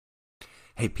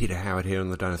Hey, Peter Howard here on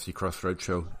the Dynasty Crossroads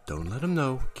Show. Don't let them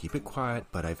know, keep it quiet,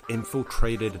 but I've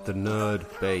infiltrated the nerd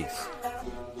base.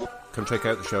 Come check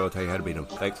out the show, I'll tell you how to beat them.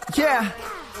 Thanks. Yeah!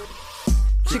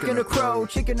 Chicken or crow,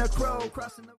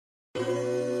 crossing the... Yeah!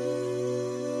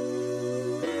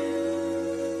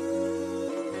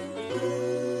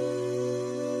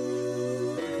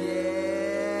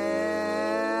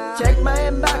 Check my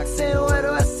inbox and what do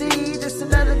I see? Just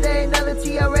another day, another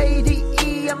TRADE.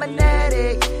 I'm an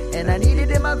addict, and I need it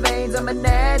in my veins, I'm an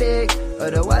addict.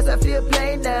 Otherwise I feel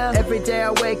plain now. Every day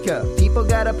I wake up, people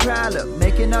got a problem,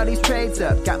 making all these trades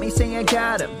up. Got me saying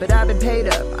got 'em, but I've been paid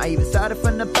up. I even started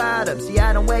from the bottom, see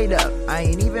I don't wait up. I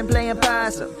ain't even playing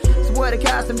possum. So what it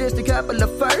cost them, just a couple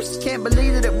of firsts. Can't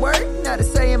believe that it worked, not to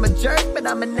say I'm a jerk, but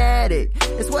I'm an addict.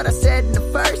 It's what I said in the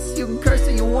first, you can curse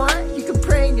if you want, you can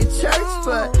pray in your church,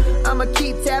 but I'ma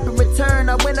keep tapping return.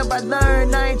 I win up, I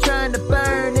learn, I ain't trying to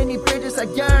burn any bridges. I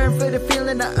yearn for the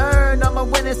feeling I earn. All my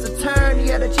winners a turn, you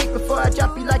gotta cheat before I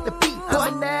drop you like the beat.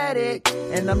 I'm an addict,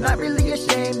 and I'm not really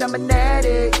ashamed. I'm an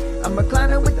addict, I'm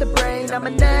reclining with the brain. I'm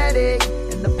an addict,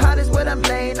 and the pot is what I'm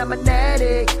laying. I'm an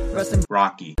addict, Russell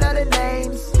Rocky. Other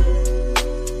names,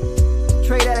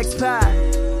 Trade Addicts Pod.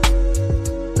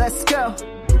 Let's go.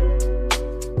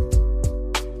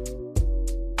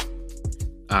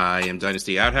 I am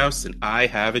Dynasty Outhouse, and I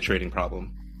have a trading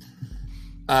problem.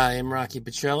 I am Rocky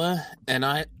Petrella, and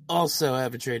I also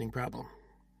have a trading problem.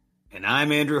 And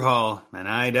I'm Andrew Hall, and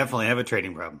I definitely have a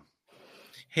trading problem.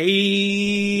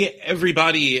 Hey,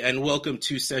 everybody, and welcome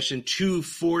to session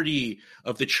 240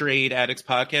 of the Trade Addicts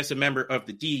Podcast, a member of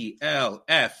the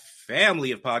DLF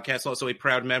family of podcasts, also a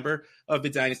proud member of the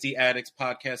Dynasty Addicts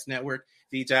Podcast Network,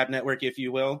 the DAP Network, if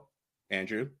you will.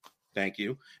 Andrew, thank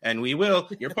you. And we will.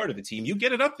 You're part of the team. You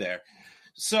get it up there.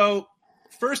 So,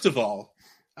 first of all,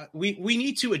 we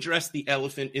need to address the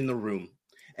elephant in the room,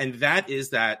 and that is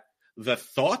that the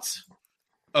thought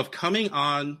of coming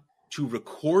on to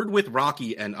record with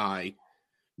Rocky and I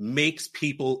makes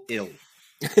people ill.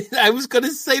 I was going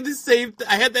to say the same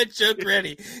I had that joke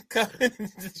ready.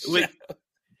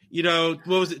 You know,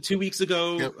 what was it, 2 weeks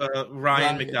ago? Yep.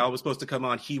 Ryan McDowell was supposed to come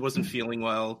on. He wasn't feeling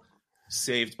well,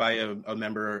 saved by a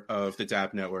member of the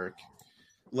DAP Network.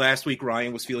 Last week,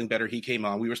 Ryan was feeling better. He came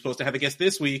on. We were supposed to have a guest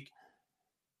this week.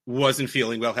 Wasn't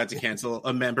feeling well, had to cancel.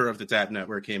 A member of the DAP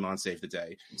Network came on, saved the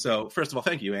day. So, first of all,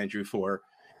 thank you, Andrew, for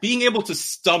being able to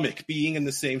stomach being in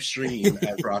the same stream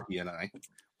as Rocky and I.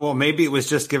 Well, maybe it was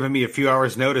just giving me a few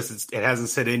hours notice. It hasn't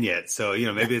set in yet. So,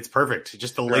 maybe it's perfect.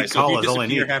 Just the late call is all I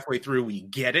need. Halfway through, we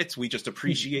get it. We just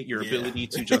appreciate your ability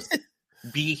to just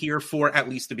be here for at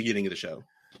least the beginning of the show.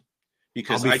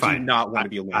 Because I do not want to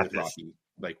be alone with Rocky.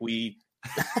 Like, we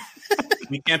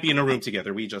can't be in a room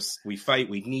together. We fight.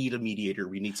 We need a mediator.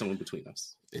 We need someone between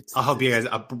us. I'll help you guys.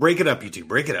 I'll break it up, you two.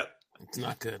 Break it up. It's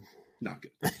not good. Not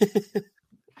good.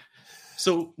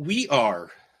 So we're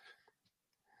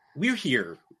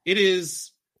here. It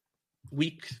is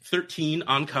week 13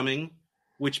 oncoming,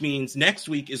 which means next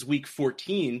week is week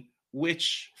 14,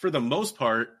 which for the most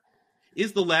part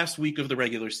is the last week of the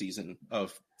regular season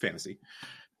of fantasy.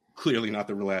 Clearly not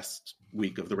the last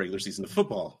week of the regular season of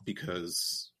football,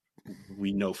 because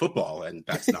we know football and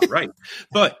that's not right.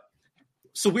 But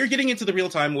so we're getting into the real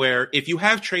time where if you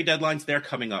have trade deadlines, they're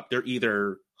coming up. They're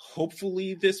either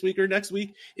hopefully this week or next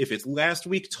week. If it's last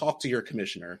week, talk to your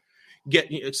commissioner.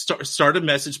 Start a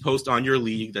message post on your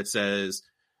league that says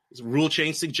rule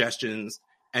change suggestions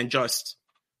and just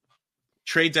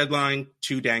trade deadline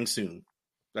too dang soon.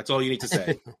 That's all you need to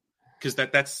say. Because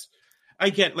that's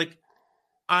I get, like,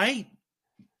 I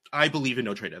believe in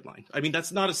no trade deadline. I mean,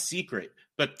 that's not a secret,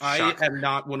 but Shocker. I am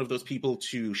not one of those people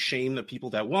to shame the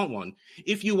people that want one.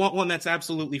 If you want one, that's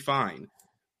absolutely fine.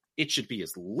 It should be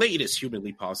as late as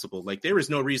humanly possible. Like, there is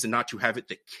no reason not to have it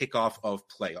the kickoff of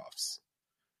playoffs.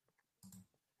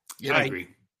 Yeah, I agree.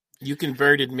 You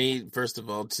converted me, first of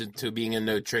all, to being a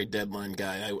no trade deadline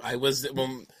guy. I was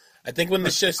I think when the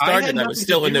show started, I was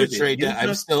still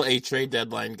I'm still a trade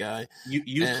deadline guy.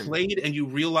 You played and you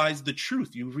realized the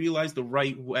truth. You realized the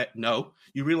right way. No,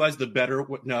 you realized the better.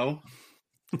 No,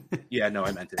 yeah, no,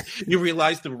 I meant it. You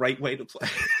realized the right way to play.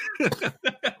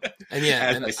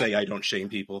 And I say, I don't shame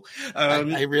people.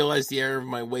 I realized the error of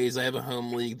my ways. I have a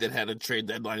home league that had a trade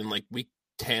deadline in like week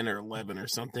 10 or 11 or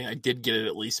something. I did get it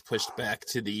at least pushed back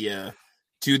to the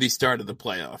start of the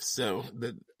playoffs. So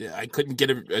I couldn't get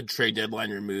a trade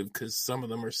deadline removed because some of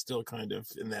them are still kind of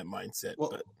in that mindset. Well,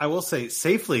 but I will say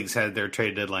Safe Leagues had their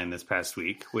trade deadline this past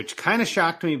week, which kind of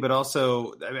shocked me, but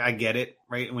also I get it,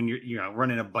 right? When you're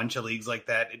running a bunch of leagues like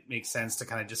that, it makes sense to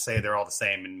kind of just say they're all the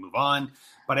same and move on.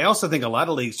 But I also think a lot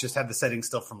of leagues just have the settings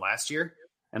still from last year.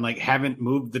 and like haven't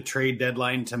moved the trade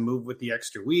deadline to move with the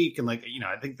extra week. And like,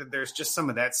 I think that there's just some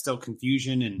of that still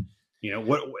confusion, and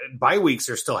what bye weeks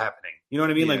are still happening. You know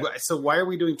what I mean? Yeah. Like, so why are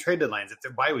we doing trade deadlines if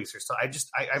their bye weeks are still?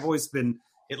 I've always been,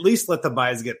 at least let the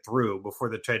buys get through before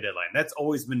the trade deadline. That's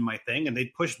always been my thing. And they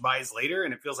push buys later,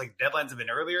 and it feels like deadlines have been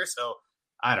earlier. So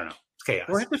I don't know. It's chaos.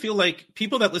 Or I have to feel like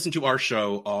people that listen to our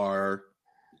show are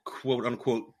quote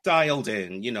unquote dialed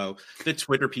in, the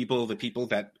Twitter people, the people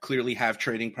that clearly have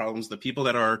trading problems, the people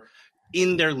that are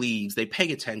in their leagues, they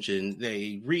pay attention,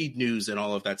 they read news and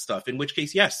all of that stuff. In which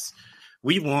case, yes,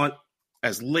 we want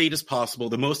as late as possible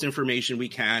the most information we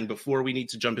can before we need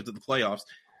to jump into the playoffs.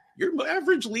 Your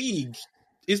average league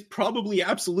is probably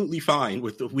absolutely fine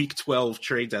with the week 12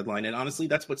 trade deadline. And honestly,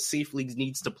 that's what Safe Leagues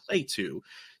needs to play to.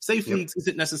 Safe Leagues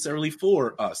isn't necessarily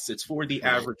for us. It's for the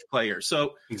average player.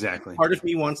 So exactly, part of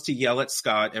me wants to yell at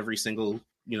Scott every single,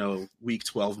 week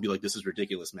 12 and be like, this is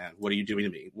ridiculous, man. What are you doing to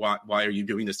me? Why are you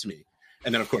doing this to me?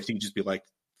 And then of course he'd just be like,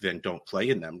 then don't play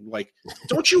in them. Like,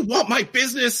 don't you want my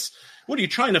business? What are you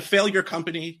trying to fail your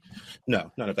company?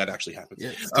 No, none of that actually happens.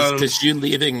 Because you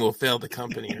leaving will fail the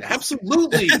company.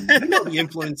 Absolutely. You know the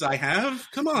influence I have.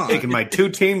 Come on. Taking my 2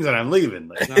 teams and I'm leaving.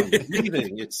 No, I'm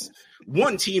leaving. It's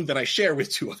one team that I share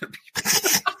with 2 other people.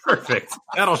 Perfect.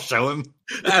 That'll show him.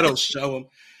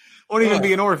 Won't even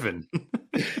be an orphan.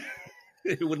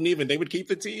 It wouldn't even. They would keep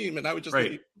the team, and I would just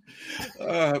leave.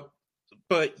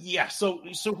 But yeah, so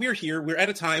we're here. We're at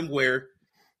a time where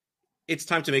it's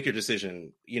time to make your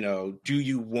decision. Do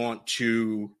you want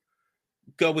to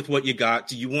go with what you got?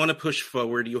 Do you want to push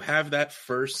forward? Do you have that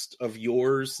first of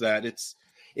yours that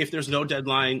if there's no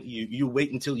deadline, you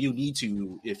wait until you need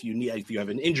to. If you have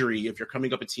an injury, if you're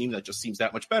coming up a team that just seems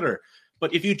that much better.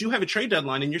 But if you do have a trade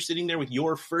deadline and you're sitting there with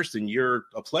your first and you're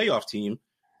a playoff team,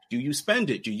 do you spend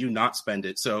it? Do you not spend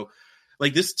it? So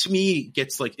like this to me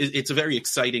gets like, it's a very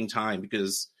exciting time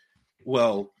because,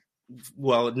 well,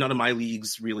 none of my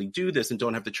leagues really do this and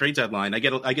don't have the trade deadline. I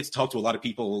get to talk to a lot of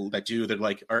people that do. That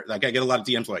I get a lot of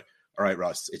DMs like, all right,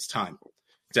 Russ, it's time.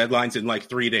 Deadline's in like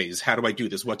 3 days. How do I do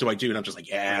this? What do I do? And I'm just like,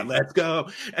 yeah, let's go.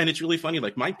 And it's really funny.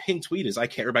 Like my pinned tweet is, I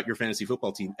care about your fantasy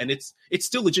football team. And it's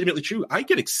still legitimately true. I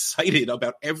get excited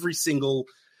about every single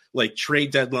like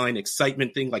trade deadline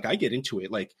excitement thing. Like I get into it.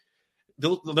 Like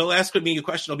they'll ask me a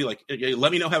question. I'll be like,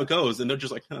 let me know how it goes. And they're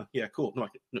just like, huh, yeah, cool.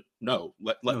 No,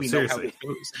 let me seriously.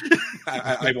 know how it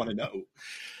goes. I want to know.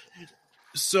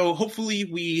 So hopefully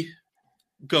we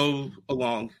go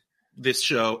along this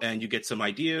show and you get some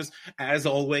ideas. As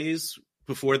always,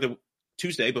 before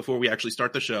we actually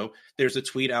start the show, there's a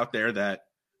tweet out there that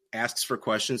asks for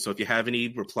questions. So if you have any,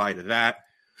 reply to that.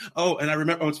 Oh,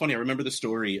 and it's funny. I remember the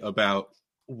story about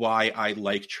why I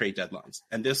like trade deadlines.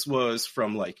 And this was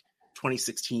from like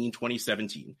 2016,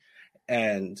 2017.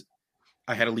 And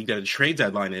I had a league that had a trade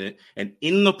deadline in it. And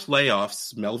in the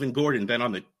playoffs, Melvin Gordon, then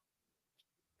on the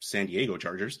San Diego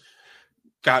Chargers,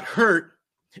 got hurt.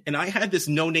 And I had this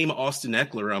no-name Austin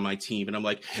Eckler on my team. And I'm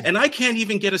like, and I can't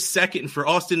even get a second for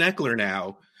Austin Eckler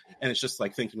now. And it's just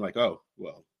like thinking like, oh,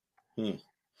 well,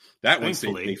 that one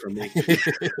saved me from me.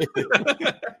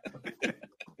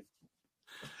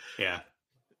 Yeah.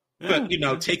 But,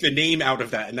 take the name out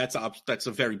of that. And that's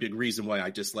a very big reason why I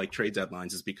dislike trade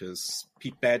deadlines, is because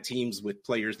bad teams with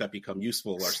players that become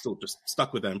useful are still just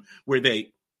stuck with them, where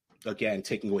they, again,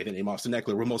 taking away the name Austin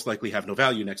Eckler, will most likely have no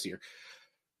value next year.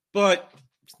 But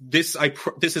this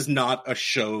is not a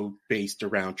show based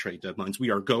around trade deadlines. We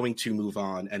are going to move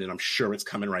on, and I'm sure it's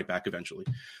coming right back eventually.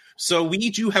 So we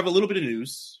do have a little bit of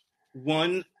news.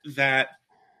 One that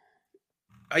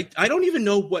I don't even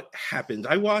know what happened.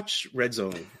 I watch Red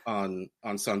Zone on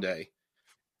Sunday,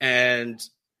 and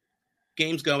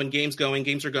games are going.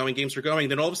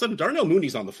 Then all of a sudden, Darnell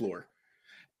Mooney's on the floor.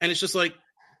 And it's just like,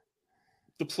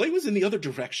 the play was in the other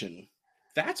direction.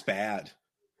 That's bad.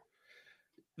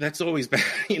 That's always bad,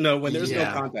 when there's no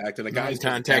contact and a guy's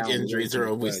contact injuries are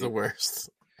always the worst.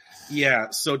 Yeah,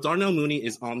 so Darnell Mooney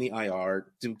is on the IR.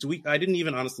 I didn't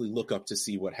even honestly look up to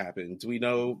see what happened. Do we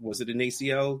know, was it an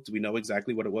ACL? Do we know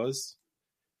exactly what it was?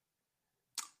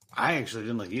 I actually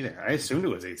didn't look either. I assumed it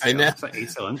was ACL. I know. It's like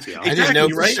ACL, MCL. I didn't know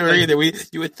for sure either.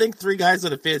 You would think 3 guys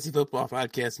on a fantasy football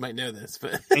podcast might know this,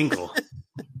 but ankle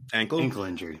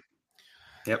injury.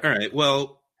 Yep. All right.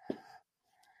 Well,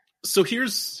 so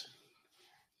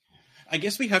I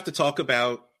guess we have to talk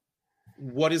about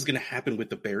what is going to happen with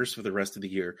the Bears for the rest of the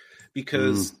year,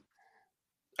 because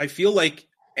I feel like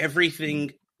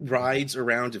everything rides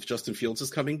around if Justin Fields is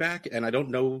coming back, and I don't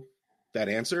know that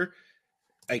answer.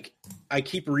 I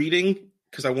keep reading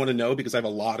because I want to know, because I have a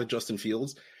lot of Justin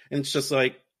Fields, and it's just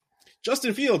like,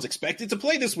 Justin Fields expected to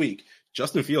play this week.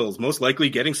 Justin Fields most likely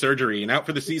getting surgery and out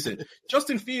for the season.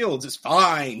 Justin Fields is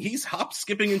fine. He's hop,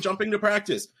 skipping, and jumping to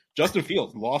practice. Justin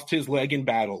Fields lost his leg in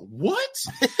battle. What?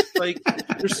 Like,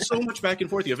 there's so much back and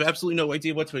forth. You have absolutely no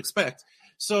idea what to expect.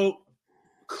 So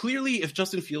clearly, if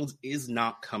Justin Fields is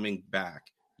not coming back,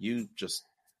 you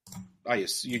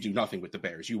do nothing with the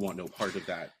Bears. You want no part of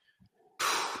that.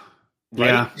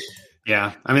 Right?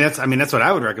 Yeah. I mean, that's what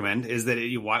I would recommend is that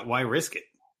why risk it?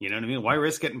 You know what I mean? Why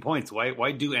risk getting points?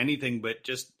 Why do anything but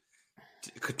just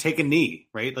take a knee,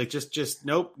 right? Like just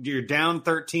nope. You're down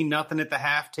 13-0 at the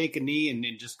half. Take a knee and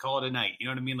just call it a night. You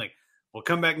know what I mean? Like, we'll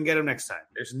come back and get him next time.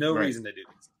 There's no reason to do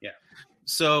this. Yeah.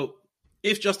 So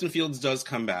if Justin Fields does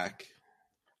come back,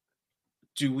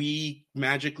 do we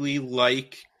magically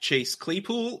like Chase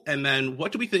Claypool? And then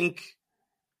what do we think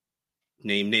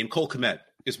name Cole Kmet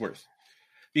is worth?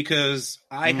 Because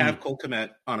I have Cole Kmet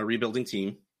on a rebuilding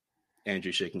team.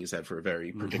 Andrew's shaking his head for a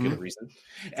very particular reason.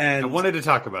 And I wanted to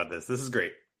talk about this. This is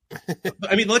great.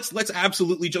 I mean, let's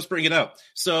absolutely just bring it up.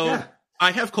 So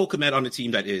I have Cole Kmet on a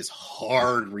team that is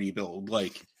hard rebuild.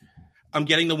 Like, I'm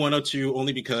getting the 102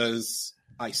 only because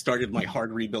I started my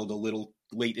hard rebuild a little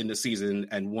late in the season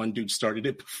and one dude started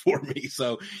it before me.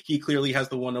 So he clearly has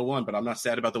the 101, but I'm not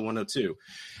sad about the 102.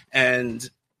 And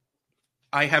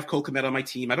I have Cole Kmet on my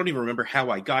team. I don't even remember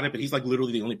how I got it, but he's like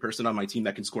literally the only person on my team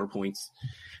that can score points.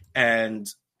 And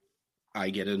I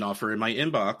get an offer in my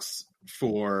inbox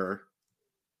for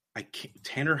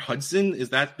Tanner Hudson.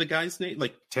 Is that the guy's name?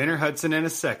 Like Tanner Hudson and a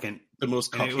second. The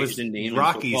most Caucasian name.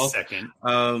 Rocky's second.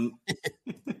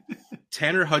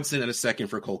 Tanner Hudson and a second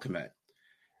for Cole Kmet.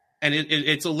 And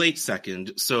it's a late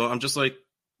second. So I'm just like,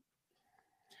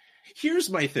 here's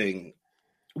my thing.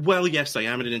 Well, yes, I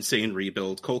am in an insane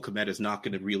rebuild. Cole Kmet is not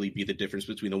going to really be the difference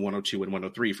between the 102 and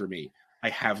 103 for me. I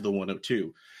have the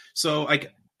 102. So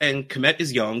and Kmet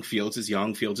is young. Fields is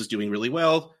young. Fields is doing really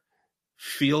well.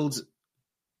 Fields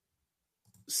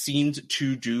seemed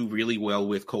to do really well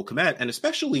with Cole Kmet. And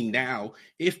especially now,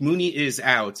 if Mooney is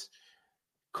out,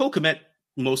 Cole Kmet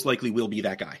most likely will be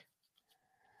that guy.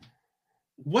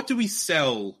 What do we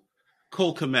sell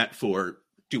Cole Kmet for? What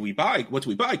do we buy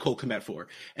Cole Kmet for?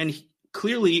 And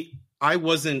clearly, I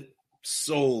wasn't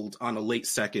sold on a late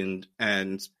second.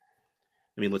 And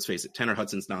I mean, let's face it, Tanner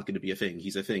Hudson's not going to be a thing.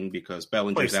 He's a thing because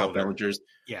Bellinger's out. Bellinger's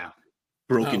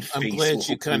broken face. I'm glad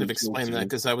you kind of explained that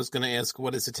because I was going to ask,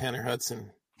 what is a Tanner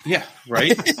Hudson? Yeah,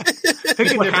 right.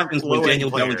 What happens when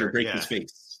Daniel Bellinger breaks his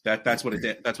face? That's what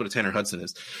a Tanner Hudson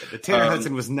is. The Tanner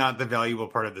Hudson was not the valuable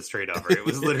part of this trade offer. It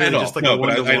was literally just like a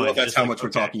one-to-one. I love that's how much we're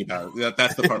talking about.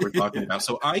 That's the part we're talking about.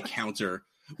 So I counter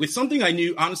with something I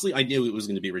knew. Honestly, I knew it was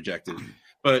going to be rejected,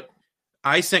 but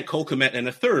I sent Cole Kmet and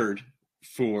a third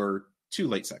for 2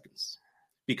 late seconds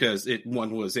because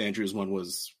one was Andrew's, one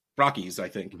was Rocky's, I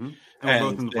think. Mm-hmm. And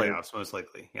both in the playoffs, most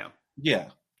likely. Yeah. Yeah.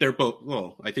 They're both,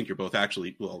 well, I think you're both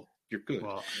actually, well, you're good.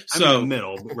 Well, I'm in the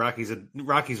middle, but Rocky's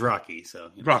Rocky, so.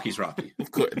 You know. Rocky's Rocky.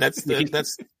 Of course. That's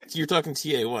you're talking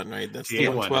TA1, right? That's the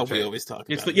 112 we always talk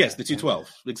about. Yes, the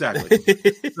 212.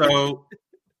 Exactly. So,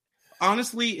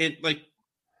 honestly, it like,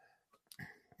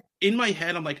 in my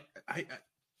head, I'm like,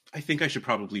 I think I should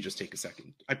probably just take a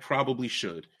second. I probably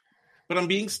should. But I'm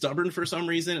being stubborn for some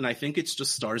reason, and I think it's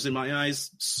just stars in my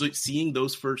eyes seeing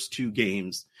those first 2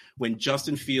 games when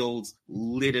Justin Fields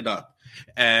lit it up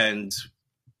and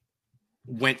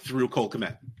went through Cole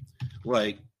Kmet.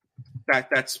 Like,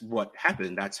 that's what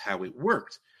happened. That's how it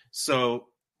worked. So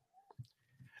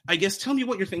I guess tell me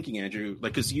what you're thinking, Andrew,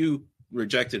 like, because you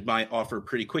rejected my offer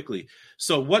pretty quickly.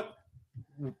 So what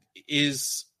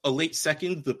is a late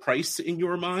second the price in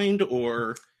your mind,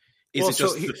 or is it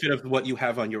just the fit of what you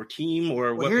have on your team,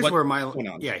 or here's where my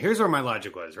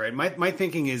logic was, right? My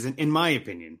thinking is, in my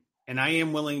opinion, and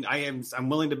I'm willing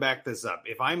to back this up.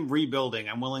 If I'm rebuilding,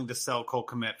 I'm willing to sell Cole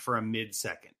Kmet for a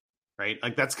mid-second, right?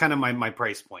 Like, that's kind of my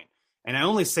price point. And I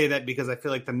only say that because I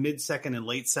feel like the mid-second and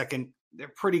late second, they're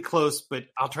pretty close, but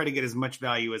I'll try to get as much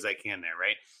value as I can there,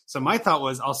 right? So my thought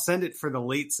was I'll send it for the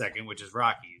late second, which is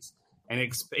Rocky's, and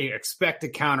expect a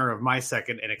counter of my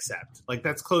second and accept. Like,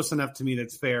 that's close enough to me.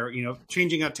 That's fair. You know,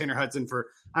 changing out Tanner Hudson for,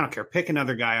 I don't care, pick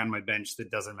another guy on my bench that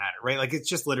doesn't matter, right? Like, it's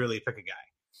just literally pick a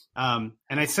guy.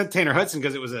 And I sent Tanner Hudson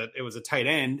because it was a tight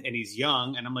end and he's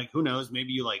young. And I'm like, who knows?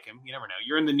 Maybe you like him. You never know.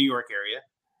 You're in the New York area.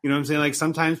 You know what I'm saying? Like,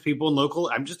 sometimes people in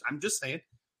local, I'm just saying.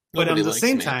 But at the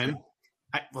same time,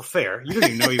 fair. You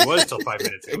didn't even know he was till 5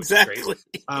 minutes ago. Exactly.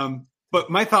 But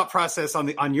my thought process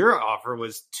on your offer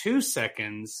was 2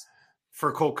 seconds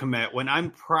for Cole Kmet when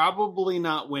I'm probably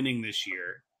not winning this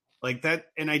year, like that.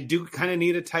 And I do kind of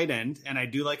need a tight end, and I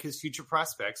do like his future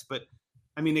prospects. But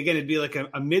I mean, again, it'd be like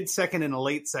a mid-second and a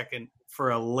late second for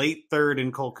a late third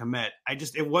in Cole Kmet,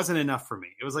 it wasn't enough for me.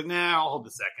 It was like, nah, I'll hold the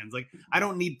seconds. Like, I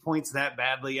don't need points that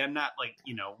badly. I'm not like,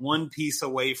 one piece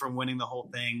away from winning the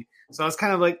whole thing. So I was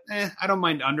kind of like, I don't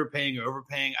mind underpaying or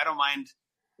overpaying. I don't mind,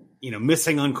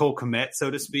 missing on Cole Kmet,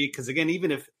 so to speak. Because again, even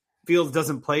if Fields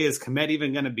doesn't play, is Kmet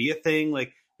even going to be a thing?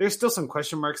 Like, there's still some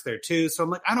question marks there too. So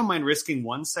I'm like, I don't mind risking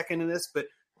 1 second in this, but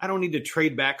I don't need to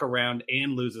trade back around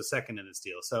and lose a second in this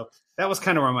deal. So that was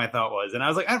kind of where my thought was. And I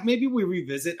was like, maybe we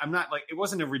revisit. I'm not like, it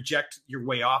wasn't a reject your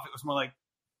way off. It was more like,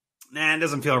 nah, it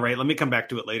doesn't feel right. Let me come back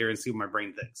to it later and see what my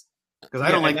brain thinks. Because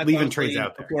I don't like leaving trades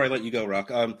out there. Before I let you go,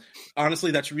 Rock, honestly,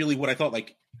 that's really what I thought.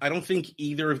 Like, I don't think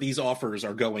either of these offers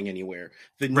are going anywhere.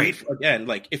 The need, again,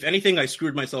 like, if anything, I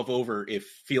screwed myself over if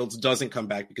Fields doesn't come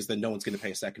back, because then no one's going to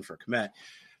pay a second for Kmet,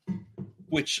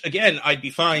 which, again, I'd be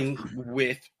fine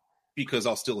with, because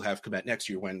I'll still have Kmet next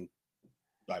year when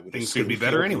I would things could be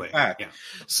better anyway. Yeah.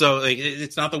 So like,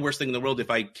 it's not the worst thing in the world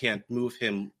if I can't move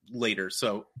him later.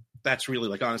 So that's really,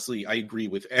 like, honestly, I agree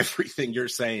with everything you're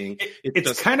saying.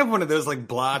 It's kind of one of those like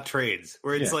blah trades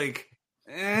where it's like,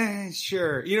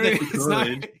 sure. You know what I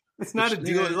mean? It's not a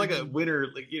deal. It's like a winner,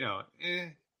 like,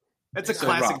 That's a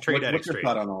classic Rob, trade what's your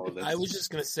thought on all of this? I was just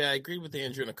going to say, I agree with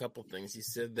Andrew in a couple things he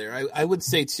said there. I would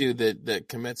say, too, that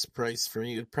Kmet's price for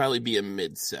me would probably be a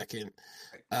mid-second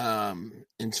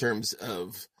in terms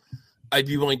of I'd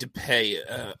be willing to pay.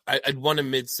 I'd want a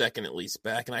mid-second at least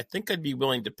back, and I think I'd be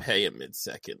willing to pay a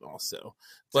mid-second also.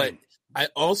 But I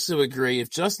also agree, if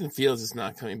Justin Fields is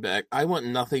not coming back, I want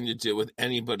nothing to do with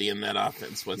anybody in that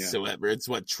offense whatsoever. Yeah. It's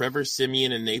what Trevor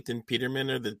Siemian and Nathan Peterman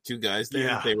are the two guys there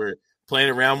that they were playing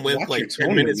around with like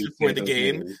 10 minutes before the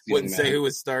game, wouldn't say who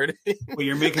was starting. Well,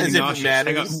 you're making me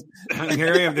nauseous.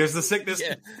 Here I am. There's the sickness.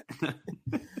 Yeah.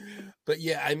 But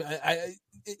yeah,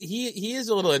 he is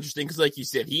a little interesting because, like you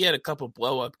said, he had a couple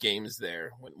blow-up games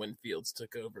there when Fields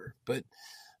took over. But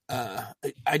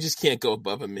I just can't go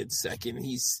above a mid-second.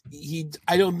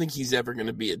 I don't think he's ever going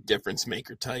to be a difference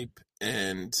maker type,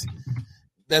 and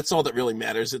that's all that really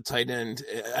matters at tight end.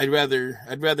 I'd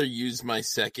rather use my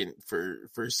second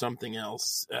for something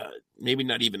else. Maybe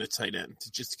not even a tight end,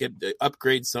 to just get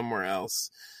upgrade somewhere else.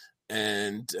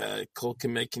 And Cole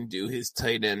Kmet can do his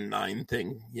tight end 9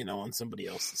 thing, on somebody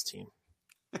else's team.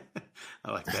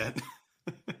 I like that.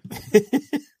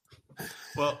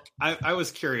 Well, I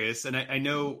was curious, and I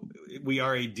know we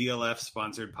are a DLF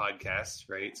sponsored podcast,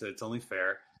 right? So it's only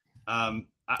fair.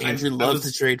 Andrew loves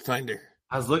the trade finder.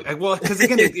 I was looking, well, because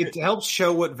again, it helps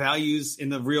show what values in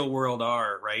the real world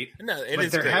are, right? No, it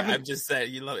is great. I'm just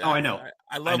saying, you love it. Oh, I know.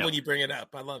 I love when you bring it up.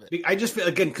 I love it. I just feel,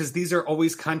 again, because these are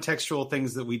always contextual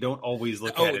things that we don't always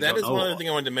look at. Oh, that is one other thing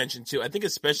I wanted to mention, too. I think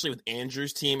especially with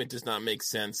Andrew's team, it does not make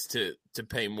sense to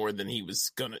pay more than he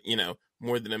was going to,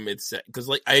 more than a mid-set. Because,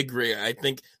 like, I agree. I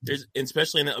think there's,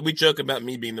 especially we joke about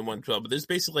me being the 112, but there's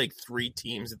basically like 3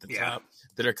 teams at the top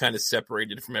that are kind of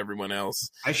separated from everyone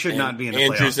else. I should not be in the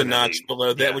Andrew's playoffs a notch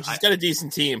below that, which has got a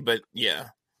decent team, but yeah.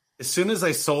 As soon as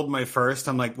I sold my first,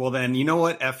 I'm like, well, then, you know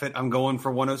what? F it. I'm going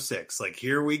for 106. Like,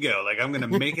 here we go. Like, I'm going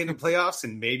to make it in playoffs,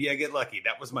 and maybe I get lucky.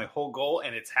 That was my whole goal,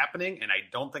 and it's happening, and I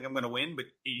don't think I'm going to win, but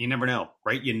you never know,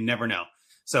 right? You never know.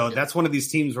 So that's one of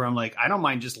these teams where I'm like, I don't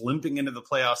mind just limping into the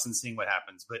playoffs and seeing what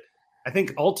happens. But I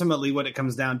think ultimately what it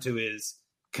comes down to is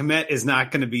Kmet is not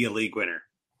going to be a league winner.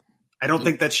 I don't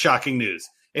think that's shocking news.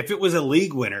 If it was a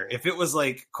league winner, if it was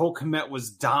like Cole Kmet was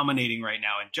dominating right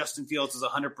now and Justin Fields is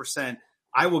 100%,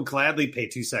 I would gladly pay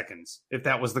 2 seconds if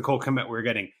that was the Cole Kmet we're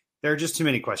getting. There are just too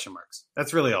many question marks.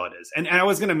 That's really all it is. And I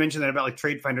was going to mention that about like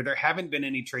Trade Finder. There haven't been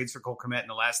any trades for Cole Kmet in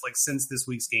the last, like, since this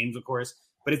week's games, of course.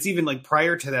 But it's even like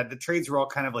prior to that, the trades were all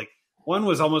kind of like, one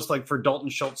was almost like for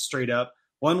Dalton Schultz straight up.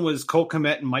 One was Cole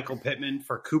Kmet and Michael Pittman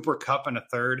for Cooper Kupp and a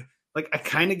third. Like, I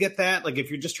kind of get that. Like,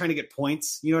 if you're just trying to get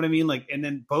points, you know what I mean? Like, and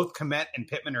then both Kmet and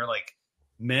Pittman are like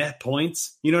meh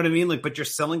points, you know what I mean? Like, but you're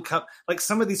selling Kupp. Like,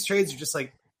 some of these trades are just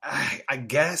like, I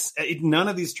guess none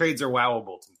of these trades are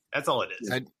wowable to me. That's all it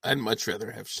is. I'd much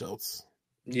rather have Schultz.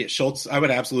 Yeah, Schultz. I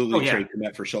would absolutely trade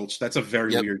Kmet for Schultz. That's a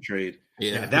very weird trade.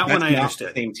 Yeah, that one I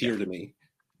understood. Same tier to me,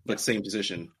 but same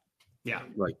position. Yeah,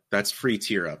 like that's free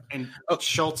tier up. And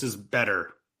Schultz is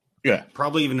better. Yeah,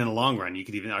 probably even in the long run, you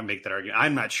could even make that argument.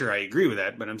 I'm not sure I agree with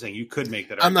that, but I'm saying you could make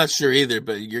that argument. I'm not sure either,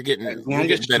 but you're getting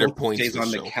better points. Stays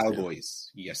on the Cowboys.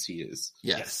 Yes, he is.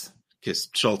 Yes. Because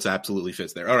Schultz absolutely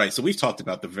fits there. All right, so we've talked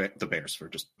about the Bears for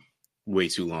just way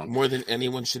too long. More than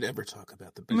anyone should ever talk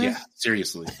about the Bears. Yeah,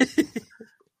 seriously.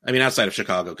 I mean, outside of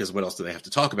Chicago, because what else do they have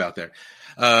to talk about there?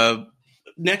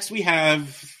 Next, we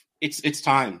have it's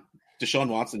time. Deshaun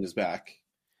Watson is back,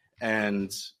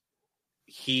 and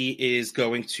he is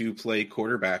going to play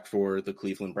quarterback for the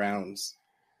Cleveland Browns.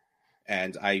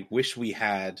 And I wish we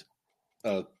had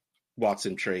a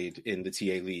Watson trade in the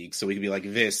TA league, so we can be like,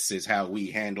 this is how we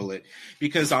handle it.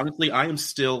 Because honestly, I am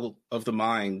still of the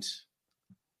mind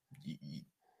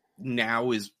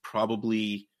now is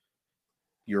probably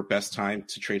your best time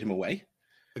to trade him away.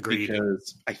 Agreed.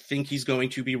 Because I think he's going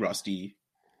to be rusty.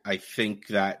 I think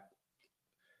that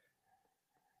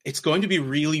it's going to be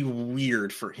really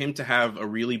weird for him to have a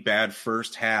really bad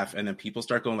first half, and then people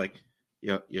start going like,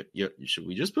 yeah, should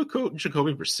we just put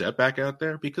Jacoby Brissett back out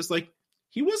there? Because, like,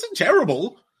 he wasn't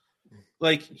terrible.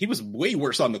 Like, he was way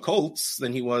worse on the Colts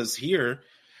than he was here.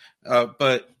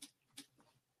 But,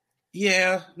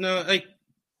 yeah, no, like,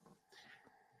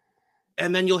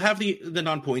 and then you'll have the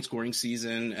non-point scoring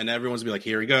season, and everyone's going to be like,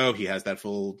 here we go. He has that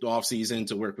full off season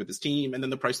to work with his team, and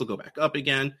then the price will go back up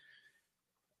again.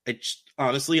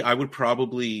 Honestly, I would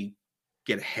probably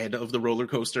get ahead of the roller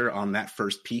coaster on that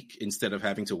first peak instead of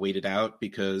having to wait it out,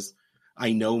 because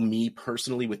I know me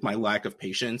personally, with my lack of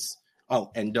patience,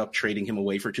 I'll end up trading him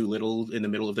away for too little in the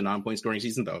middle of the non-point scoring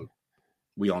season, though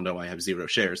we all know I have 0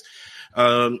 shares.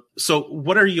 So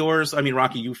what are yours? I mean,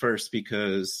 Rocky, you first,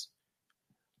 because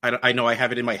I know I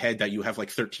have it in my head that you have like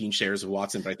 13 shares of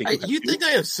Watson, but I think you think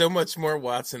I have so much more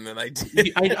Watson than I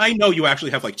did. I know you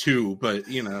actually have like 2, but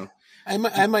you know. I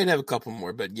might have a couple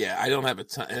more, but yeah, I don't have a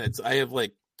ton. I have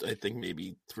like, I think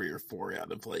maybe 3 or 4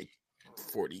 out of like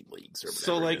 40 leagues or whatever.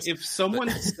 So like, if someone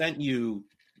sent you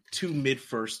 2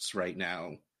 mid-firsts right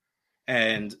now,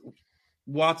 and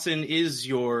Watson is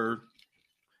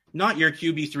not your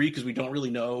QB3, because we don't really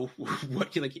know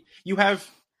what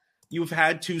you've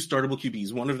had 2 startable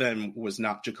QBs. One of them was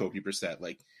not Jacoby Brissett.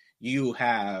 Like, you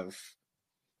have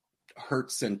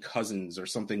Hurts and Cousins or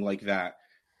something like that.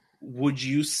 Would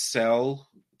you sell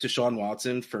Deshaun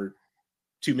Watson for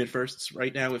 2 mid-firsts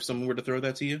right now if someone were to throw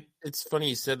that to you? It's funny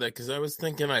you said that, because I was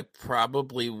thinking I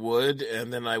probably would,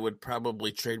 and then I would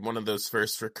probably trade one of those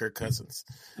first for Kirk Cousins.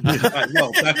 No,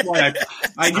 that's why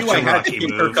I knew I had to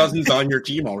get Kirk Cousins on your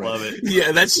team already. Love it.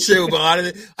 Yeah, that's true.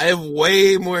 But I have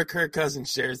way more Kirk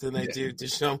Cousins shares than I do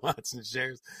Deshaun Watson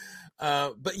shares.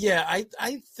 But yeah,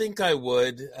 I think I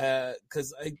would,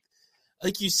 because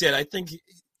like you said, I think.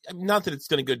 Not that it's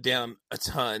going to go down a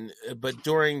ton, but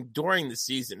during the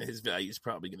season, his value is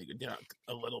probably going to go down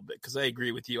a little bit, because I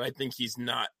agree with you. I think he's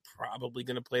not probably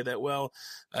going to play that well.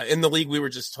 In the league we were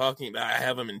just talking about, I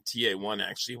have him in TA1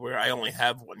 actually, where I only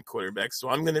have 1 quarterback. So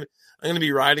I'm going to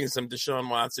be riding some Deshaun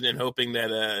Watson and hoping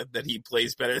that he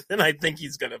plays better than I think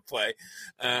he's going to play.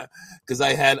 Because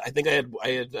I have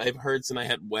Hurts and I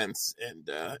had Wentz,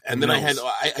 and then I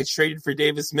traded for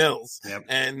Davis Mills, yep.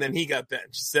 And then he got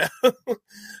benched. So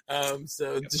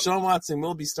Deshaun Watson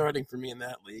will be starting for me in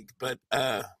that league, but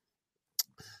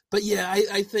yeah,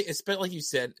 I think, especially like you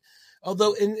said,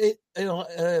 although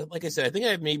like I said, I think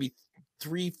I have maybe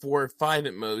 3, 4, 5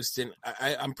 at most, and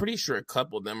I'm pretty sure a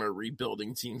couple of them are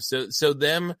rebuilding teams. So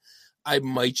them, I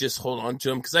might just hold on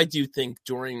to him, because I do think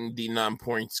during the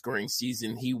non-point scoring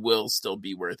season, he will still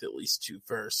be worth at least 2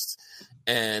 firsts,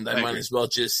 and I might as well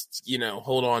just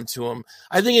hold on to him.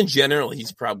 I think in general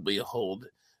he's probably a hold.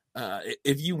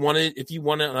 If you want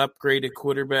to upgrade a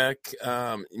quarterback,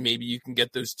 maybe you can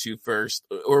get those 2 first,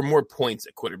 or more points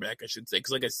at quarterback, I should say.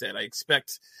 Because like I said,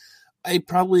 I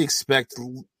probably expect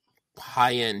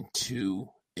high-end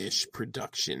 2-ish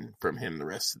production from him the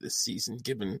rest of this season,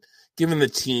 given the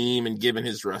team and given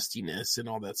his rustiness and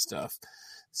all that stuff.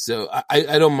 So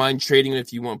I don't mind trading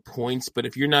if you want points, but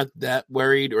if you're not that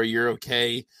worried, or you're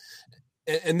okay,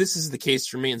 and this is the case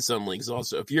for me in some leagues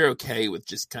also, if you're okay with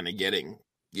just kind of getting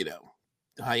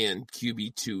high-end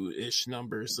QB2-ish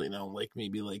numbers, like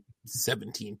maybe like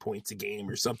 17 points a game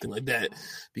or something like that,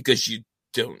 because you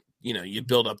don't, you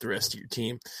build up the rest of your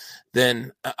team,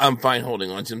 then I'm fine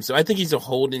holding on to him. So I think he's a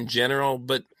hold in general,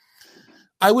 but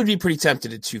I would be pretty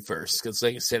tempted at 2 firsts, because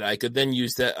like I said, I could then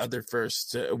use that other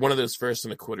first, one of those first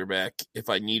on a quarterback if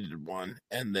I needed one,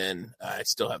 and then I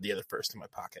still have the other first in my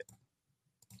pocket.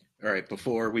 All right,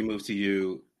 before we move to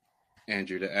you,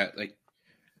 Andrew, to add,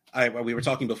 we were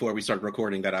talking before we started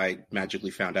recording that I magically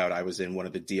found out I was in one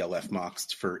of the DLF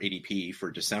mocks for ADP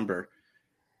for December,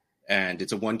 and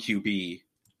it's a 1 QB.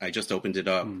 I just opened it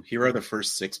up. Here are the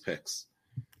first 6 picks: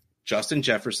 Justin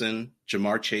Jefferson,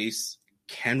 Jamar Chase,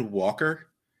 Ken Walker,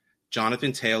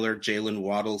 Jonathan Taylor, Jalen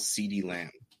Waddle, CeeDee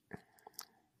Lamb.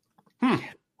 Ken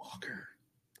Walker.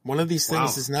 One of these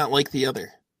things is not like the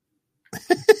other.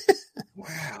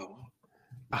 Wow.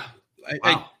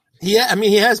 He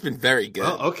has been very good.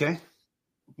 Oh, okay.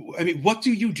 I mean, what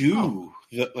do you do?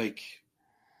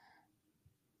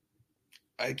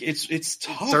 It's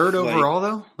tough. 3rd overall,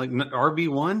 though? Like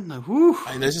RB1? Whew.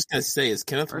 I was just going to say, is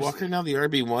Kenneth Walker now the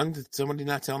RB1? Did somebody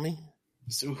not tell me?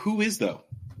 So who is, though?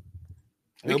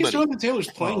 Because Nobody. Jonathan Taylor's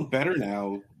playing better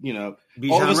now, you know.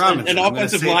 Bijan All of a sudden, Robinson. an I'm gonna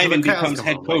offensive say it till lineman the cows becomes come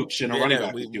head home. coach, and a Yeah, running no,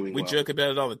 back is doing we well. joke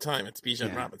about it all the time. It's Bijan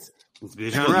Yeah. Robinson. It's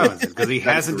Bijan Robinson because he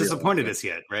That's hasn't real. disappointed us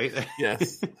yet, right?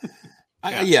 Yes.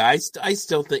 Yeah. I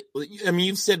still think. I mean,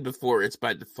 you've said before it's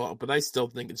by default, but I still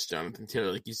think it's Jonathan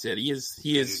Taylor. Like you said, he is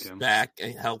you do. back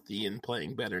and healthy and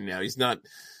playing better now. He's not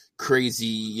crazy,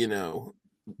 you know,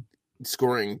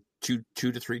 scoring two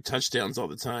to three touchdowns all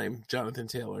the time, Jonathan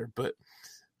Taylor, but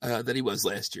that he was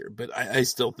last year. But I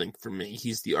still think for me,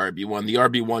 he's the RB1. The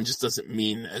RB1 just doesn't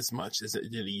mean as much as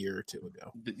it did a year or two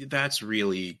ago. That's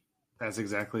really That's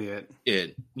exactly it.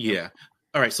 it. Yeah.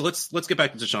 All right, so let's get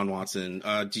back to Deshaun Watson.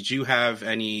 Did you have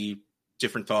any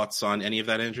different thoughts on any of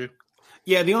that, Andrew?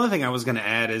 Yeah, the only thing I was going to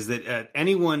add is that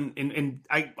anyone, and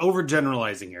I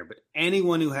overgeneralizing here, but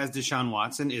anyone who has Deshaun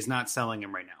Watson is not selling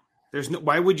him right now. There's no.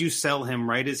 Why would you sell him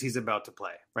right as he's about to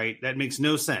play? Right, that makes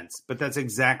no sense. But that's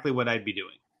exactly what I'd be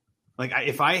doing. Like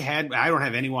I don't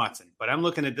have any Watson, but I'm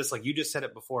looking at this like you just said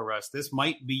it before, Russ. This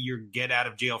might be your get out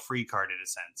of jail free card in a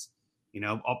sense. You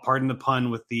know, I'll pardon the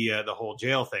pun with the whole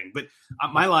jail thing. But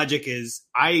my logic is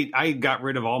I got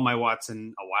rid of all my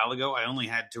Watson a while ago. I only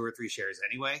had 2 or 3 shares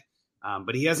anyway.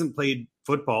 But he hasn't played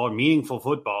football or meaningful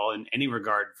football in any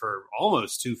regard for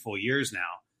almost 2 full years now.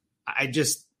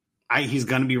 He's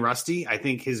going to be rusty. I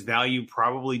think his value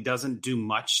probably doesn't do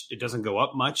much. It doesn't go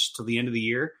up much till the end of the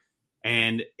year.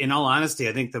 And in all honesty,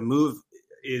 I think the move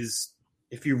is,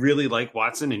 if you really like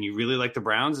Watson and you really like the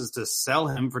Browns, is to sell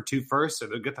him for 2 firsts, so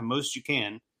they'll get the most you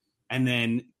can. And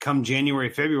then come January,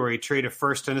 February, trade a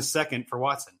first and a second for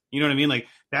Watson. You know what I mean? Like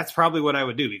that's probably what I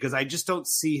would do because I just don't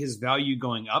see his value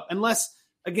going up unless,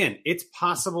 again, it's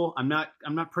possible. I'm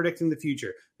not predicting the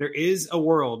future. There is a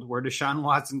world where Deshaun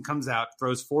Watson comes out,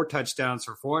 throws 4 touchdowns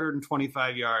for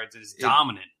 425 yards, and is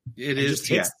dominant. It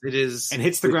is and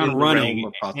hits the ground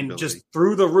running and just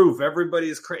through the roof. Everybody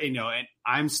is crazy, you know. And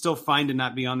I'm still fine to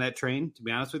not be on that train, to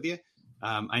be honest with you.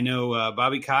 I know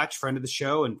Bobby Koch, friend of the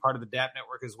show and part of the DAP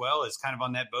network as well, is kind of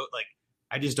on that boat. Like,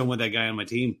 I just don't want that guy on my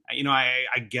team. You know, I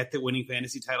get that winning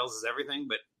fantasy titles is everything,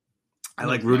 but I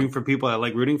like rooting for people I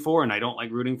like rooting for, and I don't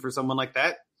like rooting for someone like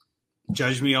that.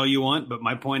 Judge me all you want, but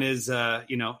my point is,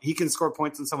 you know, he can score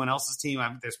points on someone else's team.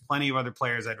 There's plenty of other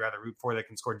players I'd rather root for that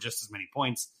can score just as many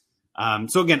points.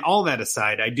 So again, all that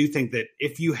aside, I do think that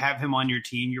if you have him on your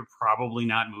team, you're probably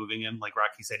not moving him. Like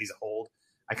Rocky said, he's a hold.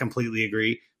 I completely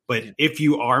agree. But if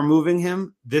you are moving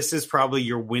him, this is probably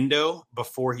your window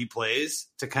before he plays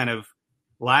to kind of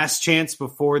last chance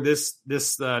before this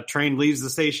train leaves the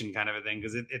station kind of a thing.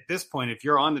 Because at this point, if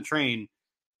you're on the train,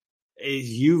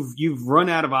 you've run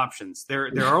out of options. There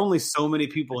are only so many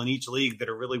people in each league that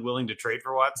are really willing to trade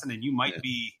for Watson, and you might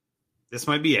be. This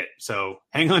might be it. So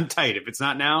hang on tight. If it's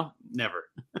not now, never.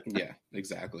 Yeah,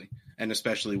 exactly. And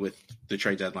especially with the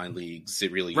trade deadline leagues,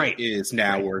 it really Right. is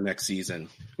now or next season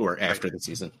or after the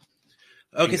season.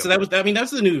 Okay, so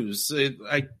that's the news.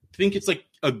 I think it's like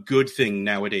a good thing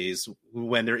nowadays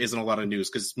when there isn't a lot of news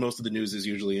because most of the news is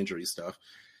usually injury stuff.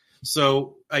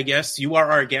 So I guess you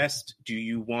are our guest. Do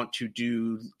you want to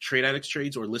do Trade Addicts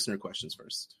trades or listener questions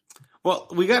first? Well,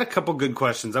 we got a couple good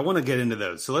questions. I want to get into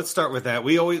those. So let's start with that.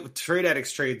 We always Trade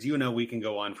Addicts trades. You know, we can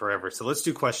go on forever. So let's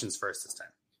do questions first this time.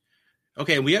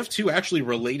 Okay, we have 2 actually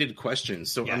related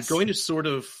questions. So Yes. I'm going to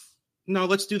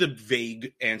let's do the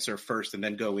vague answer first and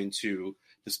then go into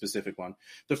the specific one.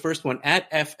 The first one, at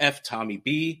FF Tommy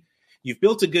B, you've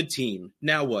built a good team.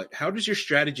 Now what? How does your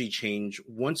strategy change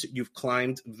once you've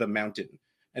climbed the mountain?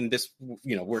 And this,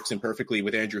 you know, works in perfectly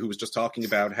with Andrew, who was just talking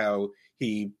about how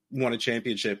he won a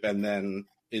championship and then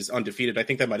is undefeated. I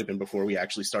think that might have been before we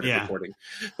actually started recording.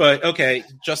 But okay,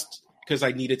 just because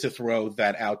I needed to throw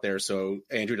that out there so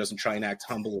Andrew doesn't try and act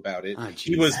humble about it.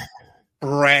 He was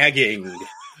bragging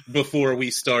before we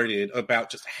started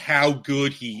about just how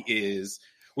good he is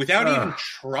without even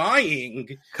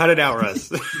trying. Cut it out,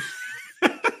 Russ.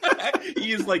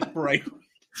 He is like bright.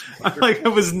 I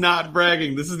was not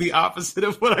bragging. This is the opposite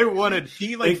of what I wanted.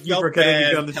 He like Thank you felt for cutting me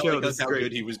bad down the show. telling This us is how great.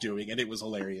 good he was doing, and it was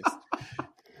hilarious.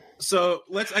 So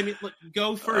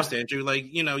go first, Andrew.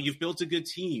 Like, you know, you've built a good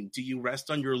team. Do you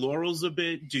rest on your laurels a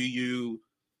bit? Do you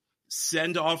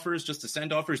send offers just to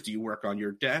send offers? Do you work on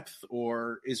your depth,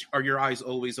 or are your eyes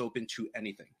always open to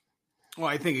anything? Well,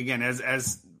 I think again,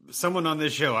 as someone on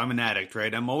this show, I'm an addict,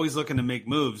 right? I'm always looking to make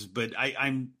moves, but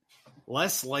I'm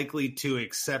less likely to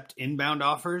accept inbound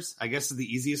offers. I guess is the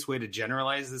easiest way to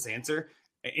generalize this answer.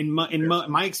 In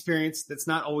my experience, that's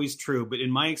not always true, but in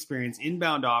my experience,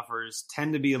 inbound offers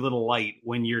tend to be a little light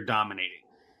when you're dominating.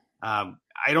 I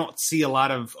don't see a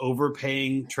lot of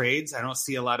overpaying trades. I don't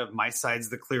see a lot of my side's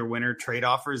the clear winner trade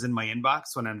offers in my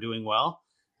inbox when I'm doing well.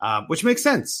 which makes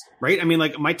sense, right? I mean,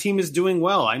 like my team is doing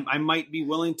well. I might be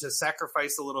willing to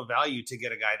sacrifice a little value to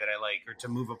get a guy that I like or to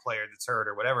move a player that's hurt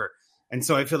or whatever. And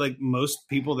so I feel like most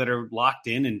people that are locked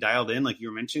in and dialed in, like you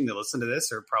were mentioning, that listen to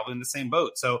this are probably in the same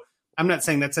boat. So I'm not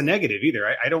saying that's a negative either.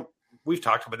 I don't. We've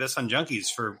talked about this on Junkies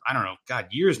for, I don't know,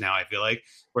 years now, I feel like,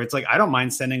 where it's like, I don't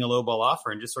mind sending a low ball offer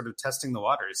and just sort of testing the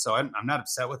waters. So I'm not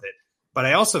upset with it. But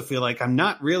I also feel like I'm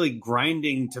not really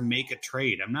grinding to make a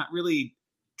trade. I'm not really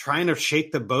trying to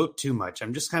shake the boat too much.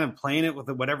 I'm just kind of playing it with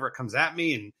whatever it comes at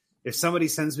me. And if somebody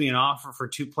sends me an offer for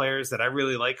 2 players that I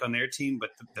really like on their team,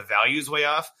 but the value is way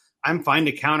off, I'm fine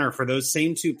to counter for those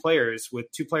same 2 players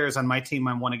with 2 players on my team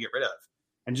I want to get rid of.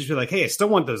 And just be like, hey, I still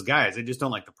want those guys. I just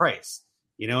don't like the price.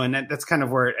 And that's kind of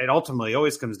where it ultimately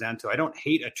always comes down to. I don't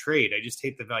hate a trade. I just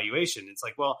hate the valuation. It's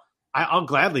like, well, I'll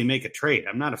gladly make a trade.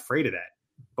 I'm not afraid of that.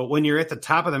 But when you're at the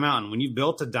top of the mountain, when you've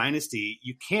built a dynasty,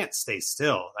 you can't stay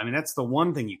still. I mean, that's the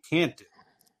one thing you can't do.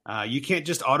 You can't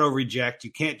just auto reject.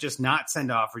 You can't just not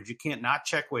send offers. You can't not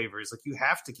check waivers. Like, you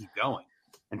have to keep going.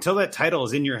 Until that title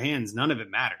is in your hands, none of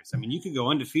it matters. I mean, you could go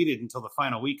undefeated until the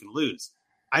final week and lose.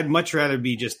 I'd much rather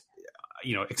be just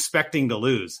expecting to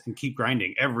lose and keep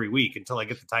grinding every week until I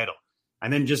get the title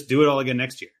and then just do it all again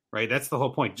next year. Right. That's the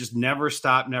whole point. Just never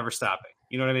stop, never stopping.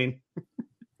 You know what I mean?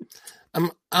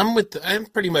 I'm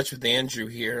pretty much with Andrew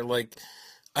here. Like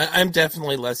I'm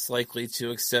definitely less likely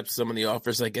to accept some of the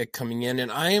offers I get coming in.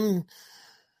 And I am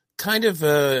kind of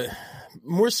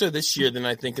more so this year than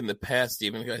I think in the past,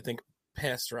 even I think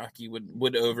past Rocky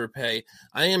would overpay.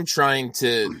 I am trying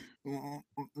to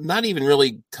not even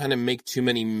really kind of make too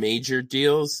many major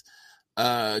deals,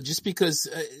 just because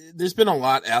there's been a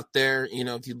lot out there.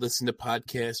 If you listen to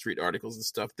podcasts, read articles and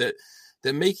stuff, that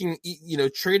making,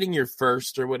 trading your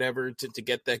first or whatever to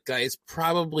get that guy is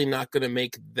probably not going to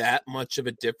make that much of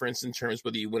a difference in terms of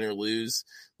whether you win or lose.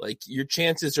 Like, your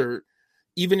chances are,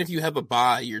 even if you have a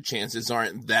bye, your chances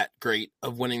aren't that great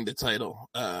of winning the title.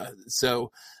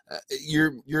 So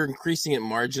you're increasing it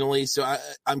marginally. So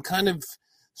I'm kind of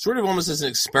sort of almost as an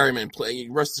experiment.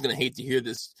 Russ is going to hate to hear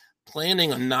this.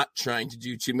 Planning on not trying to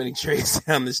do too many trades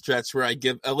down the stretch where I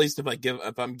give, at least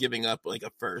if I'm giving up like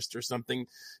a first or something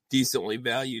decently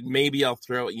valued, maybe I'll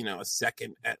throw, a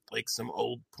second at like some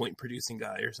old point producing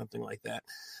guy or something like that.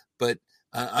 But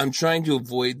I'm trying to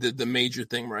avoid the major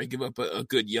thing where I give up a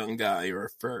good young guy or a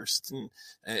first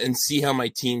and see how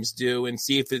my teams do and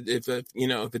see if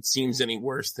it seems any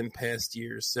worse than past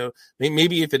years. So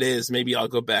maybe if it is, maybe I'll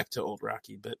go back to old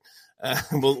Rocky, but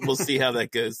we'll see how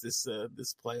that goes this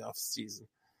playoff season.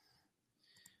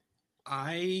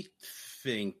 I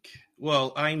think,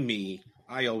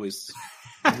 I always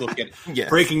look at yes.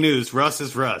 Breaking news: Russ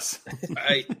is Russ.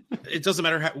 It doesn't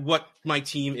matter what my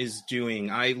team is doing.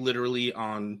 I literally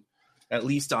at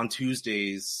least on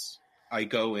Tuesdays, I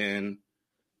go in.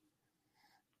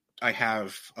 I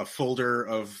have a folder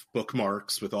of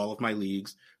bookmarks with all of my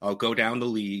leagues. I'll go down the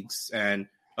leagues and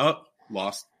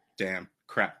lost. Damn,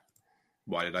 crap.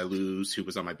 Why did I lose? Who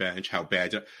was on my bench? How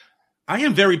bad? I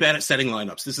am very bad at setting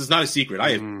lineups. This is not a secret.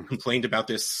 I have complained about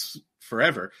this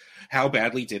forever. How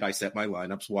badly did I set my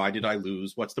lineups? Why did I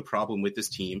lose? What's the problem with this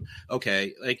team?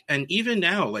 Okay. And even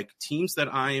now, teams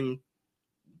that I'm,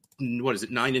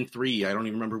 9-3. I don't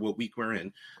even remember what week we're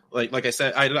in. Like I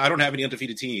said, I don't have any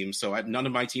undefeated teams. So none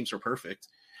of my teams are perfect.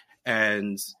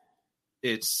 And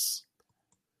there's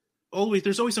always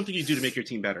something you do to make your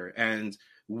team better. And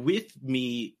with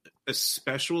me,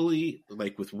 especially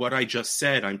with what I just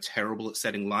said, I'm terrible at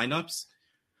setting lineups.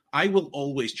 I will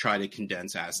always try to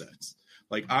condense assets.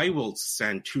 I will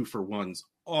send 2-for-1s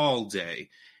all day.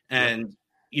 And,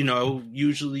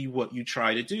 usually what you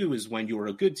try to do is when you're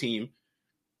a good team,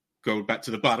 go back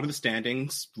to the bottom of the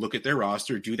standings, look at their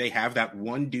roster. Do they have that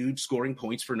one dude scoring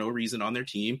points for no reason on their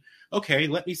team? Okay,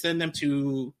 let me send them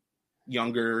to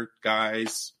younger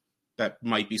guys that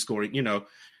might be scoring,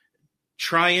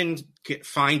 try and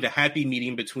find a happy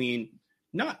medium between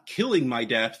not killing my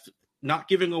depth, not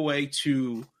giving away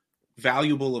too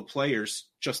valuable of players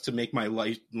just to make my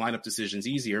lineup decisions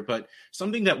easier, but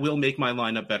something that will make my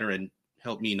lineup better and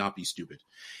help me not be stupid.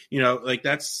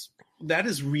 That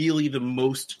is really the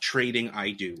most trading I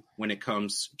do when it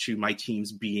comes to my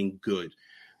teams being good.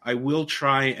 I will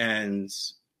try and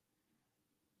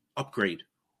upgrade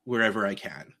wherever I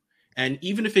can. And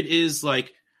even if it is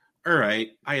all right,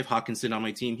 I have Hawkinson on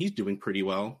my team. He's doing pretty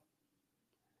well.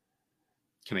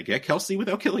 Can I get Kelsey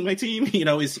without killing my team?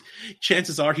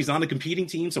 Chances are he's on a competing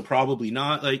team, so probably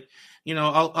not.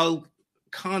 I'll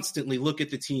constantly look at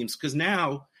the teams because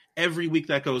now every week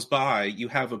that goes by, you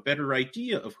have a better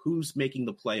idea of who's making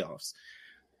the playoffs.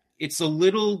 It's a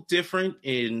little different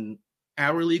in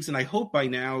our leagues, and I hope by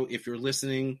now, if you're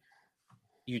listening,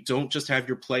 you don't just have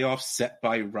your playoffs set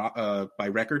by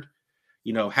record.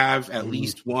 Have at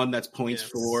least one that's points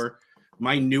for.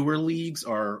 My newer leagues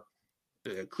are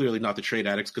clearly not the Trade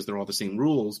Addicts because they're all the same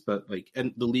rules, but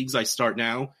and the leagues I start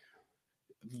now,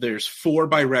 there's 4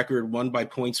 by record, 1 by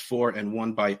points for, and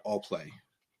 1 by all play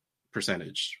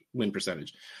win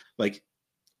percentage.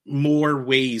 More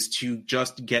ways to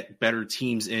just get better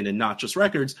teams in and not just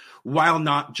records, while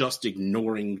not just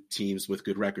ignoring teams with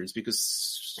good records,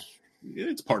 because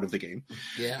it's part of the game.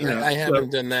 Yeah, I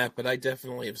haven't done that, but I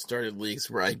definitely have started leagues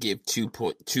where I gave 2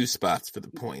 spots for the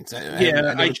points. I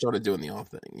never started doing the all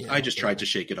thing. Yeah, I just tried to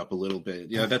shake it up a little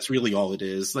bit. Yeah, that's really all it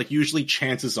is. Usually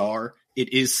chances are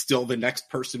it is still the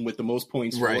next person with the most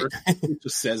points for. It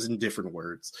just says in different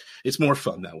words. It's more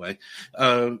fun that way.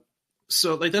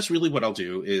 So that's really what I'll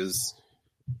do, is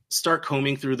start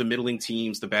combing through the middling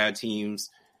teams, the bad teams,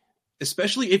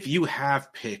 especially if you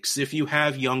have picks, if you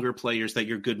have younger players that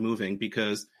you're good moving,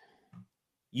 because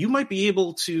you might be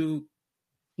able to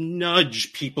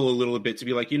nudge people a little bit to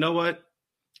be like, you know what?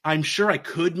 I'm sure I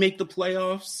could make the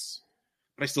playoffs,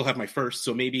 but I still have my first.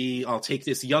 So maybe I'll take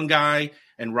this young guy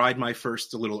and ride my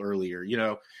first a little earlier.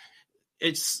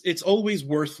 It's always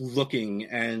worth looking.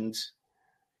 And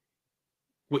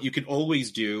what you can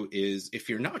always do is, if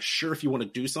you're not sure if you want to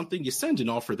do something, you send an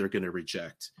offer they're going to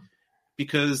reject.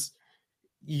 Because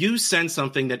you send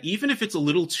something that, even if it's a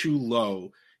little too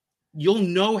low, you'll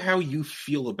know how you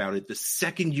feel about it the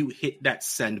second you hit that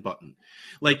send button.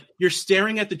 You're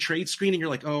staring at the trade screen and you're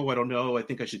like, oh, I don't know. I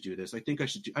think I should do this. I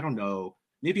don't know.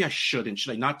 Maybe I shouldn't.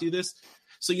 Should I not do this?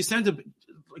 So you send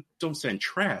don't send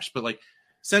trash, but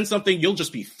send something you'll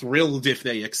just be thrilled if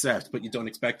they accept, but you don't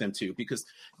expect them to, because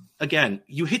again,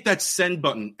 you hit that send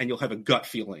button and you'll have a gut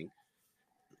feeling.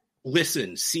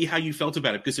 Listen, see how you felt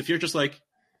about it. Because if you're just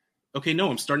okay, no,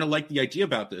 I'm starting to like the idea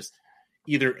about this,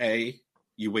 either A,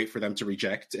 you wait for them to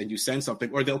reject and you send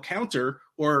something, or they'll counter,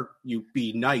 or you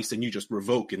be nice and you just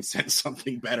revoke and send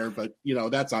something better. But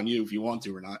that's on you if you want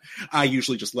to or not. I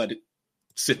usually just let it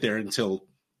sit there until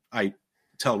I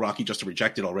tell Rocky just to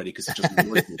reject it already, because it just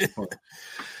annoys me.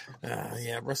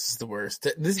 Yeah, Russ is the worst.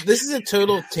 This is a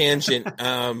total tangent.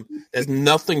 Has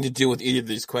nothing to do with either of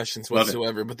these questions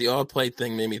whatsoever, but the all play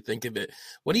thing made me think of it.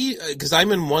 What do you, because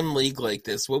I'm in one league like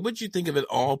this, what would you think of an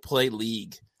all play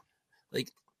league?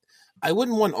 I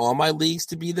wouldn't want all my leagues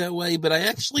to be that way, but I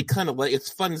actually kind of it's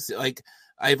fun to see,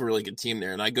 I have a really good team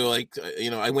there, and I go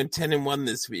I went 10-1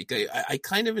 this week. I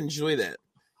kind of enjoy that.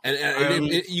 And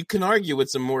you can argue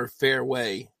it's a more fair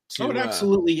way to... it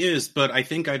absolutely is, but I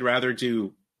think I'd rather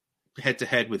do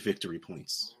head-to-head with victory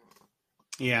points.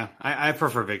 Yeah, I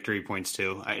prefer victory points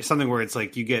too. Something where it's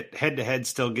you get head-to-head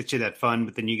still gets you that fun,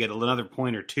 but then you get another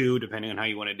point or two, depending on how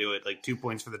you want to do it, 2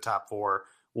 points for the top 4,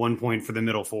 1 point for the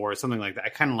middle 4, something like that. I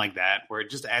kind of like that, where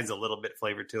it just adds a little bit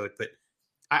flavor to it. But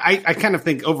I kind of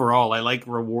think overall I like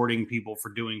rewarding people for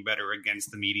doing better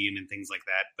against the median and things like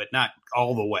that, but not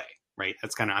all the way. Right.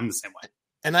 That's I'm the same way.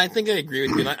 And I think I agree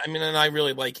with you. And I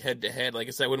really like head to head. Like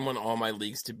I said, I wouldn't want all my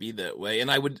leagues to be that way.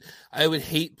 And I would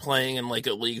hate playing in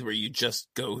a league where you just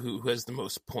go who has the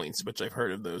most points, which I've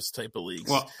heard of those type of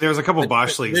leagues. Well, there's a couple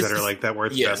Bosch leagues that are like that where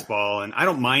it's best ball. And I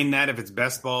don't mind that if it's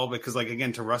best ball, because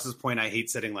again, to Russ's point, I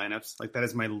hate setting lineups. That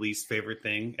is my least favorite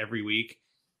thing every week.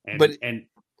 And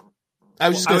I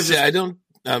was just going to say, I don't,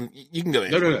 you can go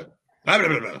ahead.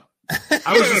 No.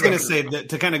 I was just going to say that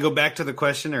to kind of go back to the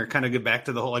question, or kind of get back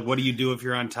to the whole, what do you do if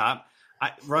you're on top?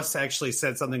 Russ actually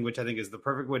said something which I think is the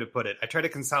perfect way to put it. I try to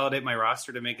consolidate my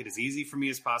roster to make it as easy for me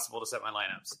as possible to set my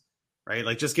lineups,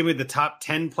 right? Just give me the top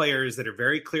 10 players that are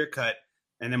very clear cut,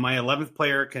 and then my 11th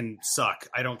player can suck.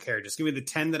 I don't care. Just give me the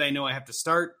 10 that I know I have to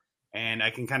start, and I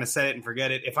can kind of set it and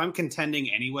forget it. If I'm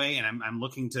contending anyway, and I'm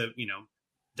looking to,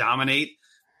 dominate,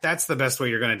 that's the best way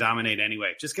you're going to dominate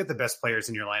anyway. Just get the best players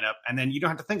in your lineup, and then you don't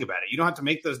have to think about it. You don't have to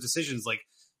make those decisions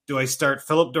do I start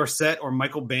Philip Dorsett or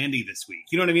Michael Bandy this week?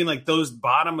 You know what I mean? Those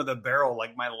bottom of the barrel,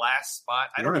 my last spot.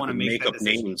 I don't want to make up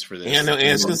names for this. Yeah, no,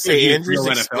 I was going to say, Andrew's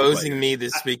exposing me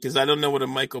this week because I don't know what a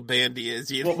Michael Bandy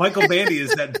is either. Well, Michael Bandy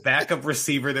is that backup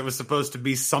receiver that was supposed to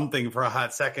be something for a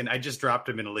hot second. I just dropped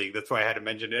him in a league. That's why I had to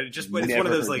mention it. It's one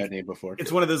of those that name before.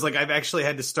 It's one of those I've actually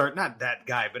had to start, not that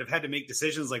guy, but I've had to make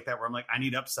decisions like that where I'm I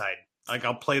need upside.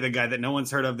 I'll play the guy that no one's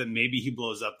heard of that maybe he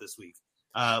blows up this week.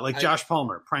 Josh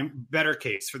Palmer, better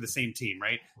case for the same team,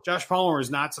 right? Josh Palmer is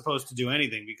not supposed to do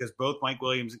anything because both Mike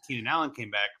Williams and Keenan Allen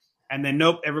came back, and then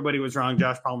nope, everybody was wrong.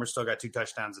 Josh Palmer still got 2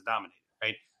 touchdowns and dominated,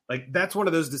 right? That's one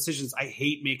of those decisions. I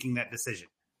hate making that decision.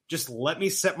 Just let me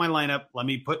set my lineup. Let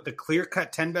me put the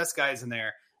clear-cut 10 best guys in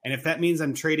there, And if that means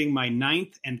I'm trading my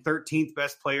 9th and 13th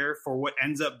best player for what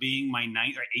ends up being my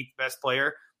 9th or 8th best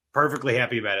player, perfectly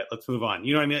happy about it. Let's move on.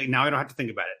 You know what I mean? Like, now I don't have to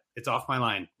think about it. It's off my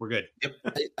line. We're good.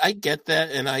 Yep. I get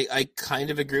that, and I kind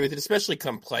of agree with it, especially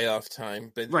come playoff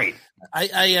time. But Right. I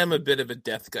am a bit of a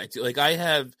depth guy too. Like I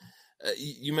have,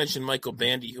 you mentioned Michael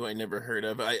Bandy, who I never heard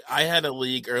of. I had a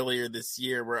league earlier this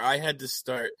year where I had to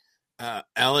start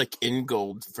Alec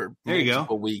Ingold for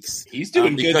multiple weeks. He's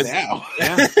doing good now.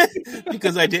 Yeah.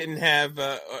 Because I didn't have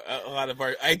a lot of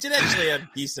I did actually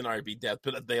have decent RB depth,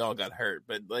 but they all got hurt.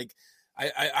 But like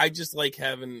I just like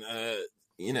having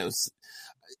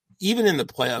even in the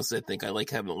playoffs, I think I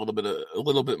like having a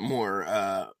little bit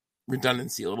more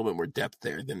redundancy, a little bit more depth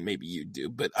there than maybe you do.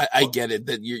 But I get it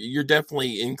that you're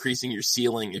definitely increasing your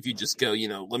ceiling if you just go,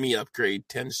 let me upgrade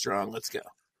 10 strong. Let's go.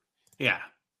 Yeah.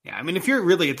 Yeah. I mean, if you're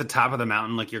really at the top of the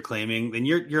mountain, like you're claiming, then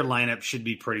your lineup should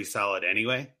be pretty solid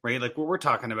anyway, right? Like we're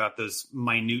talking about those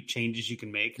minute changes you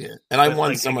can make. Yeah. And I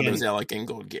won some of those Alec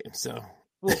Ingold games. So.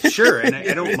 Well, sure. And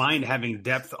I don't mind having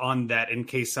depth on that in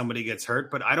case somebody gets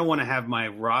hurt, but I don't want to have my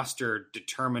roster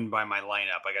determined by my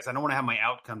lineup. I guess I don't want to have my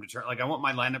outcome determined. Like I want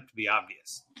my lineup to be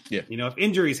obvious. Yeah. If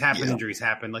injuries happen, injuries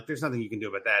happen. Like there's nothing you can do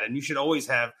about that. And you should always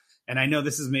have, and I know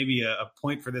this is maybe a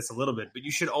point for this a little bit, but you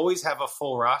should always have a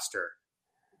full roster.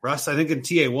 Russ, I think in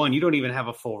TA1, you don't even have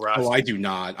a full roster. Oh, I do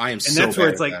not. I am and so that's where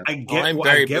bad it's like, at I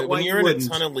get why when you're in a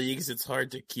ton of leagues, it's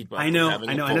hard to keep up. I know.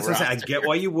 And that's what I'm saying. I get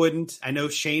why you wouldn't. I know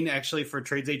Shane actually for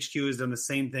Trades HQ has done the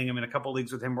same thing. I'm in a couple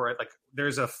leagues with him where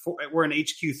we're in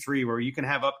HQ3 where you can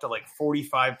have up to like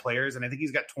 45 players, and I think he's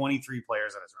got 23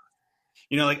 players on his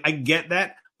roster. I get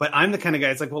that, but I'm the kind of guy.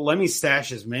 It's like, well, let me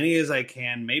stash as many as I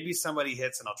can. Maybe somebody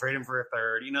hits, and I'll trade him for a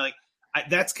third.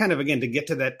 That's kind of again to get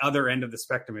to that other end of the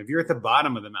spectrum. If you're at the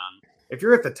bottom of the mountain. If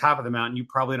you're at the top of the mountain, you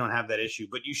probably don't have that issue,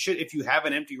 but you should, if you have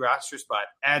an empty roster spot,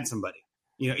 add somebody.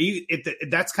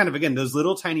 That's kind of, again, those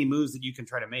little tiny moves that you can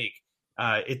try to make.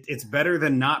 It's better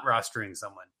than not rostering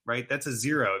someone, right? That's a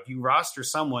zero. If you roster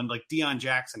someone like Deion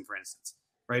Jackson, for instance,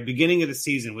 right? Beginning of the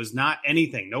season was not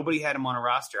anything. Nobody had him on a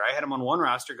roster. I had him on one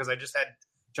roster because I just had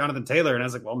Jonathan Taylor, and I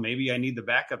was like, well, maybe I need the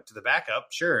backup to the backup.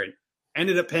 Sure. And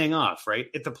ended up paying off, right?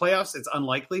 At the playoffs, it's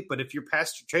unlikely, but if you're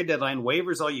past your trade deadline,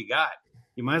 waivers all you got.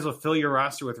 You might as well fill your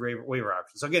roster with waiver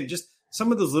options. So again, just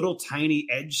some of those little tiny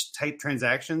edge type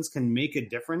transactions can make a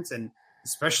difference. And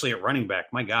especially at running back,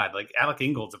 my God, like Alec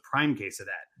Ingold's a prime case of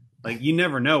that. Like you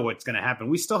never know what's going to happen.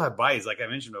 We still have buys, like I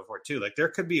mentioned before too. Like there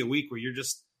could be a week where you're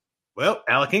just, well,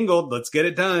 Alec Ingold, let's get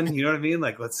it done. You know what I mean?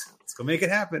 Like let's go make it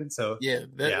happen. So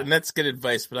and that's good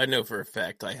advice. But I know for a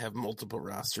fact I have multiple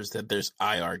rosters that there's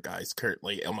IR guys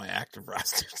currently on my active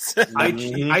rosters.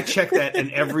 I check that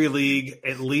in every league,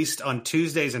 at least on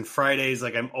Tuesdays and Fridays.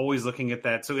 Like I'm always looking at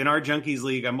that. So in our Junkies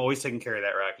league, I'm always taking care of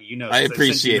that, Rocky. I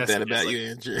appreciate that about you,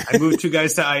 Andrew. I moved 2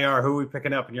 guys to IR. Who are we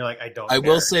picking up? And you're like, I don't. I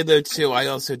will say though too, I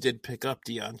also did pick up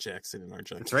Deion Jackson in our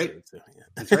Junkies. That's right. League, so,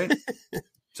 That's right.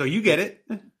 So you get it.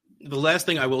 The last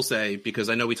thing I will say, because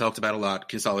I know we talked about a lot,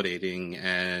 consolidating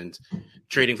and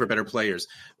trading for better players.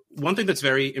 One thing that's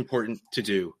very important to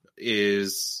do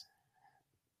is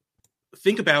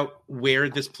think about where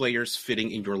this player's fitting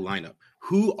in your lineup.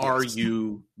 Who are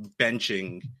you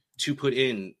benching to put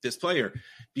in this player?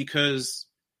 Because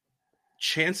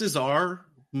chances are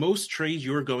most trades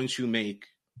you're going to make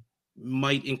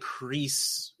might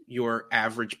increase your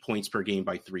average points per game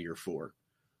by 3 or 4.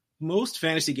 Most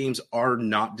fantasy games are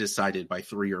not decided by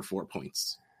 3 or 4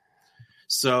 points.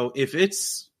 So if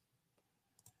it's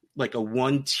like a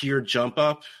 1-tier jump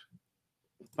up,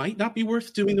 might not be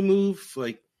worth doing the move.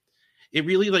 Like it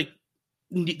really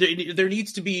there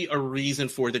needs to be a reason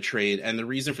for the trade, and the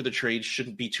reason for the trade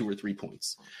shouldn't be 2 or 3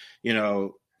 points. It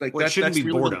shouldn't be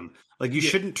really boredom. Like you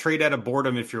shouldn't trade out of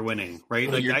boredom if you're winning, right?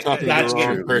 Well, like you're talking to the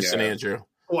wrong person, Andrew.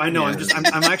 Oh, I know. Yeah.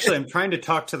 I'm trying to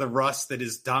talk to the Russ that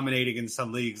is dominating in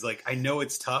some leagues. Like I know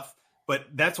it's tough, but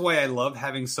that's why I love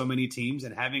having so many teams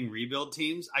and having rebuild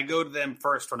teams. I go to them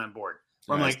first when I'm bored.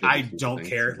 I'm like, I don't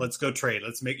care. Let's go trade.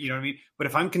 Let's make, you know what I mean? But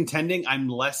if I'm contending, I'm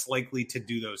less likely to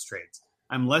do those trades.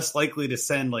 I'm less likely to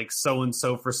send like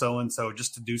so-and-so for so-and-so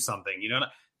just to do something,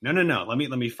 No. Let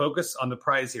me focus on the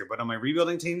prize here. But on my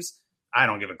rebuilding teams, I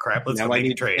don't give a crap. Let's go make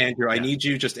a trade. Andrew, I need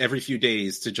you just every few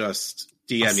days to just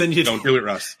DM me. Don't do it,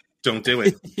 Russ. Don't do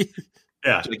it.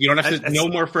 Yeah. You don't have to, no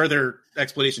more further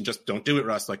explanation. Just don't do it,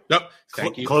 Russ. Like, nope.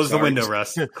 Thank you. Close the window,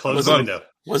 Russ. Close the window.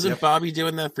 Wasn't Bobby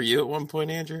doing that for you at one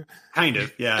point, Andrew? Kind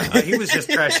of, yeah. He was just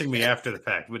trashing me after the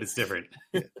fact, but it's different.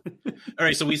 All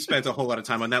right, so we spent a whole lot of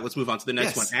time on that. Let's move on to the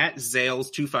next one. At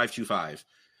Zales2525.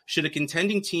 Should a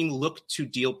contending team look to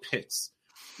deal Pitts?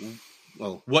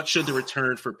 Well, what should the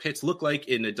return for Pitts look like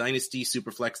in a Dynasty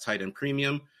Superflex tight end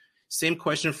premium? Same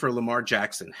question for Lamar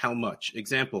Jackson. How much?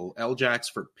 Example, L-Jax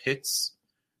for Pitts,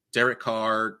 Derek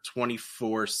Carr,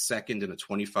 24 second and a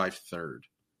 25 third.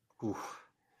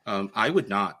 I would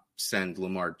not send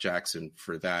Lamar Jackson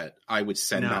for that. I would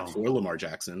send that for Lamar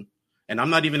Jackson. And I'm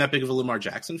not even that big of a Lamar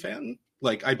Jackson fan.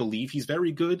 Like, I believe he's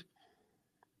very good.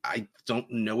 I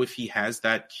don't know if he has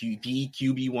that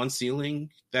QB1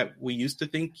 ceiling that we used to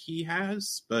think he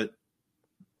has, but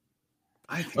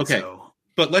I think so.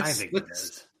 But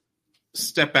let's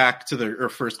step back to our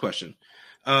first question.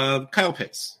 Kyle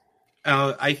Pitts.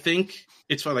 I think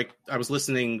it's fun. Like, I was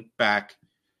listening back.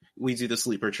 We do the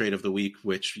sleeper trade of the week,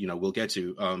 which, we'll get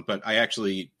to. But I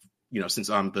actually, since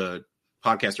I'm the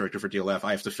podcast director for DLF,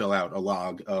 I have to fill out a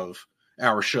log of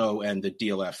our show and the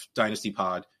DLF Dynasty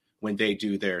Pod when they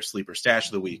do their sleeper stash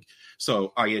of the week.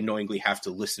 So I annoyingly have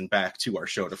to listen back to our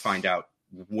show to find out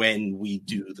when we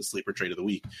do the sleeper trade of the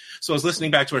week. So I was listening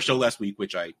back to our show last week,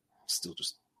 which I still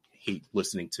just hate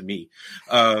listening to me.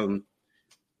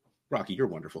 Rocky, you're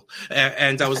wonderful.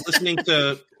 And I was listening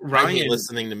to Ryan. I hate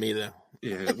listening to me, though.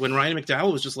 Yeah, when Ryan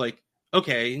McDowell was just like,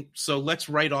 okay, so let's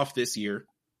write off this year.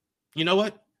 You know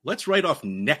what? Let's write off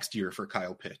next year for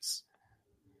Kyle Pitts.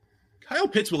 Kyle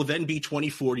Pitts will then be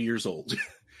 24 years old.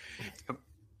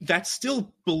 That's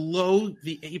still below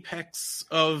the apex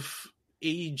of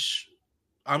age.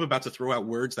 I'm about to throw out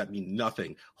words that mean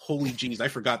nothing. Holy jeez, I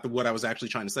forgot what I was actually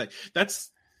trying to say. That's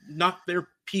not their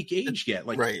peak age yet.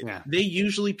 Like, right. They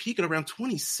usually peak at around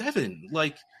 27,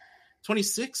 like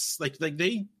 26. Like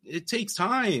it takes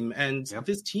time, and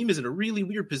this team is in a really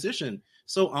weird position.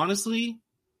 So honestly,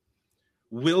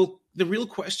 the real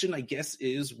question, I guess,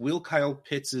 is will Kyle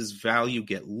Pitts' value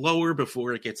get lower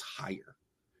before it gets higher?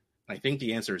 I think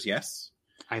the answer is yes.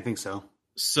 I think so.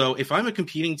 So if I'm a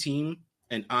competing team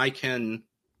and I can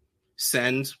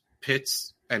send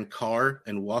Pitts and Carr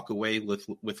and walk away with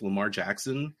Lamar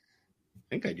Jackson, I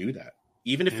think I do that.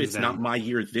 Even if it's not my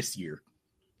year this year.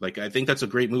 Like, I think that's a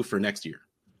great move for next year.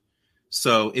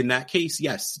 So in that case,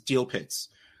 yes, deal Pitts.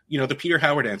 The Peter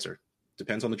Howard answer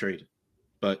depends on the trade.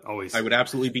 But always, I would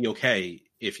absolutely be okay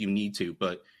if you need to.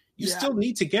 But you still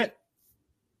need to get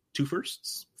 2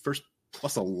 firsts. First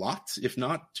plus a lot, if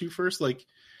not 2 firsts. Like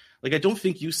I don't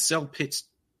think you sell Pitts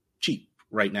cheap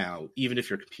right now, even if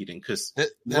you're competing, because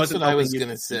that's what I was going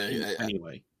to say.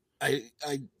 Anyway,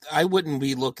 I wouldn't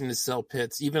be looking to sell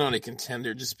Pitts even on a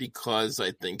contender, just because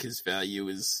I think his value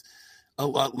is a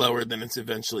lot lower than it's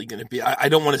eventually going to be. I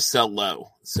don't want to sell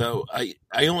low, so I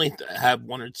only have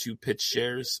 1 or 2 Pitts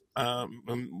shares.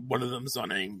 One of them's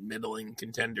on a middling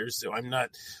contender, so I'm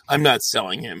not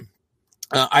selling him.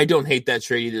 I don't hate that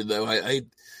trade either, though.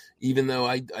 Even though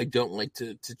I don't like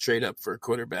to trade up for a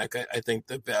quarterback, I think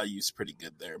the value is pretty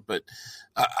good there. But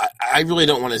I really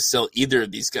don't want to sell either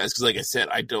of these guys because, like I said,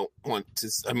 I don't want to.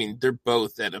 I mean, they're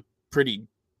both at a pretty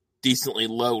decently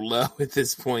low at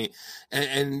this point.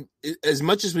 And as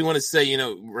much as we want to say,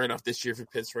 right off this year for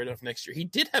Pitts, right off next year, he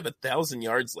did have 1,000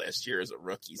 yards last year as a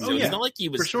rookie. So it's not like he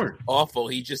was awful.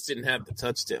 He just didn't have the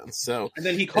touchdowns. So and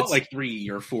then he caught like 3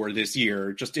 or 4 this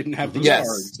year, just didn't have the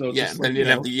yards. So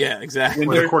exactly.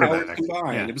 When they're quarterback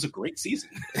combined, it was a great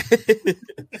season.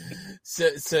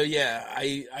 So yeah,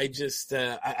 I just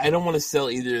I don't want to sell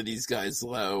either of these guys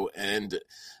low, and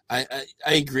I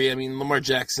agree. I mean, Lamar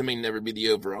Jackson may never be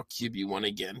the overall QB1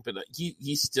 again, but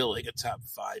he's still like a top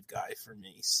 5 guy for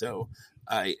me. So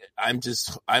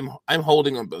I'm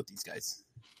holding on both these guys.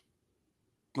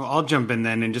 Well, I'll jump in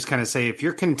then and just kind of say, if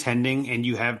you're contending and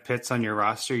you have Pitts on your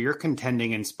roster, you're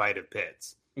contending in spite of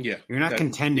Pitts. Yeah, you're not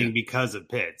contending because of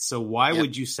Pitts. So why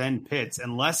would you send Pitts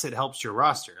unless it helps your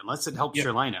roster, unless it helps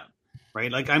your lineup,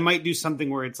 right? Like, I might do something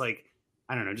where it's like,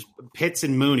 I don't know, just Pitts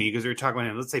and Mooney, because we were talking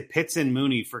about him. Let's say Pitts and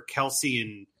Mooney for Kelsey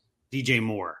and DJ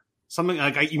Moore. Something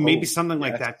like maybe something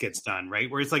like that gets done,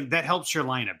 right? Where it's like that helps your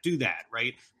lineup. Do that,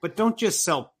 right? But don't just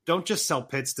sell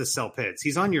Pitts to sell Pitts.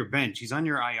 He's on your bench. He's on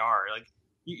your IR. Like,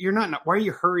 you're not. Why are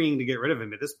you hurrying to get rid of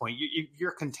him at this point?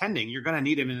 You're contending. You're going to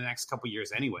need him in the next couple of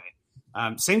years anyway.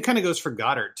 Same kind of goes for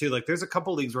Goddard too. Like, there's a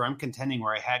couple leagues where I'm contending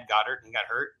where I had Goddard and got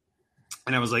hurt.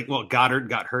 And I was like, well, Goddard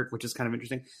got hurt, which is kind of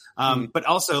interesting. But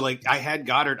also, like, I had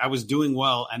Goddard. I was doing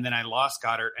well, and then I lost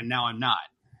Goddard, and now I'm not.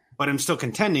 But I'm still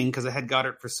contending because I had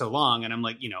Goddard for so long, and I'm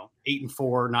like, 8-4,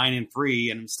 9-3,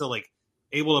 and I'm still like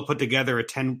able to put together a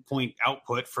 10-point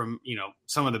output from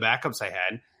some of the backups I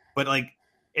had. But like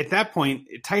at that point,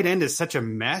 tight end is such a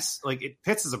mess. Like,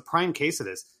 Pitts is a prime case of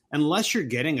this. Unless you're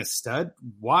getting a stud,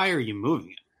 why are you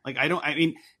moving it? Like, I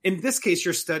mean, in this case,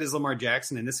 your stud is Lamar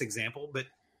Jackson in this example, but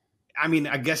I mean,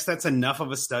 I guess that's enough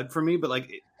of a stud for me, but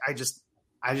like, I just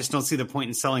don't see the point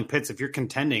in selling Pitts. If you're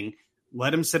contending,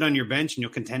 let him sit on your bench and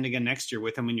you'll contend again next year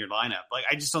with him in your lineup. Like,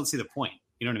 I just don't see the point.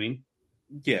 You know what I mean?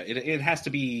 Yeah, it has to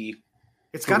be.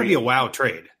 It's got to be a wow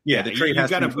trade. Yeah, the trade has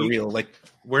to be for real. Like,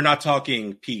 we're not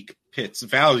talking peak Pitts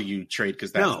value trade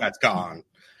because that's gone.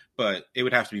 But it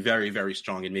would have to be very, very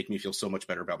strong and make me feel so much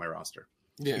better about my roster.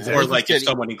 Yeah, exactly. Or like if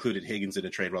someone included Higgins in a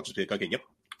trade, I'll just be like, okay,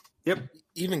 yep.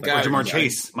 Even like Jamar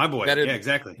Chase, my boy. Yeah,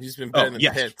 exactly. He's been better than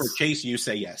Pitts. For Chase, you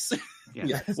say yes. Yeah.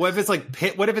 Yes. What if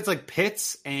it's like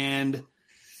Pitts and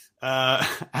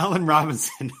Allen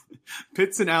Robinson?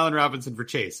 Pitts and Allen Robinson for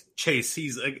Chase.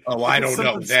 He's like, I don't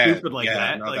know that. Stupid like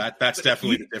that. No, like, that's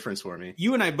definitely the difference for me.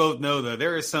 You and I both know though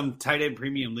there are some tight end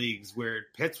premium leagues where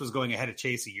Pitts was going ahead of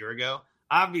Chase a year ago.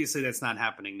 Obviously, that's not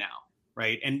happening now,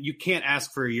 right? And you can't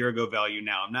ask for a year ago value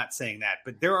now. I'm not saying that,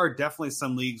 but there are definitely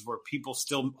some leagues where people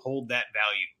still hold that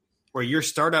value, where your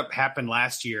startup happened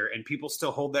last year and people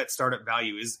still hold that startup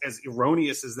value. Is as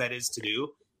erroneous as that is to do.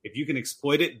 If you can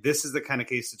exploit it, this is the kind of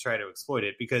case to try to exploit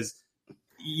it because,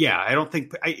 yeah, I don't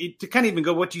think to kind of even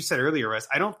go what you said earlier, Russ,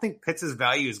 I don't think Pitts'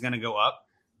 value is going to go up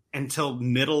until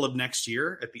middle of next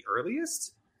year at the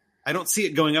earliest. I don't see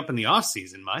it going up in the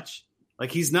offseason much. Like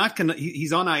he's not going to,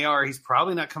 he's on IR. He's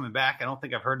probably not coming back. I don't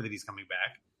think I've heard that he's coming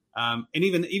back. And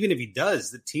even if he does,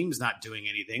 the team's not doing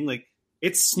anything. Like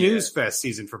it's snooze fest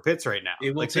season for Pitts right now.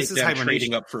 It will like, take them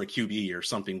trading up for a QB or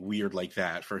something weird like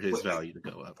that for his value to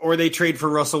go up. Or they trade for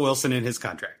Russell Wilson in his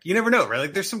contract. You never know, right?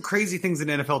 Like there's some crazy things that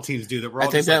NFL teams do that we're all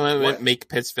I think that might make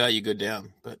Pitts' value go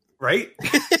down, but right.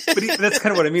 But that's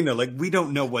kind of what I mean though. Like we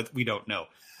don't know what we don't know.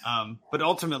 But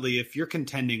ultimately, if you're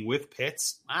contending with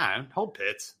Pitts, hold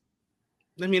Pitts.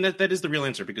 I mean, that is the real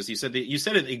answer because you said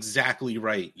it exactly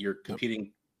right. You're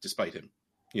competing despite him.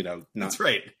 That's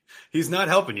right. He's not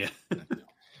helping you.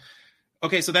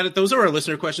 Okay, so those are our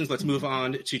listener questions. Let's move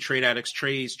on to Trade Addicts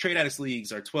trades. Trade Addicts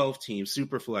leagues are 12 teams,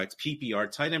 Superflex, PPR,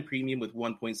 tight end premium with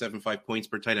 1.75 points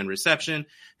per tight end reception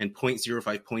and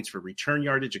 0.05 points for return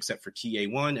yardage, except for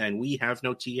TA1. And we have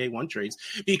no TA1 trades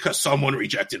because someone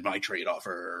rejected my trade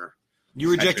offer.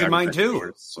 You rejected mine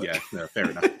too. Yeah, no,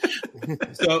 fair enough.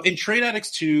 So in Trade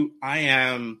Addicts 2, I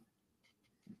am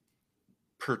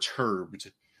perturbed.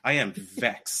 I am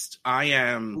vexed. I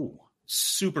am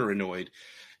super annoyed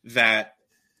that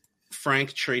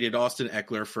Frank traded Austin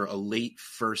Eckler for a late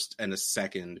first and a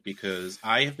second because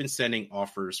I have been sending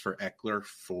offers for Eckler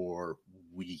for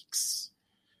weeks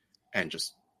and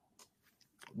just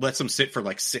lets him sit for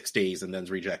like 6 days and then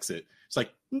rejects it. It's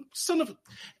like, son of...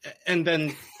 And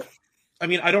then... I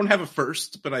mean, I don't have a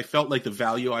first, but I felt like the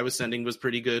value I was sending was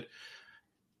pretty good.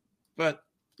 But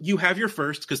you have your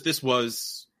first because this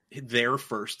was their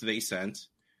first they sent.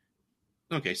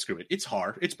 Okay, screw it. It's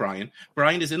hard. It's Brian.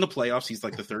 Brian is in the playoffs. He's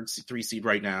like the 3 seed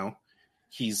right now.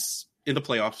 He's in the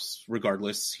playoffs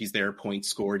regardless. He's there, points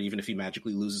scored, even if he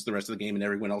magically loses the rest of the game and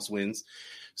everyone else wins.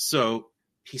 So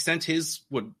he sent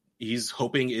what he's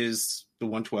hoping is the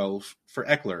 112 for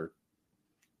Eckler.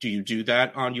 Do you do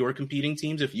that on your competing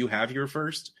teams if you have your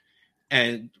first?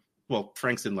 And, well,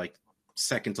 Frank's in, like,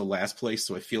 second to last place,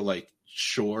 so I feel like,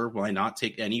 sure, why not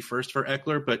take any first for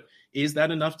Eckler? But is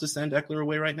that enough to send Eckler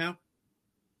away right now?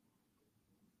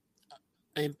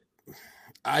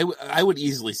 I would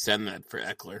easily send that for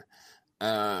Eckler.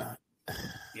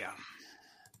 Yeah.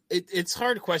 It's a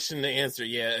hard question to answer,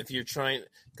 if you're trying...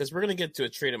 Because we're going to get to a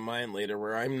trade of mine later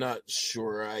where I'm not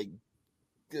sure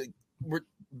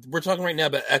We're talking right now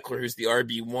about Eckler, who's the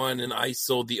RB1, and I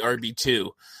sold the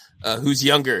RB2, who's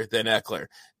younger than Eckler.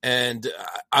 And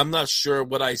I'm not sure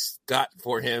what I got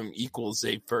for him equals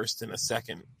a first and a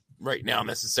second right now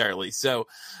necessarily. So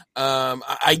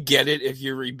I get it. If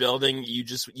you're rebuilding, you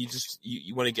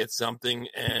want to get something.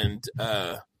 And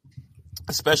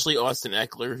especially Austin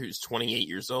Eckler, who's 28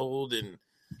 years old and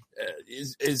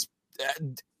is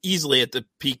easily at the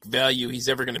peak value he's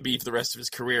ever going to be for the rest of his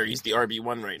career. He's the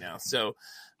RB1 right now. So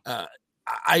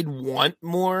I'd want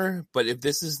more, but if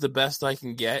this is the best I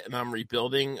can get and I'm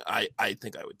rebuilding, I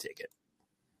think I would take it.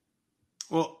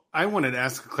 Well, I wanted to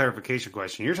ask a clarification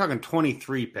question. You're talking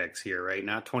 23 picks here, right?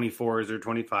 Not 24s or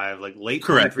 25, like late.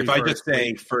 Correct. If I just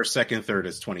say first, second, third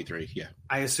is 23. Yeah.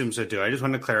 I assume so too. I just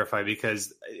wanted to clarify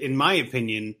because in my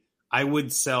opinion, I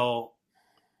would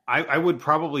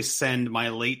probably send my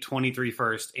late 23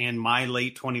 first and my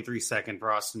late 23 second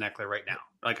for Austin Eckler right now.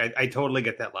 Like I totally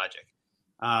get that logic.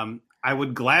 I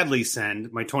would gladly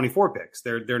send my 24 picks.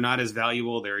 They're not as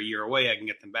valuable. They're a year away. I can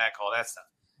get them back, all that stuff.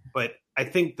 But I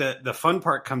think the fun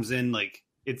part comes in, like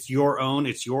it's your own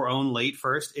late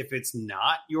first. If it's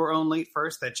not your own late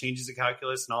first, that changes the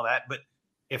calculus and all that. But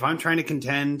if I'm trying to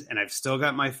contend and I've still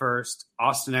got my first,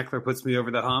 Austin Eckler puts me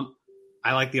over the hump.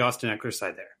 I like the Austin Eckler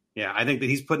side there. Yeah, I think that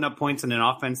he's putting up points in an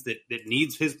offense that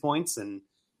needs his points. And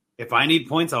if I need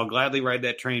points, I'll gladly ride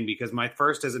that train because my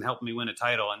first isn't helping me win a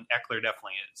title, and Eckler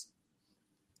definitely is.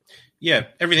 Yeah,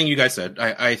 everything you guys said.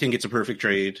 I think it's a perfect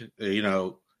trade.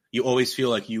 You always feel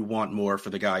like you want more for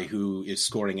the guy who is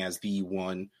scoring as the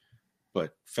one,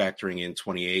 but factoring in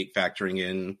 28, factoring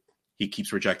in he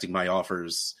keeps rejecting my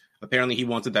offers. Apparently he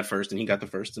wanted that first, and he got the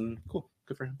first, and cool.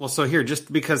 Good for him. Well, so here,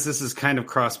 just because this is kind of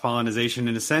cross-pollination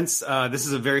in a sense, this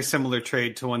is a very similar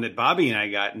trade to one that Bobby and I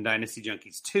got in Dynasty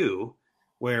Junkies 2,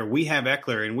 where we have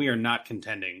Eckler, and we are not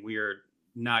contending. We are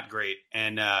not great.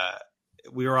 And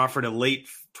we were offered a late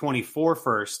 24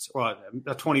 first, well,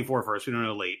 a 24 first, we don't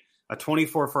know late, a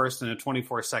 24 first and a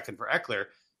 24 second for Eckler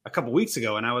a couple weeks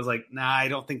ago. And I was like, nah, I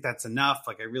don't think that's enough.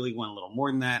 Like, I really want a little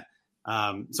more than that.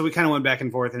 So we kind of went back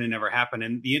and forth, and it never happened.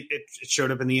 And it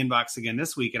showed up in the inbox again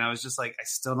this week. And I was just like, I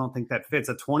still don't think that fits.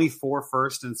 A 24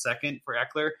 first and second for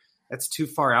Eckler, that's too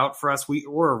far out for us.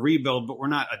 We're a rebuild, but we're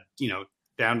not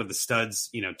down to the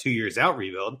studs, 2 years out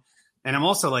rebuild. And I'm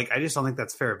also like, I just don't think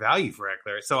that's fair value for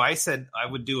Eckler. So I said I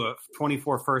would do a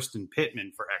 24 first and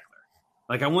Pittman for Eckler.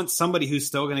 Like, I want somebody who's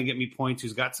still going to get me points,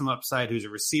 who's got some upside, who's a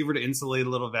receiver to insulate a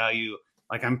little value.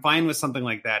 Like, I'm fine with something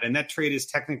like that. And that trade is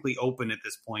technically open at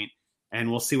this point, and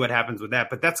we'll see what happens with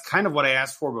that. But that's kind of what I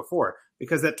asked for before,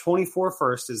 because that 24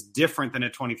 first is different than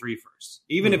a 23 first.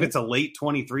 Even if it's a late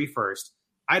 23 first,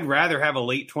 I'd rather have a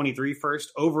late 23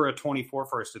 first over a 24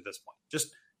 first at this point. Just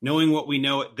knowing what we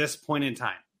know at this point in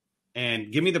time.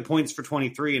 And give me the points for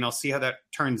 23, and I'll see how that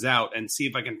turns out and see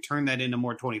if I can turn that into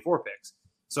more 24 picks.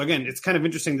 So again, it's kind of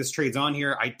interesting this trade's on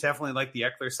here. I definitely like the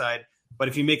Eckler side, but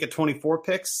if you make it 24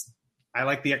 picks, I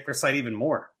like the Eckler side even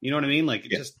more. You know what I mean? Like,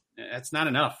 it's not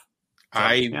enough. So,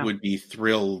 I would be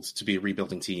thrilled to be a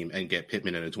rebuilding team and get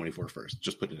Pittman at a 24 first.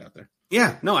 Just putting it out there.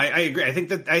 Yeah, no, I agree. I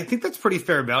think that's pretty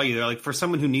fair value there. Like, for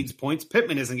someone who needs points,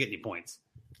 Pittman isn't getting you points.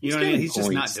 You know what I mean? He's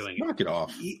just not doing it. Knock it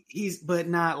off. He's but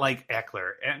not like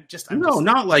Eckler.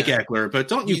 Not like Eckler, but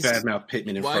don't you badmouth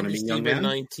Pittman in front of me, young man.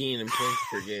 19 in points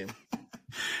per game.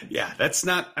 Yeah, that's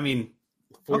not. I mean,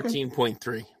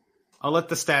 14.3. I'll let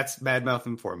the stats badmouth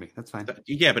him for me. That's fine.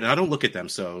 Yeah, but I don't look at them,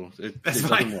 so that's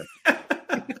fine.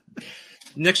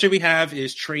 Next trade we have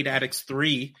is Trade Addicts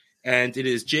 3, and it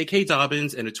is J.K.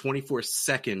 Dobbins and a 24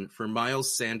 second for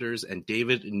Miles Sanders and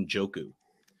David Njoku.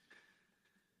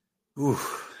 Ooh.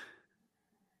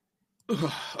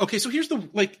 Okay, so here's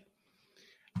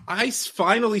I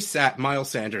finally sat Miles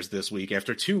Sanders this week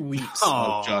after 2 weeks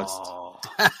of just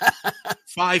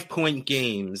 5-point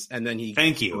games, and then he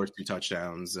scores 2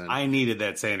 touchdowns. And I needed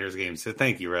that Sanders game, so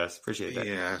thank you, Russ. Appreciate that.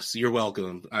 Yeah, so you're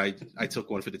welcome. I took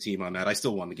one for the team on that. I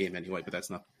still won the game anyway, but that's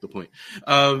not the point.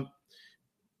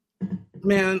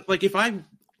 Man, like, if I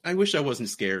wish I wasn't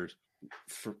scared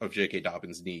of J.K.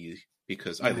 Dobbins' knee,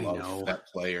 because I love that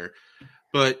player.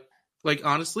 But, like,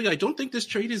 honestly, I don't think this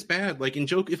trade is bad. Like,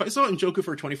 if I saw Njoku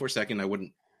for a 24 second, I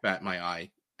wouldn't bat my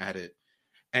eye at it.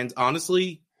 And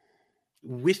honestly,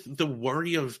 with the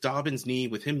worry of Dobbins' knee,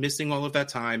 with him missing all of that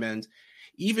time, and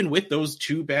even with those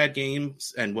 2 bad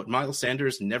games and what Miles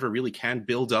Sanders never really can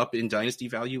build up in dynasty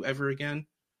value ever again,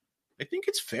 I think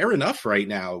it's fair enough right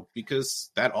now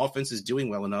because that offense is doing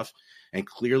well enough. And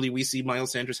clearly we see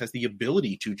Miles Sanders has the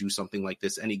ability to do something like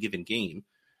this any given game.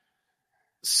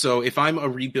 So if I'm a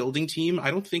rebuilding team,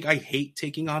 I don't think I hate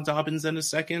taking on Dobbins in a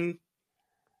second-ish.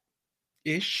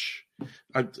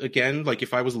 Again, like,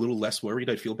 if I was a little less worried,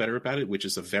 I'd feel better about it, which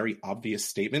is a very obvious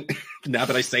statement now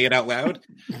that I say it out loud.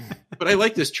 But I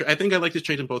like this. I think I like this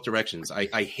trade in both directions.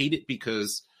 I hate it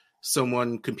because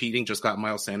someone competing just got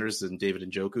Miles Sanders and David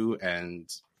Njoku, and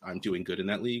I'm doing good in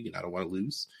that league, and I don't want to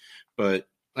lose. But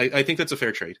I think that's a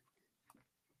fair trade.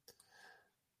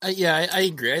 I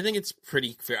agree. I think it's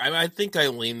pretty fair. I think I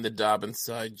lean the Dobbins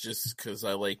side just because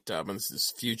I like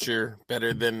Dobbins' future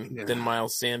better than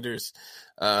Miles Sanders.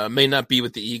 May not be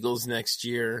with the Eagles next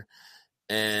year.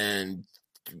 And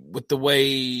with the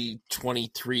way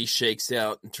 23 shakes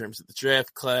out in terms of the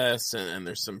draft class, and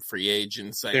there's some free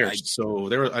agents. I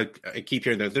keep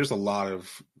hearing that there's a lot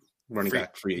of running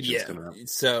back free agents coming up.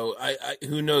 So I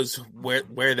who knows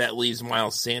where that leaves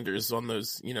Miles Sanders on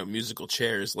those, musical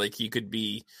chairs. Like, he could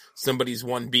be somebody's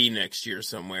 1B next year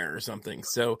somewhere or something.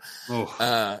 So,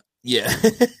 yeah.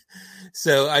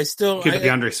 So I still could be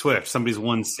DeAndre Swift, somebody's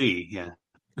 1C. Yeah.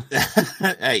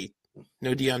 Hey,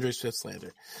 no DeAndre Swift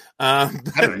slander. I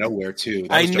don't know where to.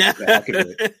 I know.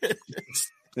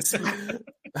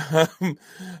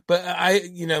 But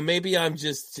maybe I'm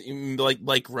just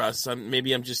like Russ.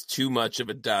 Maybe I'm just too much of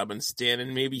a Dobbins stan,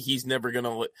 and maybe he's never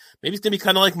gonna. Maybe he's gonna be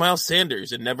kind of like Miles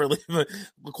Sanders and never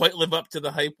quite live up to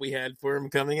the hype we had for him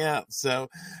coming out. So,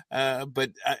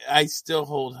 but I still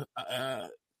hold,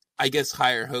 I guess,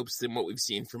 higher hopes than what we've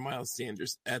seen from Miles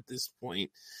Sanders at this point.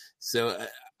 So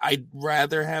I'd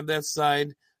rather have that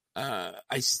side.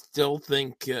 I still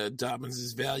think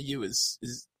Dobbins' value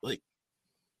is like.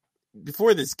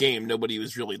 Before this game, nobody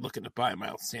was really looking to buy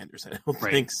Miles Sanders. I don't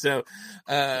think so.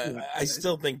 I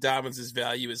still think Dobbins'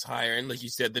 value is higher. And like you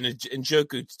said, then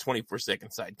Njoku's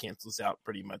 24-second side cancels out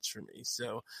pretty much for me.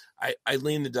 So I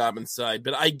lean the Dobbins side,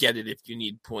 but I get it if you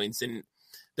need points. And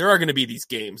there are going to be these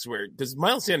games where, because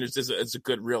Miles Sanders is a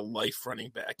good real life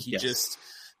running back. He just,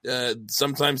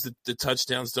 sometimes the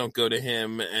touchdowns don't go to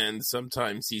him, and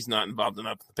sometimes he's not involved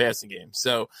enough in the passing game.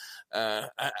 So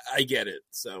I get it.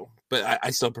 So, but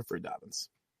I still prefer Dobbins.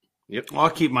 Yep. Well, I'll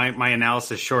keep my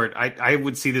analysis short. I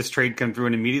would see this trade come through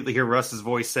and immediately hear Russ's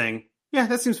voice saying, "Yeah,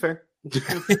 that seems fair."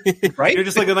 Right? You're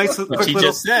just like a nice quick he little.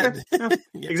 Just said.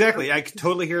 Exactly. I could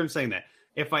totally hear him saying that.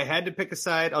 If I had to pick a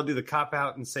side, I'll do the cop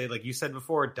out and say, like you said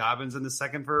before, Dobbins in the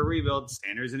second for a rebuild,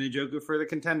 Sanders and Njoku for the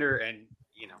contender, and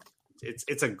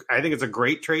I think it's a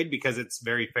great trade because it's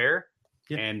very fair,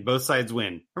 and both sides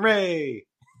win. Hooray!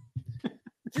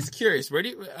 Just curious,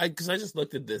 because I just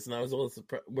looked at this and I was a little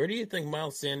surprised. Where do you think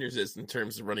Miles Sanders is in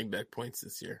terms of running back points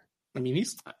this year? I mean,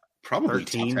 he's probably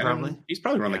 13, probably. He's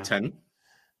probably around like 10.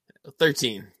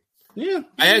 13. Yeah.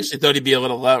 I actually thought he'd be a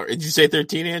little lower. Did you say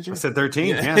 13, Andrew? I said 13.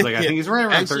 Yeah, I think he's right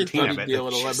around 13. I bet be a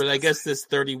little lower, but I guess this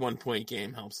 31-point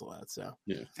game helps a lot. So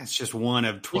that's just one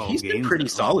of 12 He's games. been pretty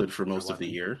solid for most of the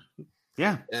year.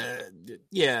 Yeah.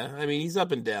 I mean, he's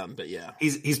up and down, but yeah.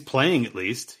 He's playing at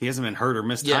least. He hasn't been hurt or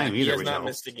missed time either. He has not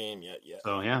missed a game yet.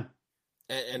 So, yeah.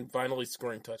 And finally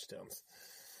scoring touchdowns.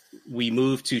 We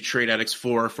moved to Trade Addicts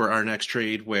 4 for our next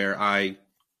trade, where I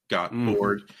got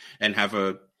bored and have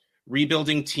a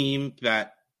rebuilding team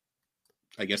that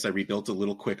I guess I rebuilt a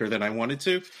little quicker than I wanted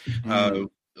to.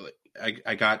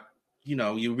 I got,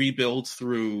 you rebuild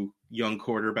through young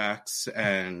quarterbacks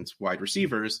and wide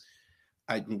receivers.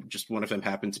 One of them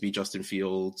happened to be Justin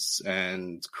Fields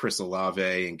and Chris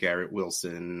Olave and Garrett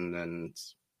Wilson, and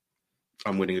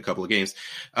I'm winning a couple of games.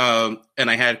 And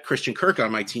I had Christian Kirk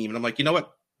on my team, and I'm like, you know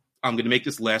what? I'm going to make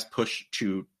this last push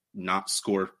to not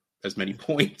score as many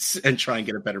points and try and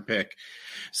get a better pick.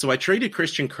 So I traded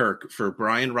Christian Kirk for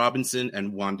Brian Robinson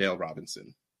and Wan'Dale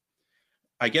Robinson.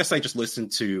 I guess I just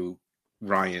listened to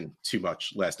Ryan too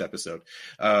much last episode.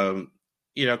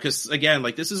 Because again,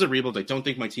 like this is a rebuild. I don't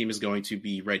think my team is going to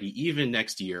be ready even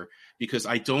next year because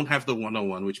I don't have the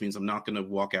 101, which means I'm not going to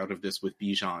walk out of this with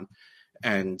Bijan.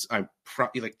 And I'm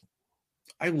probably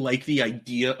I like the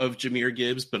idea of Jahmyr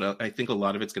Gibbs, but I think a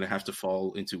lot of it's going to have to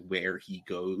fall into where he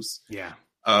goes. Yeah.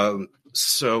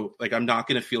 So I'm not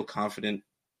going to feel confident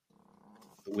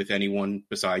with anyone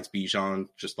besides Bijan,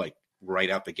 just right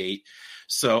out the gate.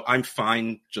 So I'm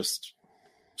fine just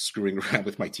screwing around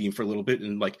with my team for a little bit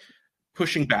and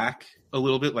pushing back a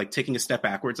little bit, taking a step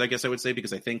backwards, I guess I would say,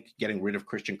 because I think getting rid of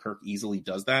Christian Kirk easily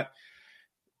does that.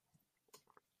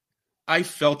 I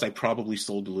felt I probably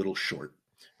sold a little short,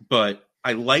 but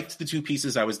I liked the two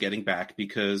pieces I was getting back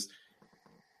because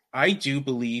I do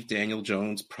believe Daniel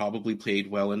Jones probably played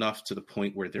well enough to the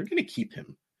point where they're going to keep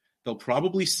him. They'll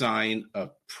probably sign a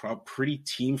pretty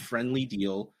team-friendly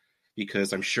deal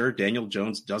because I'm sure Daniel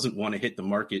Jones doesn't want to hit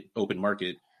the open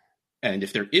market. And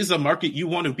if there is a market you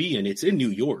want to be in, it's in New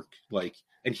York,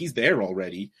 and he's there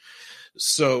already.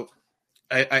 So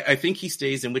I think he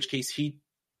stays, in which case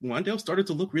Wan'Dale started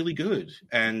to look really good.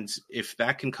 And if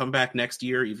that can come back next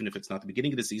year, even if it's not the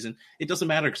beginning of the season, it doesn't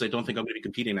matter because I don't think I'm going to be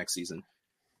competing next season.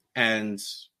 And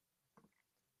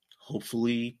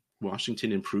hopefully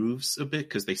Washington improves a bit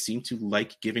because they seem to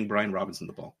like giving Brian Robinson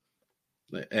the ball.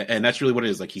 And that's really what it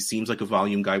is. He seems like a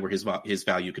volume guy where his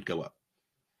value could go up.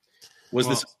 Was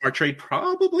this a smart trade?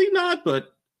 Probably not,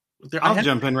 but I'll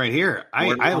jump in right here.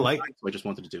 I just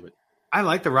wanted to do it. I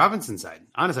like the Robinson side.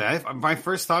 Honestly, my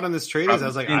first thought on this trade is I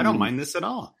was like, I don't mind this at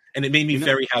all. And it made me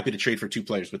very happy to trade for two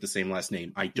players with the same last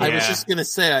name. I was just going to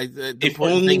say, the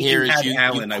important thing here is you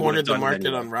cornered the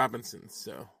market on Robinson.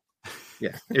 So,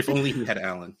 yeah, if only he had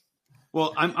Allen.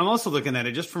 Well, I'm also looking at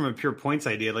it just from a pure points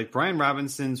idea. Brian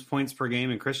Robinson's points per game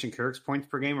and Christian Kirk's points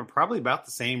per game are probably about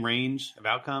the same range of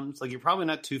outcomes. You're probably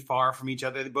not too far from each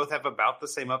other. They both have about the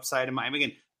same upside.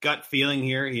 Again, gut feeling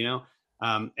here,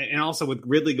 and also with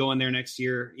Ridley going there next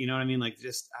year, you know what I mean?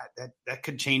 That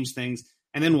could change things.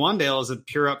 And then Wan'Dale is a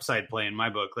pure upside play in my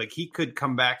book. He could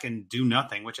come back and do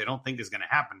nothing, which I don't think is going to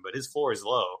happen, but his floor is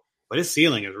low. but his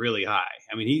ceiling is really high.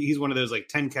 I mean, he's one of those like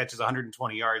 10 catches,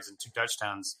 120 yards, and 2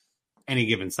 touchdowns any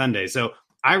given Sunday. So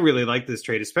I really like this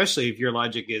trade, especially if your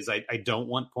logic is I don't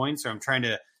want points, or I'm trying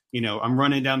to, I'm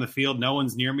running down the field, no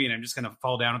one's near me, and I'm just going to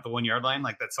fall down at the 1 yard line.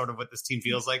 Like that's sort of what this team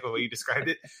feels like, the way you described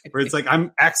it, where it's like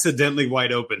I'm accidentally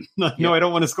wide open. No, I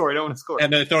don't want to score.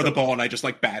 And then I throw the ball and I just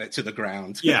like bat it to the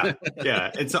ground. Yeah.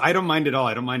 And so I don't mind at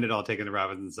all. Taking the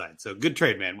Robinson side. So good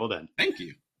trade, man. Well done. Thank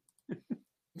you.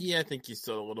 Yeah, I think he's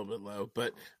still a little bit low,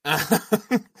 but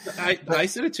I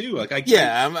said it too. Like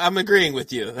I'm agreeing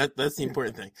with you. That's the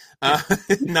important thing.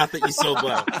 Not that you sold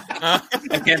low.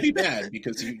 I can't be mad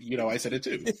because I said it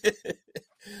too.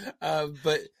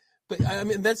 But I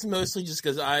mean that's mostly just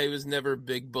because I was never a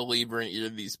big believer in either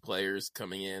of these players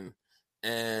coming in,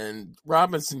 and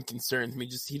Robinson concerns me.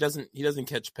 Just he doesn't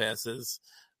catch passes.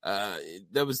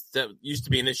 That used to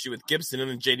be an issue with Gibson,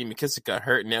 and then J.D. McKissic got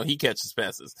hurt, and now he catches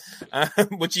passes,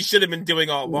 which he should have been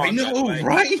doing all along. I know,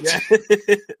 right?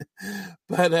 Yeah.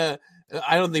 But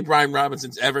I don't think Brian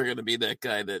Robinson's ever going to be that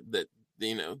guy that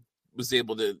was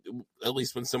able to, at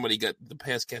least when somebody got the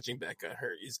pass catching back got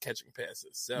hurt, he's catching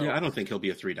passes. So yeah, I don't think he'll be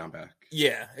a 3-down back.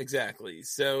 Yeah, exactly.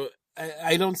 So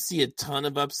I don't see a ton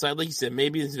of upside. Like you said,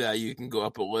 maybe his value can go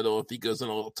up a little if he goes on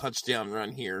a little touchdown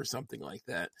run here or something like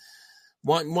that.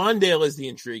 Wandale is the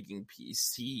intriguing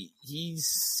piece.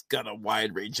 He's got a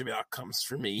wide range of outcomes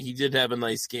for me. He did have a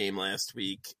nice game last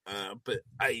week, but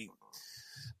I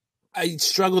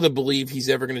struggle to believe he's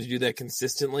ever going to do that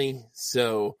consistently.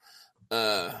 So,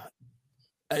 but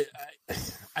I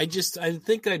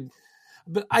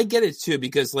get it too,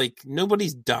 because like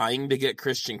nobody's dying to get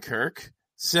Christian Kirk.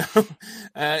 So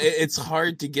it's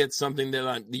hard to get something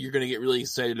that you're going to get really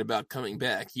excited about coming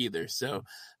back either. So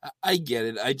I get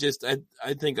it. I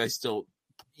think I still,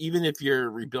 even if you're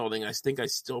rebuilding, I think I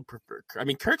still prefer Kirk. I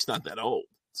mean, Kirk's not that old.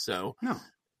 So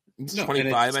he's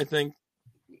 25, I think.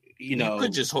 You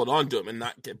could just hold on to him and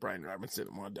not get Brian Robinson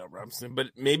and Wandale Robinson. But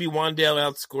maybe Wandale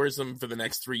outscores him for the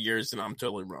next 3 years, and I'm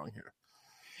totally wrong here.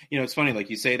 It's funny, like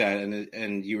you say that,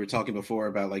 and you were talking before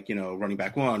about like, running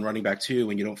back 1, running back 2,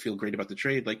 and you don't feel great about the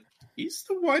trade. Like, he's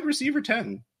the wide receiver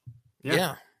 10.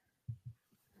 Yeah.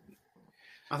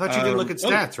 I thought you didn't look at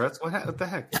stats, Russ. What the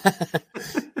heck?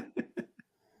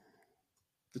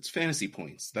 It's fantasy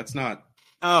points. That's not.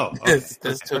 Oh, okay.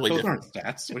 That's totally different. Aren't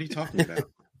stats. What are you talking about?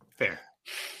 Fair.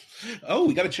 Oh,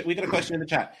 we got a question in the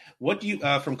chat. What do you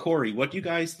from Corey? What do you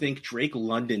guys think Drake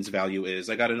London's value is?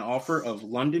 I got an offer of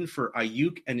London for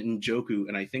Ayuk and Njoku,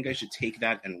 and I think I should take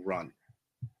that and run.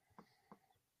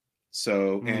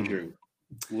 So, Andrew,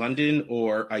 London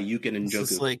or Ayuk and Njoku?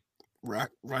 This is like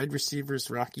wide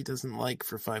receivers Rocky doesn't like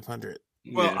for 500.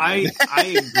 Well, yeah.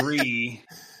 I agree.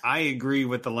 I agree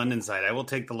with the London side. I will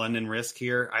take the London risk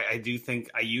here. I do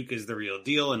think Ayuk is the real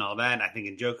deal and all that. And I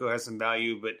think Njoku has some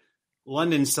value, but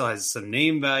London still has some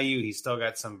name value. He's still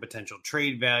got some potential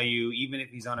trade value. Even if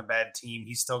he's on a bad team,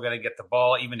 he's still got to get the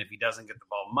ball, even if he doesn't get the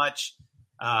ball much.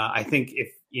 I think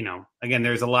if, again,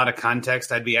 there's a lot of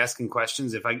context. I'd be asking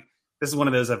questions. This is one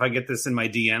of those, if I get this in my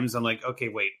DMs, I'm like, okay,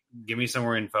 wait, give me some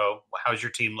more info. How's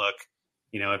your team look?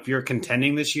 If you're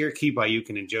contending this year, keep Ayuk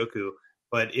and Njoku.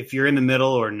 But if you're in the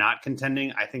middle or not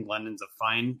contending, I think London's a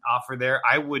fine offer there.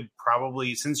 I would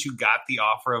probably, since you got the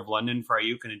offer of London for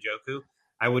Ayuk and Njoku,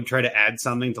 I would try to add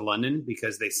something to London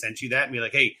because they sent you that and be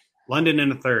like, hey, London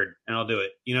in a third, and I'll do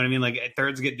it. You know what I mean? Like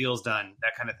thirds get deals done,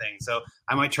 that kind of thing. So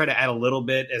I might try to add a little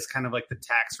bit as kind of like the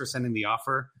tax for sending the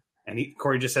offer. And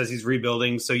Corey just says he's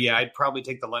rebuilding. So yeah, I'd probably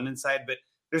take the London side, but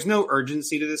there's no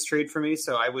urgency to this trade for me.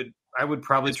 So I would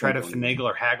probably try to finagle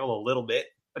or haggle a little bit,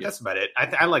 but that's about it.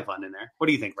 I like London there. What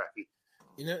do you think, Rocky?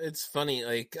 It's funny.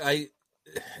 Like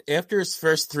after his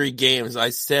first 3 games, I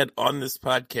said on this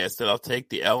podcast that I'll take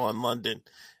the L on London.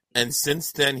 And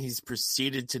since then, he's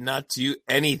proceeded to not do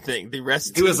anything. The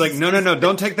rest he was like, no,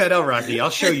 don't take that L, Rocky. I'll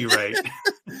show you right.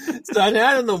 So I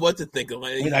don't know what to think of.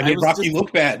 I made Rocky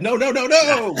look bad. No.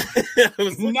 I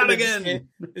was not again.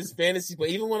 His fantasy, but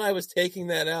even when I was taking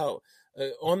that out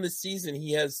on the season,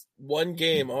 he has 1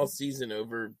 game all season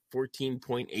over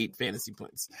 14.8 fantasy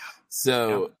points.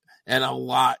 So. And a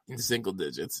lot in single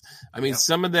digits. I mean,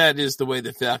 some of that is the way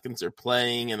the Falcons are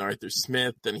playing and Arthur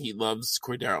Smith, and he loves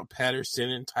Cordero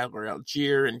Patterson and Tyler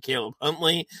Algier and Caleb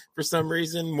Huntley for some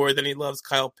reason more than he loves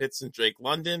Kyle Pitts and Drake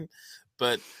London.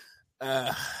 But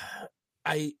I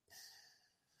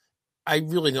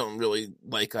really don't really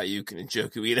like Ayuk and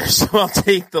Njoku either, so I'll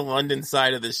take the London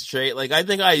side of this trade. Like, I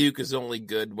think Ayuk is only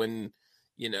good when,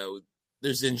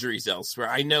 there's injuries elsewhere.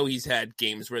 I know he's had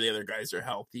games where the other guys are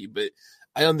healthy, but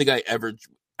I don't think I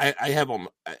I have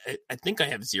I think I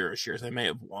have 0 shares. I may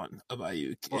have 1 of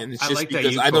Ayuk, and it's I just like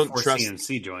because that I don't before trust.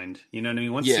 CMC joined. You know what I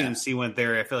mean? Once Yeah. CMC went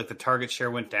there, I feel like the target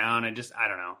share went down. I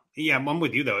don't know. Yeah, I'm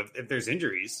with you though. If there's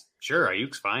injuries, sure,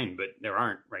 Ayuk's fine, but there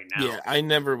aren't right now. Yeah, I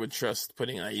never would trust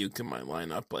putting Ayuk in my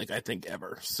lineup, like I think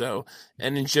ever. So,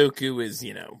 and Njoku is,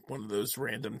 one of those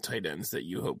random tight ends that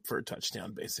you hope for a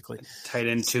touchdown, basically. Tight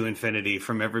end to infinity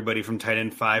from everybody from tight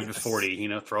end 5 to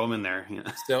 40. Throw them in there.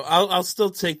 Yeah. So I'll still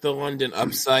take the London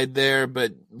upside there,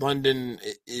 but London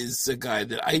is a guy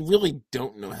that I really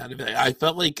don't know how to. I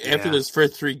felt like after those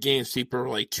first 3 games, people were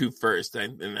like 2 first,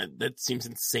 and that seems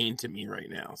insane to me right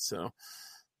now. So.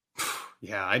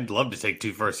 Yeah, I'd love to take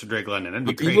 2 firsts for Drake London. That'd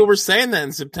be great. People were saying that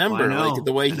in September, know,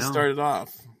 the way he started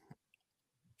off.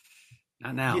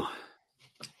 Not now.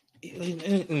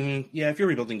 Yeah, if you're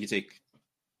rebuilding, you take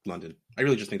London. I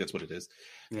really just think that's what it is.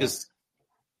 Because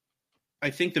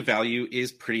I think the value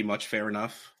is pretty much fair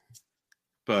enough.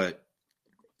 But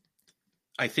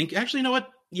I think, actually, you know what?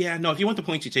 Yeah, no, if you want the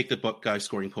points, you take the guy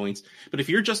scoring points. But if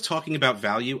you're just talking about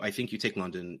value, I think you take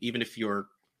London. Even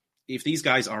if these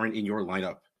guys aren't in your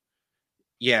lineup,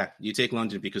 yeah, you take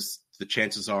London because the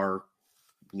chances are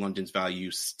London's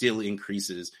value still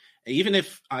increases. Even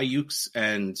if Ayuk's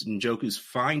and Njoku's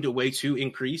find a way to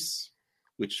increase,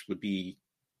 which would be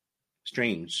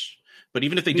strange, but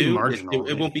even if they do,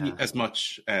 it won't be as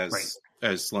much as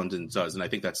London does, and I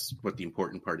think that's what the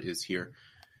important part is here.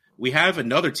 We have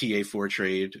another TA4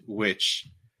 trade, which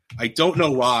I don't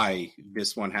know why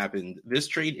this one happened. This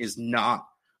trade is not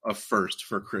a first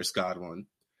for Chris Godwin.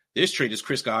 This trade is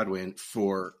Chris Godwin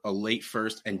for a late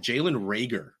first and Jalen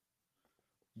Reagor.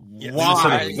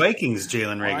 Why? Vikings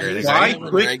Jalen Reagor. Why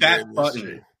click that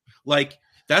button? Like,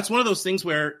 that's one of those things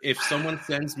where if someone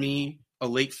sends me a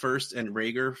late first and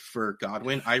Reagor for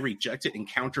Godwin, I reject it and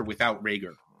counter without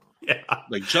Reagor. Yeah.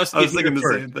 Like, just I was thinking the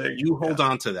same thing. You hold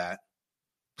on to that.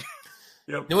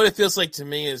 Yep. You know what it feels like to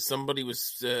me is somebody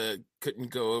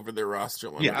couldn't go over their roster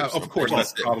limit. Yeah, of course,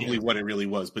 that's probably what it really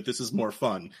was. But this is more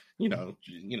fun,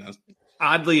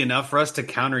 Oddly enough, for us to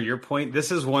counter your point,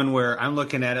 this is one where I'm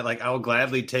looking at it like I'll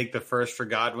gladly take the first for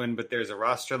Godwin, but there's a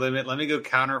roster limit. Let me go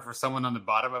counter for someone on the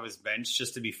bottom of his bench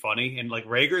just to be funny. And like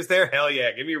Reagor's there, hell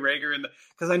yeah, give me Reagor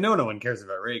because I know no one cares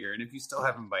about Reagor. And if you still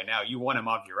have him by now, you want him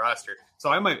off your roster. So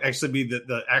I might actually be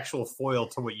the actual foil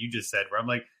to what you just said, where I'm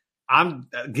like,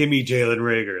 give me Jalen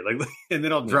Reagor, and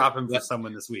then I'll drop him for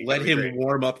someone this week. Let him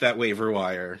warm up that waiver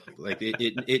wire. Like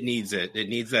it needs it. It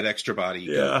needs that extra body.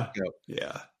 Yeah.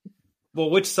 Yeah. Well,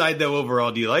 which side though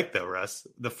overall do you like though, Russ?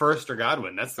 The first or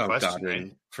Godwin? That's the question. Godwin,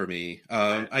 right? For me.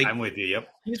 I'm with you. Yep.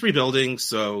 He's rebuilding,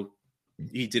 so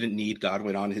he didn't need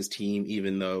Godwin on his team,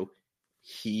 even though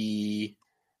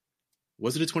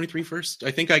was it a 23 first?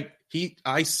 I think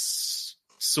I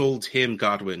sold him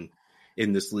Godwin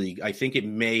in this league. I think it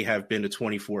may have been a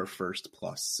 24 first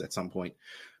plus at some point.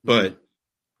 But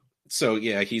so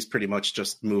yeah, he's pretty much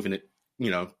just moving it,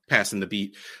 passing the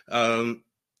beat.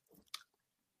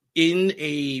 In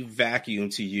a vacuum,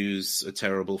 to use a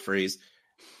terrible phrase,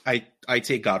 I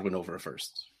take Godwin over a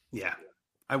first. Yeah,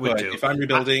 I would too. If I'm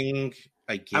rebuilding,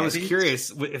 I was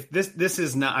curious if this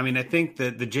is not. I mean, I think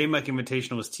the J-Mike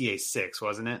Invitational was TA6,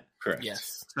 wasn't it? Correct.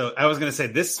 Yes. So I was going to say,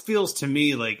 this feels to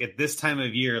me like at this time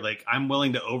of year, like I'm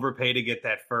willing to overpay to get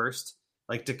that first,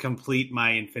 like to complete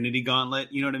my Infinity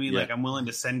Gauntlet. You know what I mean? Yeah. Like I'm willing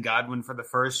to send Godwin for the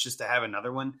first just to have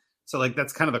another one. So like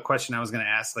that's kind of the question I was going to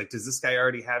ask. Like, does this guy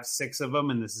already have 6 of them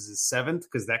and this is his 7th?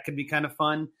 Because that could be kind of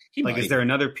fun. Is there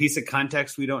another piece of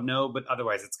context we don't know? But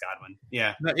otherwise, it's Godwin.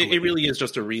 Yeah, no, it really is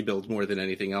just a rebuild more than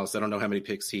anything else. I don't know how many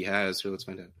picks he has. So let's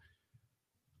find out.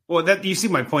 Well, you see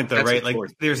my point though, right? Like,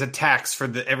 there's a tax for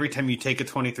every time you take a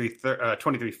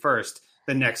 23 first,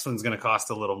 the next one's going to cost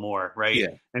a little more, right? Yeah.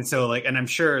 And so like, and I'm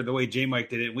sure the way J-Mike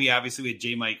did it, we had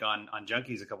J-Mike on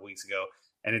Junkies a couple weeks ago,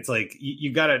 and it's like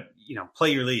you got to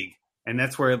play your league. And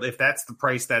that's where, if that's the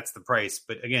price, that's the price.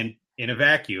 But again, in a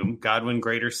vacuum, Godwin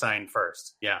greater sign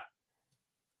first. Yeah.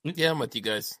 Yeah, I'm with you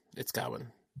guys. It's Godwin.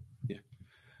 Yeah.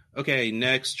 Okay,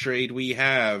 next trade we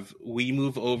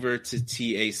move over to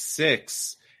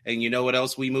TA6. And you know what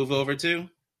else we move over to?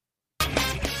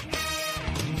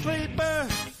 Sleeper,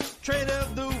 trade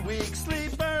of the week.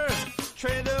 Sleeper,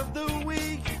 trade of the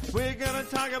week. We're going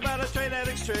to talk about a Trade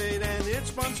Addicts trade, and it's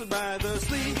sponsored by the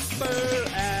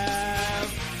Sleeper app.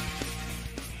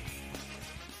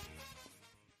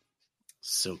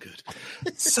 So good.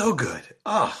 So good.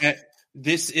 Oh,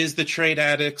 this is the Trade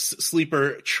Addicts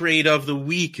Sleeper Trade of the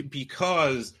Week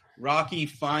because Rocky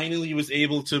finally was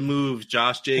able to move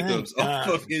Josh Jacobs off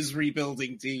of his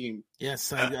rebuilding team.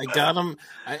 Yes, I got him.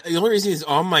 The only reason he's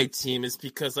on my team is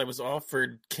because I was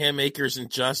offered Cam Akers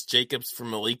and Josh Jacobs for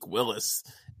Malik Willis.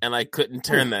 and I couldn't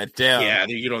turn that down. Yeah,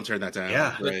 you don't turn that down.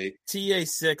 Yeah. Right.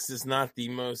 TA6 is not the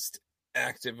most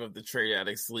active of the trade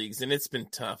addicts leagues, and it's been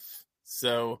tough.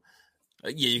 So,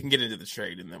 you can get into the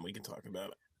trade, and then we can talk about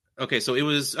it. Okay, so it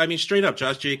was, straight up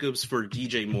Josh Jacobs for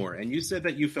DJ Moore. And you said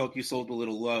that you felt you sold a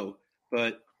little low,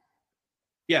 but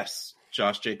yes,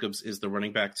 Josh Jacobs is the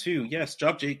running back too. Yes,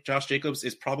 Josh Jacobs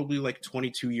is probably like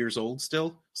 22 years old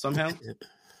still somehow.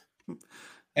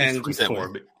 And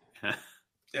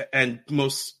and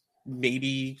most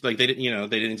maybe like they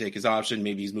didn't take his option.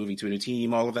 Maybe he's moving to a new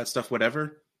team, all of that stuff,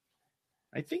 whatever.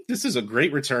 I think this is a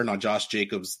great return on Josh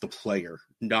Jacobs, the player,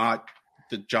 not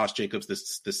the Josh Jacobs, the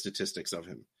statistics of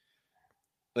him.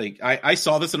 Like I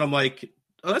saw this and I'm like,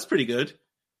 oh, that's pretty good.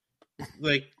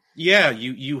 Like, yeah,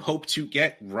 you hope to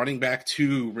get running back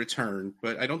to return,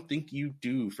 but I don't think you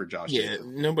do for Josh. Yeah, Jacobs.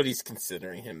 Nobody's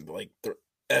considering him like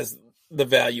as the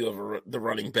value of the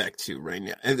running back too right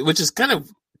now, which is kind of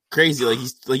crazy. Like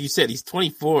you said, he's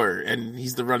 24 and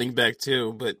he's the running back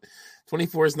too, but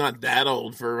 24 is not that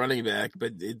old for a running back.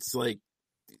 But it's like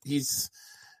he's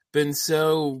been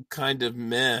so kind of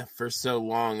meh for so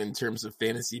long in terms of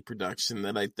fantasy production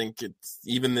that I think it's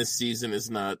even this season is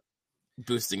not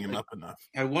boosting him up enough.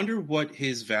 I wonder what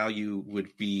his value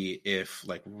would be if,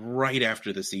 like, right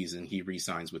after the season, he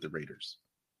re-signs with the Raiders.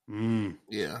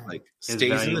 Yeah, like His stays in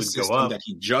value the would go system up. that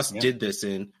he just did this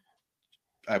in.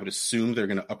 I would assume they're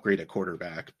going to upgrade at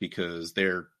quarterback because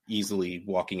they're easily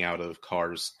walking out of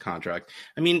Carr's contract.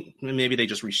 I mean, maybe they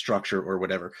just restructure or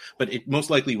whatever, but it most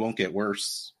likely won't get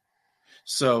worse.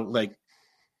 So, like,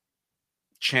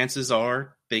 chances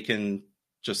are they can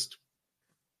just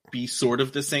be sort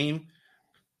of the same.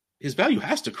 His value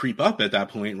has to creep up at that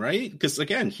point, right? Because,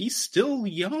 again, he's still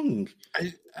young.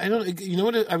 I don't, you know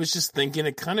what I was just thinking?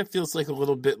 It kind of feels like a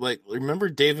little bit like, remember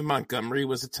David Montgomery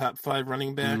was a top 5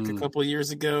 running back a couple of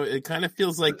years ago? It kind of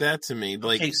feels like that to me.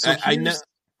 Like, Okay, so I know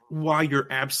why you're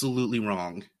absolutely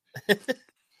wrong.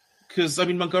 Because,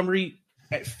 Montgomery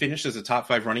finished as a top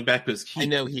 5 running back because I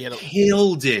know he had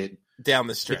killed it down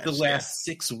the stretch. like the last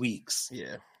 6 weeks.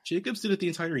 Yeah. Jacobs did it the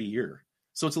entire year.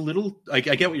 So it's a little, I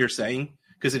get what you're saying,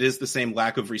 because it is the same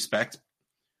lack of respect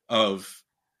of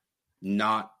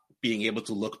not being able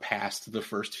to look past the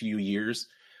first few years.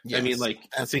 Yes,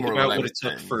 Think about what it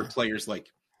took for players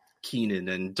like Keenan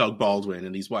and Doug Baldwin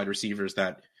and these wide receivers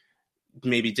that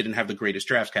maybe didn't have the greatest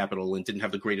draft capital and didn't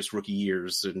have the greatest rookie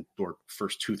years or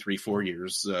first 2, 3, 4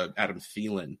 years. Adam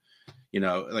Thielen,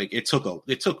 it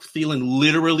took Thielen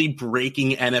literally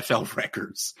breaking NFL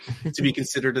records to be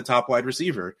considered a top wide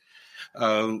receiver.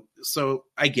 So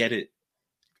I get it.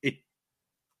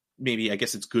 Maybe I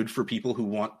guess it's good for people who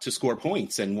want to score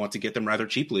points and want to get them rather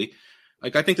cheaply.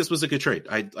 Like, I think this was a good trade.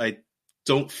 I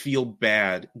don't feel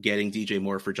bad getting DJ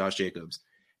Moore for Josh Jacobs.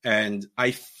 And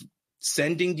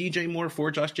sending DJ Moore for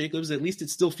Josh Jacobs, at least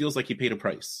it still feels like he paid a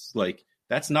price. Like,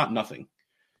 that's not nothing.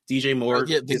 DJ Moore.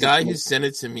 The guy who sent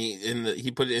it to me,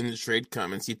 he put it in the trade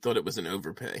comments. He thought it was an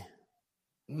overpay.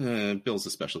 Bill's a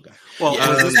special guy. Well,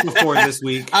 was this before this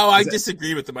week? I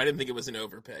disagree with him. I didn't think it was an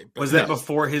overpay. But was that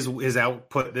before his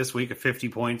output this week of 50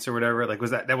 points or whatever? Like,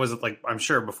 that was like, I'm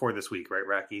sure before this week, right,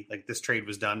 Racky? Like, this trade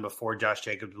was done before Josh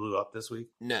Jacobs blew up this week?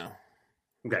 No.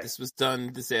 Okay. This was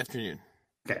done this afternoon.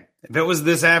 Okay. If it was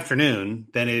this afternoon,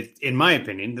 then in my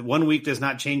opinion, the 1 week does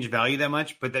not change value that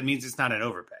much, but that means it's not an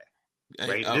overpay.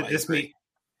 Right?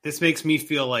 This makes me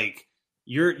feel like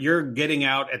you're getting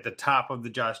out at the top of the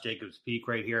Josh Jacobs peak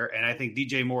right here. And I think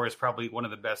DJ Moore is probably one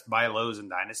of the best buy lows in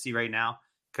Dynasty right now.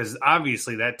 Because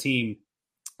obviously that team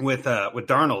with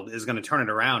Darnold is going to turn it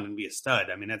around and be a stud.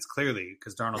 I mean, that's clearly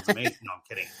because Darnold's amazing. No, I'm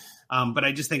kidding. But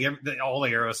I just think all the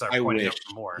arrows are pointing up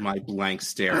for Moore. My blank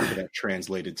stare for that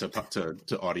translated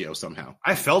to audio somehow.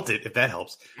 I felt it, if that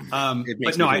helps.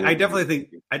 But no, I definitely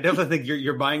think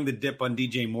you're buying the dip on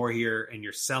DJ Moore here, and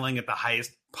you're selling at the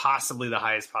highest possible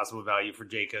value for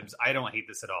Jacobs. I don't hate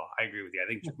this at all. I agree with you. I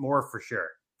think Moore for sure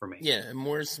for me. Yeah, and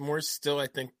Moore's still, I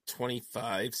think,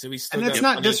 25. So he's still. And that's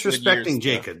not disrespecting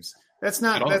Jacobs. That's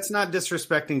not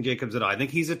disrespecting Jacobs at all. I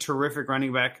think he's a terrific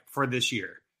running back for this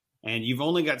year. And you've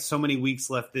only got so many weeks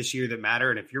left this year that matter.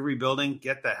 And if you're rebuilding,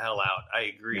 get the hell out. I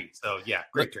agree. So, yeah,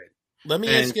 great trade. Let me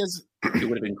ask you guys. It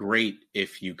would have been great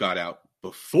if you got out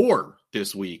before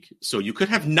this week. So you could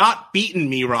have not beaten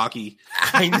me, Rocky.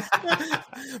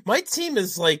 My team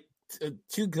is like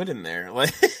too good in there.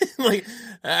 Like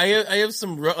I have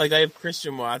some, like I have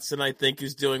Christian Watson, I think,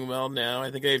 who's doing well now. I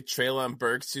think I have Treylon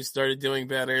Burks, who started doing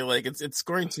better. Like it's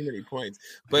scoring too many points.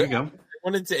 But There you go. I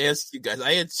wanted to ask you guys,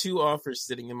 I had 2 offers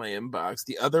sitting in my inbox.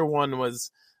 The other one was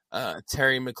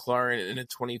Terry McLaurin in a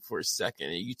 24 second.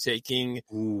 Are you taking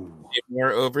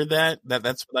more over that?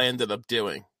 That's what I ended up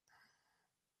doing.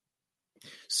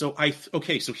 So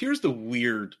so here's the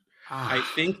weird. I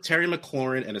think Terry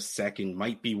McLaurin and a second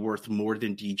might be worth more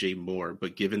than DJ Moore,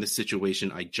 but given the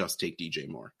situation, I just take DJ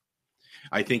Moore.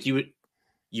 I think you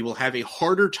will have a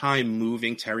harder time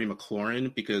moving Terry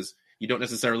McLaurin because you don't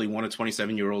necessarily want a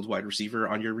 27-year-old wide receiver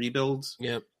on your rebuild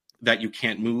that you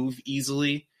can't move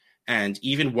easily. And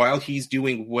even while he's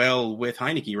doing well with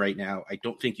Heineke right now, I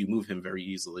don't think you move him very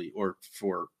easily or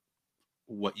for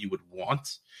what you would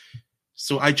want.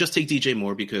 So I just take DJ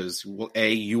Moore because, well,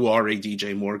 A, you are a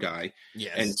DJ Moore guy.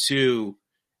 Yes. And 2,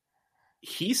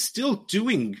 he's still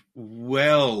doing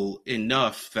well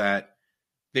enough that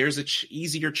there's an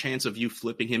easier chance of you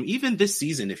flipping him, even this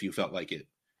season, if you felt like it,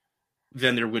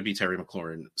 than there would be Terry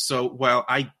McLaurin. So while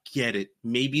I get it,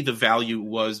 maybe the value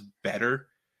was better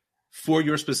for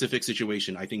your specific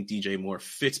situation. I think DJ Moore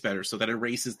fits better, so that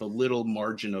erases the little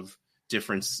margin of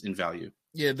difference in value.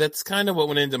 Yeah, that's kind of what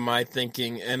went into my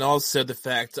thinking. And also the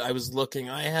fact I was looking,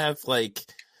 I have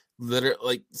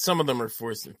literally some of them are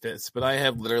fourths and fifths, but I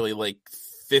have literally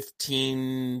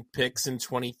 15 picks in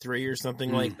 23 or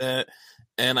something like that.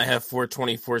 And I have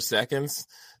 424 seconds.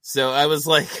 So I was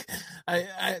like,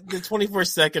 the 24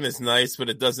 second is nice, but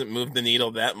it doesn't move the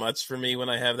needle that much for me when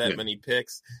I have that many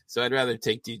picks. So I'd rather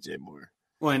take DJ Moore.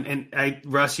 Well, and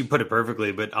Russ, you put it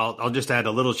perfectly, but I'll just add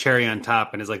a little cherry on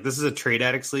top. And it's like, this is a trade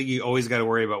addicts league. You always got to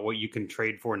worry about what you can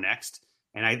trade for next.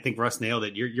 And I think Russ nailed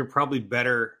it. You're probably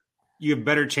better. You have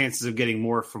better chances of getting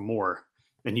more for more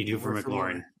than you do for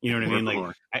McLaurin. You know what I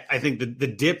mean? I think the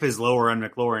dip is lower on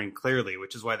McLaurin clearly,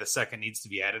 which is why the second needs to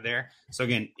be added there. So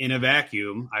again, in a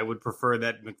vacuum, I would prefer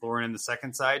that McLaurin on the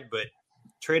second side, but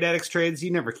trade addicts trades,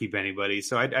 you never keep anybody.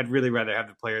 So I'd really rather have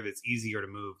the player that's easier to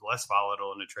move, less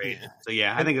volatile in a trade. Yeah. So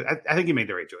yeah, I think you made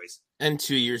the right choice. And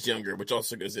 2 years younger, which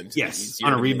also goes into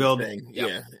on a rebuild.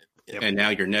 Yep. And now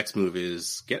your next move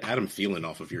is get Adam Thielen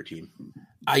off of your team.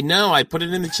 I know. I put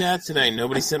it in the chat today.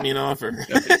 Nobody sent me an offer.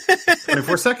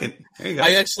 24 second. There you go.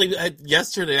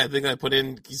 Yesterday, I think I put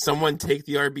in someone take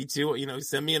the RB2.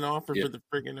 Send me an offer for the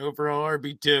freaking overall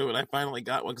RB2, and I finally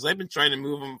got one because I've been trying to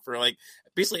move him for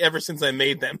basically ever since I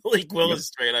made that Malik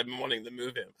Willis trade. I've been wanting to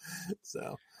move him.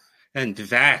 So. And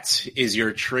that is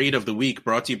your trade of the week,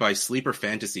 brought to you by Sleeper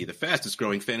Fantasy, the fastest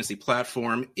growing fantasy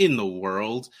platform in the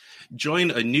world. Join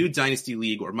a new Dynasty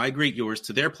League or migrate yours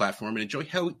to their platform and enjoy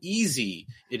how easy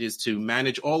it is to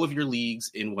manage all of your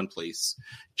leagues in one place.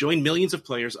 Join millions of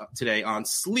players today on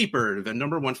Sleeper, the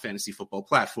 #1 fantasy football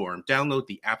platform. Download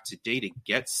the app today to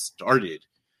get started.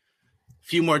 A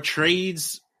few more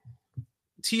trades.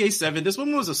 TA7, this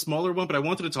one was a smaller one, but I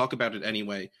wanted to talk about it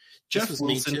anyway. Jeff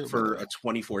Wilson for a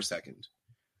 24 second.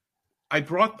 I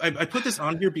put this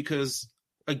on here because,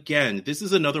 again, this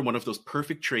is another one of those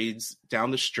perfect trades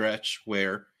down the stretch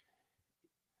where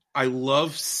I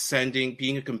love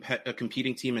being a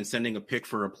competing team and sending a pick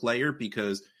for a player,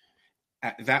 because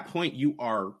at that point you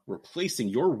are replacing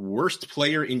your worst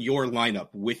player in your lineup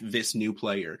with this new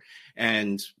player.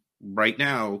 And right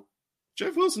now,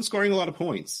 Jeff Wilson's scoring a lot of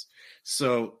points.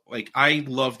 So, I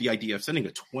love the idea of sending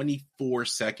a 24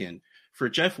 second for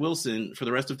Jeff Wilson for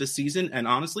the rest of this season, and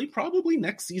honestly, probably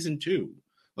next season too.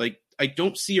 I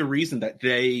don't see a reason that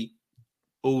they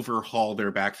overhaul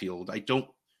their backfield.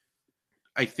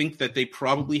 I think that they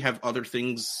probably have better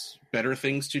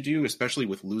things to do, especially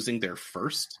with losing their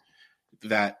first,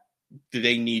 that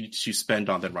they need to spend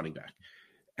on their running back.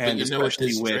 And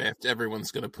especially with this draft,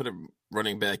 everyone's going to put a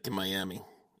running back in Miami.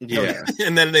 Yeah.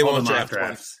 And then they won't draft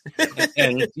once.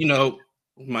 And,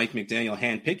 Mike McDaniel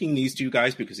handpicking these two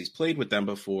guys because he's played with them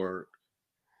before,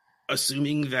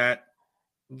 assuming that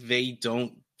they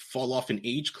don't fall off an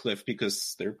age cliff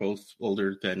because they're both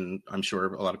older than I'm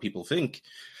sure a lot of people think,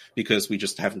 because we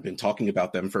just haven't been talking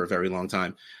about them for a very long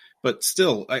time. But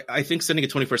still, I think sending a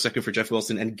 24 second for Jeff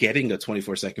Wilson and getting a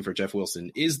 24 second for Jeff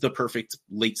Wilson is the perfect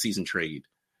late season trade.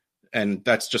 And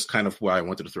that's just kind of why I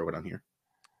wanted to throw it on here.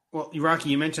 Well, Rocky,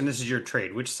 you mentioned this is your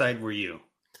trade. Which side were you?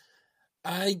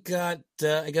 I got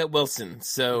Wilson.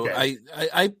 So okay.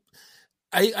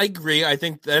 I agree. I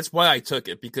think that's why I took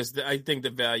it, because I think the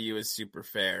value is super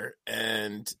fair.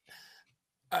 And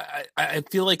I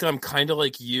feel like I'm kind of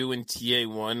like you in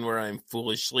TA1, where I'm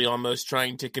foolishly almost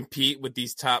trying to compete with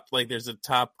these top, there's a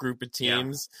top group of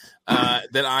teams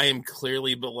that I am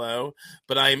clearly below,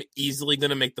 but I'm easily going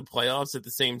to make the playoffs at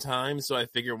the same time. So I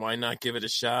figure, why not give it a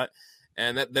shot?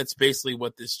 And that's basically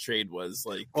what this trade was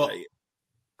like. Well,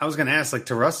 I was going to ask,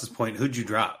 to Russ's point, who'd you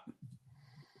drop?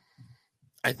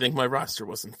 I think my roster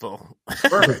wasn't full.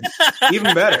 Perfect.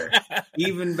 Even better.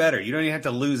 Even better. You don't even have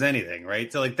to lose anything,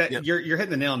 right? So that, you're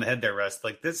hitting the nail on the head there, Russ.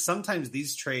 Sometimes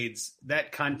these trades,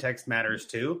 that context matters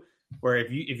too. where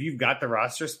if you've got the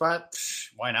roster spot,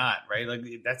 why not, right? Like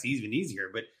that's even easier.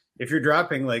 But if you're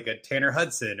dropping like a Tanner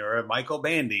Hudson or a Michael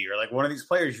Bandy or like one of these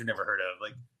players you've never heard of,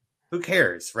 like who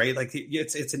cares, right? Like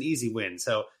it's an easy win.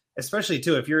 So especially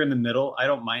too, if you're in the middle, I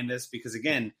don't mind this because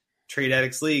again, Trade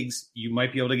Addicts leagues, you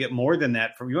might be able to get more than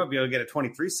that you might be able to get a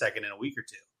 23 second in a week or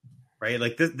two, right?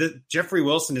 Like the Jeffrey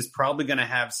Wilson is probably going to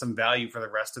have some value for the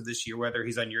rest of this year, whether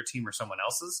he's on your team or someone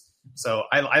else's. So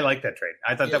I like that trade.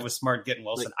 I thought that was smart getting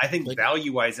Wilson. I think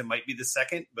value wise, it might be the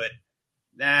second, but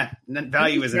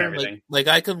value isn't everything. Like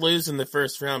I could lose in the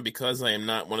first round because I am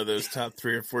not one of those top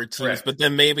 3 or 4 teams, correct. But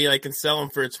then maybe I can sell him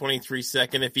for a 23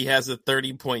 second if he has a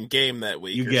 30-point game that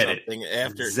week. You or get something it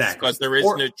after, exactly, because there is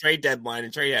no trade deadline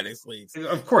in Trade Addicts leagues,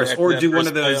 of course. Or do one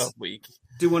of those week.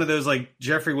 Do one of those like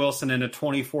Jeffrey Wilson and a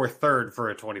 24 third for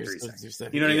a 23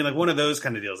 second. You know what I mean? Like one of those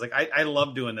kind of deals. Like I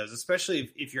love doing those, especially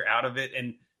if you're out of it.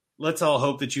 And let's all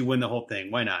hope that you win the whole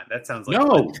thing. Why not? That sounds like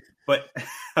no. But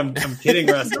I'm kidding,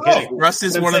 Russ. I'm kidding. Russ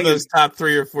is one of those top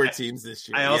 3 or 4 teams this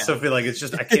year. I also feel like it's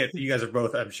just I can't. You guys are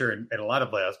both, I'm sure, in a lot of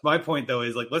playoffs. My point though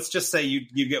is like let's just say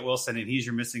you get Wilson and he's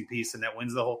your missing piece and that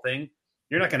wins the whole thing.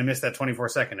 You're not going to miss that 24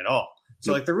 second at all.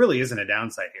 So like there really isn't a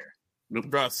downside here.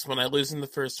 Russ, when I lose in the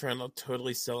first round, I'll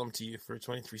totally sell them to you for a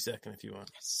 23 second if you want.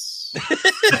 Yes.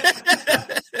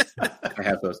 I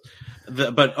have those.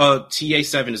 But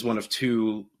TA7 is one of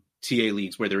 2 TA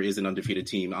leagues where there is an undefeated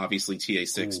team. Obviously,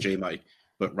 TA6, J-Mike,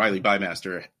 but Riley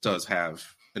Bymaster does have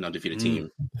an undefeated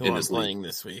team in this playing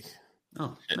this week.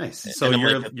 Oh, nice. And so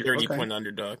you're like a 30-point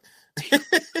underdog.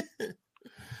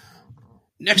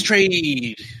 Next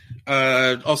trade,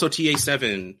 also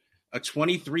TA7. A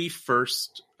 23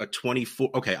 first, a 24.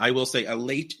 Okay, I will say a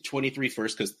late 23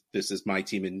 first because this is my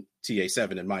team in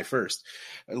TA7 and my first.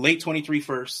 A late 23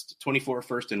 first, 24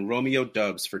 first, and Romeo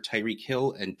Dubs for Tyreek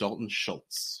Hill and Dalton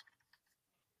Schultz.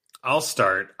 I'll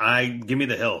start. Give me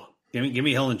the Hill. Give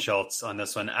me Hill and Schultz on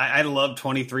this one. I love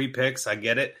 23 picks. I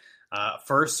get it.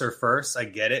 First or first, I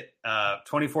get it.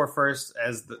 24 first,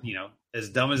 as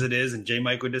dumb as it is, and J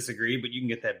Mike would disagree, but you can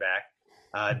get that back.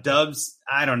 Dubs,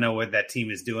 I don't know what that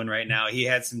team is doing right now. He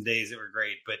had some days that were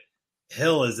great, but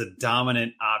Hill is a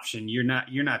dominant option. You're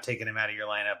not taking him out of your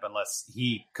lineup unless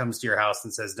he comes to your house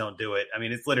and says, don't do it. I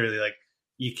mean, it's literally like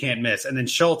you can't miss. And then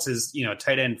Schultz is,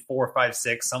 tight end 4, 5,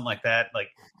 6, something like that. Like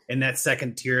in that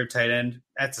second tier of tight end,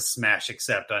 that's a smash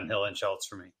accept on Hill and Schultz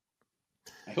for me.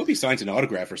 I hope he signs an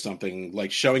autograph or something,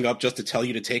 like showing up just to tell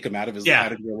you to take him out of your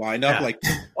lineup. Yeah. Like,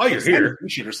 while you're here,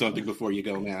 or something before you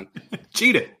go, man.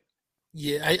 Cheat it.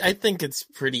 Yeah, I think it's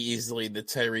pretty easily the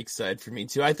Tyreek side for me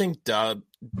too. I think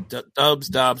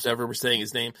Dobbs, however we're saying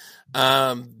his name.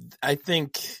 I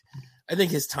think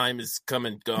his time is come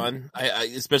and gone.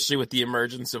 I especially with the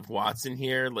emergence of Watson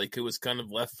here, like it was kind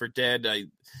of left for dead. A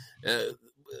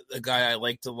guy I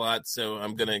liked a lot, so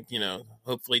I'm gonna,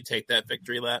 hopefully take that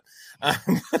victory lap.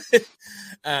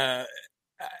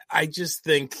 I just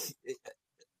think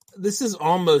this is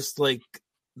almost like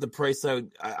the price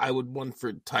I would want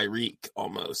for Tyreek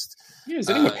almost. Yeah, is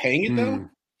anyone paying it though?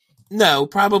 No,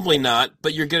 probably not.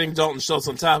 But you're getting Dalton Schultz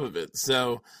on top of it,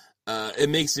 so it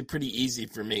makes it pretty easy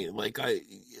for me. Like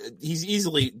he's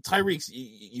easily Tyreek's.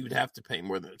 You would have to pay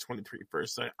more than a 23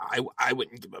 first. I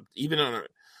wouldn't give up even on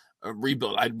a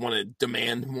rebuild. I'd want to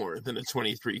demand more than a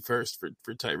 23 first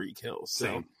for Tyreek Hill.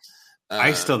 So.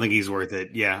 I still think he's worth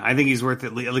it. Yeah, I think he's worth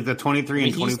it. Like the 23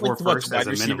 and 24 first as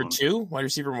a minimum. Wide receiver 2, wide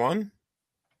receiver 1.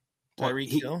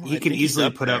 Tyreek Hill. He can easily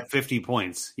put up 50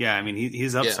 points. Yeah, I mean,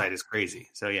 his upside is crazy.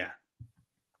 So, yeah.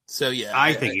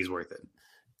 I think he's worth it.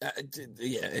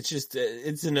 It's just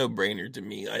it's a no-brainer to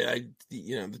me.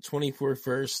 The 24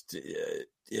 first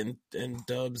and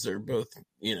Dubs are both,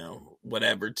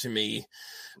 whatever to me.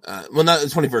 Well, not the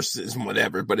 21st is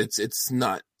whatever, but it's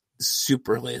not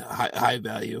super late, high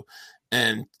value.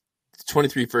 And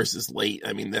 23 first is late.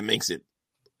 I mean, that makes it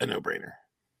a no-brainer.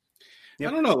 Yep.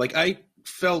 I don't know. Like I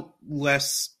felt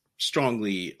less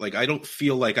strongly. Like I don't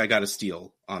feel like I got a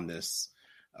steal on this.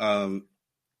 I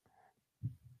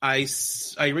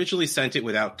originally sent it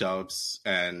without Dubs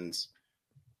and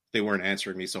they weren't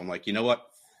answering me. So I'm like, you know what?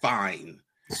 Fine.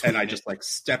 And I just like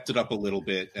stepped it up a little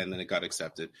bit and then it got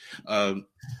accepted. The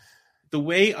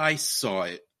way I saw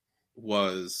it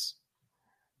was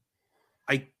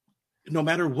no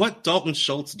matter what Dalton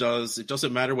Schultz does, it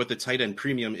doesn't matter what the tight end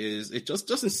premium is. It just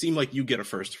doesn't seem like you get a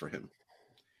first for him.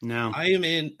 No, I am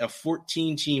in a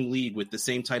 14-team league with the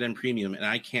same tight end premium, and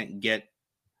I can't get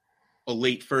a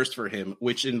late first for him,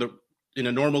 which in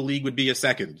a normal league would be a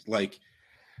second. Like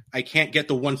I can't get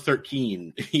the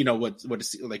 113. What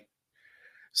is like?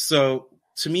 So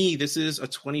to me, this is a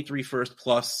 23 first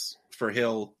plus for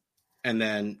Hill. and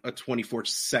then a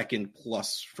 24-second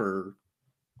plus for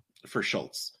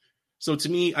Schultz. So to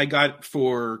me, I got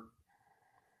for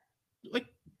like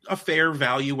a fair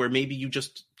value where maybe you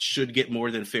just should get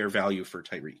more than fair value for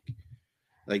Tyreek.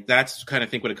 Like that's kind of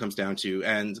think what it comes down to.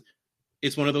 And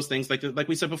it's one of those things like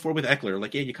we said before with Eckler,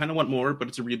 like, yeah, you kind of want more, but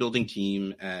it's a rebuilding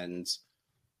team. And,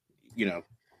 you know,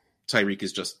 Tyreek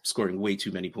is just scoring way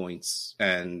too many points.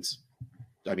 And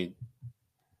I mean,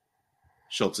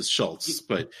 Schultz is Schultz,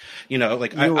 but you know,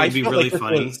 like I be felt really like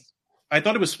funny. I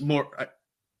thought it was more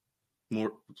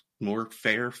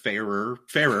fairer.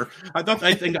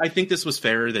 I think this was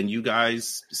fairer than you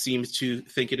guys seem to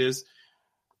think it is.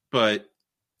 But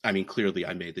I mean, clearly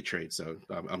I made the trade, so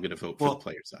I'm going to vote for the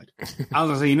player side. I was going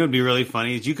to say, you know, what'd be really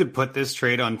funny is you could put this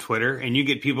trade on Twitter and you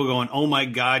get people going, "Oh my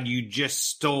God, you just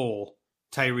stole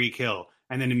Tyreek Hill,"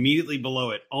 and then immediately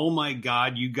below it, "Oh my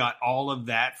God, you got all of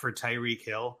that for Tyreek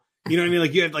Hill." You know what I mean?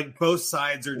 Like you had like both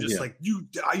sides are just like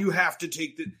you have to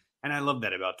take the. And I love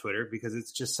that about Twitter because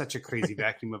it's just such a crazy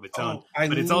vacuum of its own.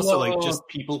 But it's also like just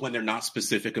people when they're not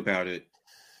specific about it.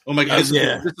 Oh my God, this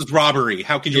is robbery.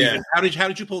 How could you? Even, how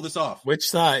did you pull this off? Which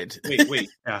side?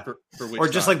 Wait. Yeah. For which or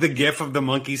just side? like the GIF of the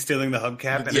monkey stealing the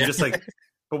hubcap, and I'm just like,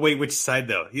 but wait, which side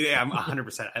though? Yeah, I'm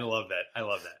 100%. I love that.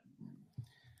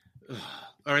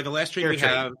 All right, the last trade we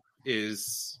have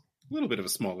is a little bit of a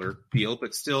smaller deal,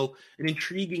 but still an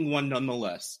intriguing one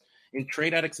nonetheless. In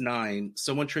Trade Addicts 9,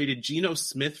 someone traded Geno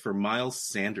Smith for Miles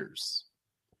Sanders.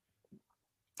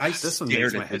 I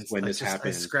stared at this when this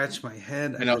happened. I scratched my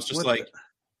head. And I was just like,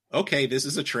 okay, this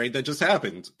is a trade that just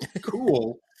happened.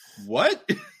 Cool. What?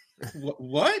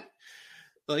 What?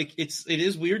 Like, it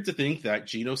is weird to think that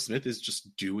Geno Smith is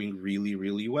just doing really,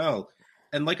 really well.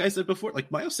 And like I said before,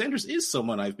 like Miles Sanders is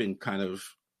someone I've been kind of,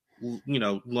 you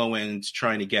know, low end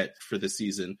trying to get for this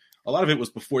season. A lot of it was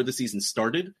before the season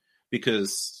started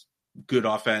because good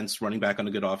offense, running back on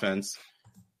a good offense,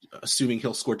 assuming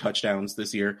he'll score touchdowns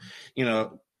this year. You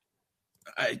know,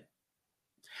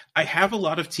 I have a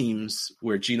lot of teams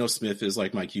where Geno Smith is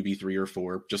like my QB 3 or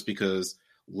 4, just because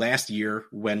last year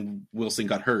when Wilson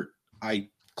got hurt, I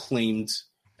claimed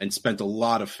and spent a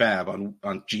lot of fab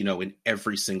on Geno in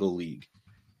every single league.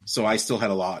 So I still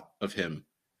had a lot of him.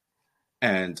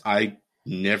 And I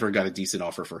never got a decent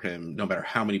offer for him, no matter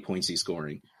how many points he's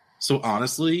scoring. So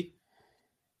honestly,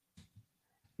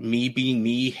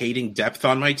 me hating depth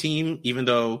on my team, even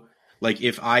though, like,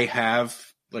 if I have,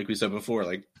 like we said before,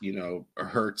 like, you know,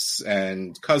 Hurts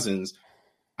and Cousins,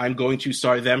 I'm going to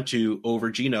start them to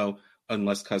over Geno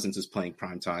unless Cousins is playing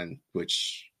primetime,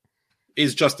 which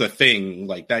is just a thing.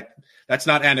 Like, that's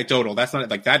not anecdotal. That's not,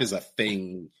 like, that is a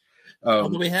thing.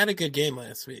 Although we had a good game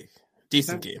last week.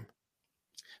 Decent game.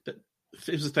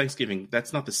 It was a Thanksgiving.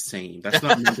 That's not the same. That's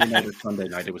not Monday night or Sunday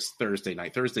night. It was Thursday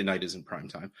night. Thursday night isn't prime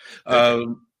time.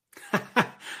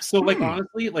 So, like,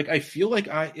 honestly, like, I feel like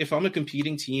if I'm a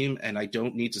competing team and I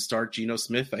don't need to start Geno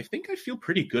Smith, I think I feel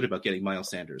pretty good about getting Miles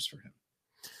Sanders for him.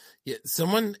 Yeah,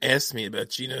 someone asked me about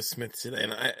Geno Smith today,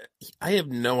 and I have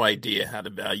no idea how to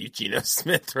value Geno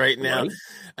Smith right now.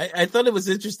 Right. I thought it was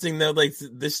interesting, though, like,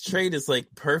 this trade is, like,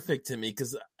 perfect to me,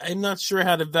 because I'm not sure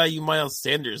how to value Miles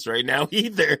Sanders right now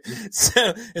either.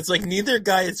 So it's like neither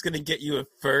guy is going to get you a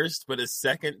first, but a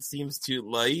second seems too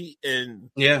light,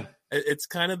 and yeah, it's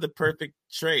kind of the perfect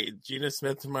trade, Geno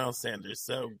Smith to Miles Sanders.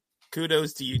 So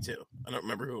kudos to you two. I don't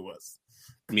remember who it was.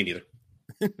 Me neither.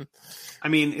 I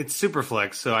mean, it's super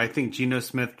flex, so I think Geno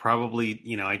Smith probably,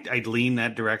 you know, I'd lean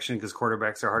that direction because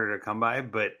quarterbacks are harder to come by.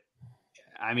 But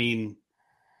I mean,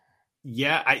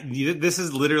 yeah, this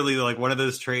is literally like one of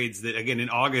those trades that, again, in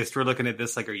August we're looking at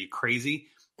this like, are you crazy?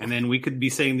 And then we could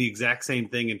be saying the exact same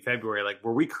thing in February, like,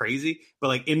 were we crazy? But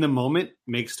like in the moment,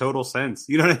 makes total sense.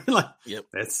 You know what I mean? Like, yep.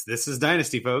 This is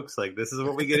Dynasty, folks. Like, this is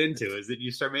what we get into: is that you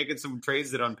start making some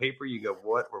trades that on paper you go,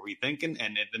 what were we thinking?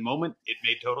 And at the moment, it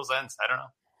made total sense. I don't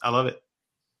know. I love it.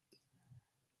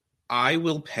 I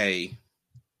will pay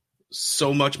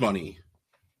so much money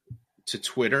to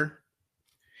Twitter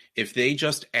if they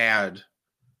just add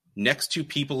next to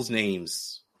people's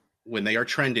names when they are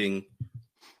trending,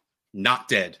 not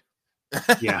dead.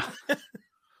 Yeah.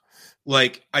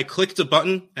 Like, I clicked a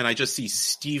button and I just see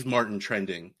Steve Martin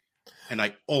trending and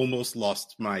I almost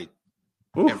lost my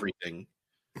everything.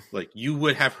 Like, you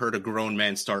would have heard a grown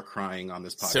man start crying on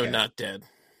this podcast. So not dead.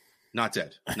 Not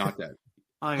dead. Not dead.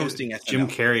 Hosting Jim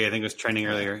Carrey, I think, was trending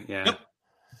earlier. Yeah. Yep.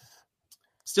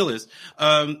 Still is.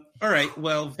 All right.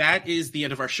 Well, that is the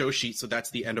end of our show sheet. So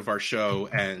that's the end of our show.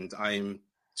 And I'm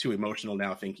too emotional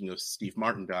now thinking of Steve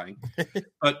Martin dying.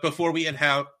 But before we head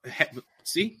out,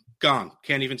 gone.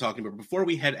 Can't even talk anymore. Before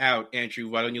we head out, Andrew,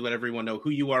 why don't you let everyone know who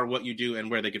you are, what you do, and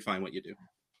where they can find what you do?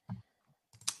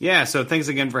 Yeah, so thanks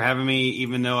again for having me.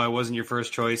 Even though I wasn't your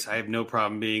first choice, I have no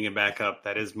problem being a backup.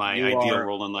 That is my ideal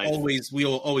role in life. We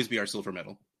will always be our silver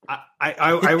medal.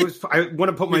 I want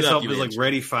to put myself as like Andrew.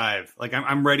 ready 5. Like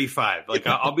I'm ready 5. Like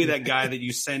I'll be that guy that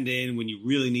you send in when you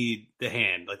really need the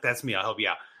hand. Like that's me. I'll help you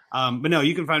out. But no,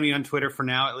 you can find me on Twitter for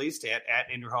now, at least at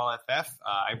Andrew Hall FF.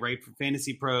 I write for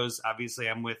Fantasy Pros. Obviously,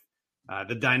 I'm with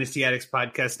the Dynasty Addicts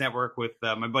Podcast Network with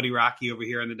my buddy Rocky over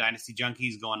here on the Dynasty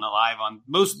Junkies, going live on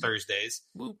most Thursdays,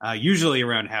 usually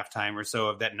around halftime or so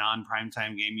of that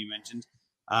non-primetime game you mentioned.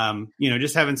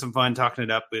 Just having some fun talking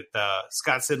it up with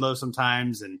Scott Sidlow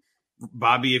sometimes, and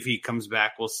Bobby if he comes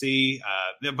back. We'll see.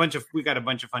 We got a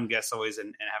bunch of fun guests always,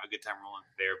 and have a good time rolling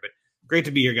there. But great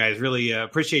to be here, guys. Really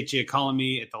appreciate you calling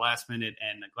me at the last minute,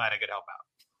 and glad I could help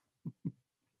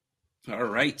out. All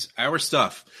right, our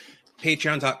stuff.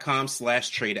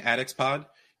 Patreon.com/TradeAddictsPod.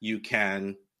 You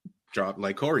can drop,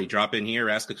 like Corey, drop in here,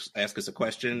 ask us a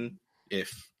question.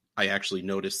 If I actually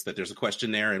notice that there's a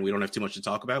question there and we don't have too much to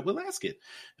talk about, we'll ask it,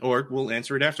 or we'll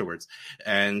answer it afterwards.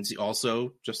 And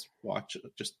also just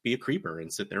be a creeper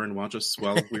and sit there and watch us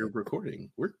while we're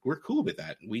recording. We're cool with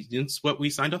that. It's what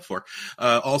we signed up for.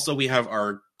 Also, we have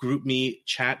our group me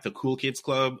chat, the Cool Kids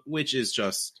Club, which is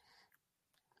just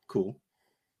cool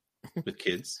with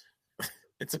kids.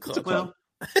 It's a club.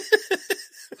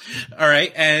 All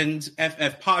right. And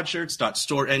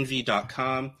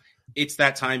ffpodshirts.storeenvy.com. It's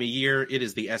that time of year. It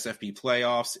is the SFB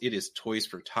playoffs. It is Toys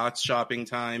for Tots shopping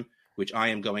time, which I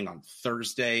am going on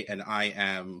Thursday, and I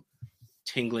am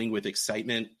tingling with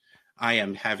excitement. I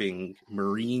am having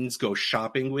Marines go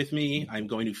shopping with me. I'm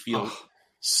going to feel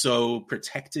so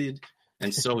protected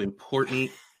and so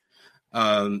important.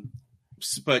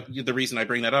 But the reason I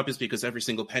bring that up is because every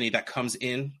single penny that comes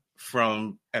in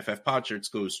from FF Pod Shirts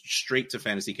goes straight to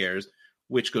Fantasy Cares,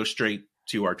 which goes straight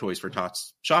to our Toys for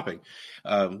Tots shopping.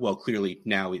 Well, clearly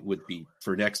now it would be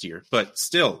for next year, but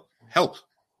still, help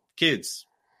kids.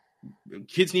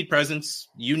 Kids need presents.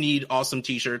 You need awesome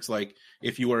T-shirts. Like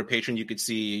if you were a patron, you could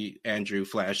see Andrew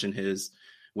flash in his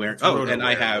wearing. And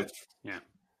I have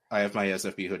my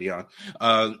SFB hoodie on.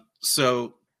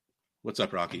 So, what's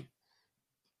up, Rocky?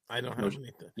 I don't have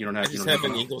anything. You don't have. I just have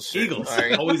an Eagles shirt. Eagles,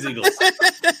 always Eagles.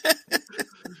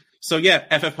 So yeah,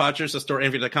 FFPodshirts,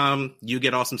 storeenvy.com. You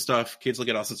get awesome stuff. Kids will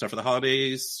get awesome stuff for the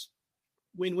holidays.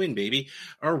 Win-win, baby.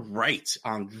 All right.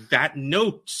 On that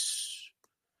note,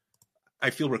 I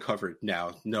feel recovered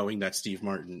now, knowing that Steve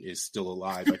Martin is still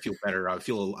alive. I feel better. I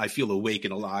feel awake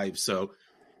and alive. So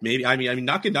maybe I mean,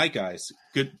 not good night, guys.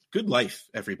 Good life,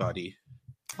 everybody.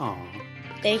 Oh.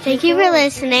 Thank you for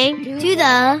listening to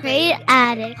the Trade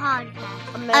Addict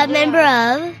Podcast, a member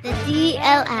of the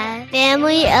DLS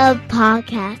family of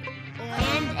podcasts,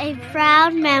 and a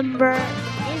proud member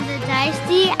in the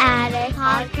Dynasty Addict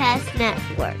Podcast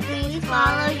Network. Please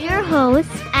follow your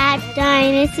hosts at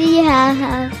Dynasty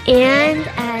and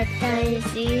at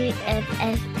Dynasty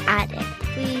FF Addict.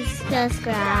 Please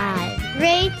subscribe,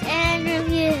 rate, and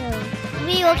review.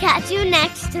 We will catch you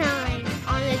next time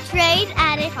on the Trade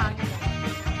Addict Podcast.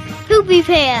 Poopy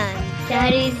Pan.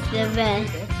 That is the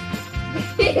best.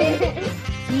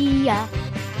 See ya.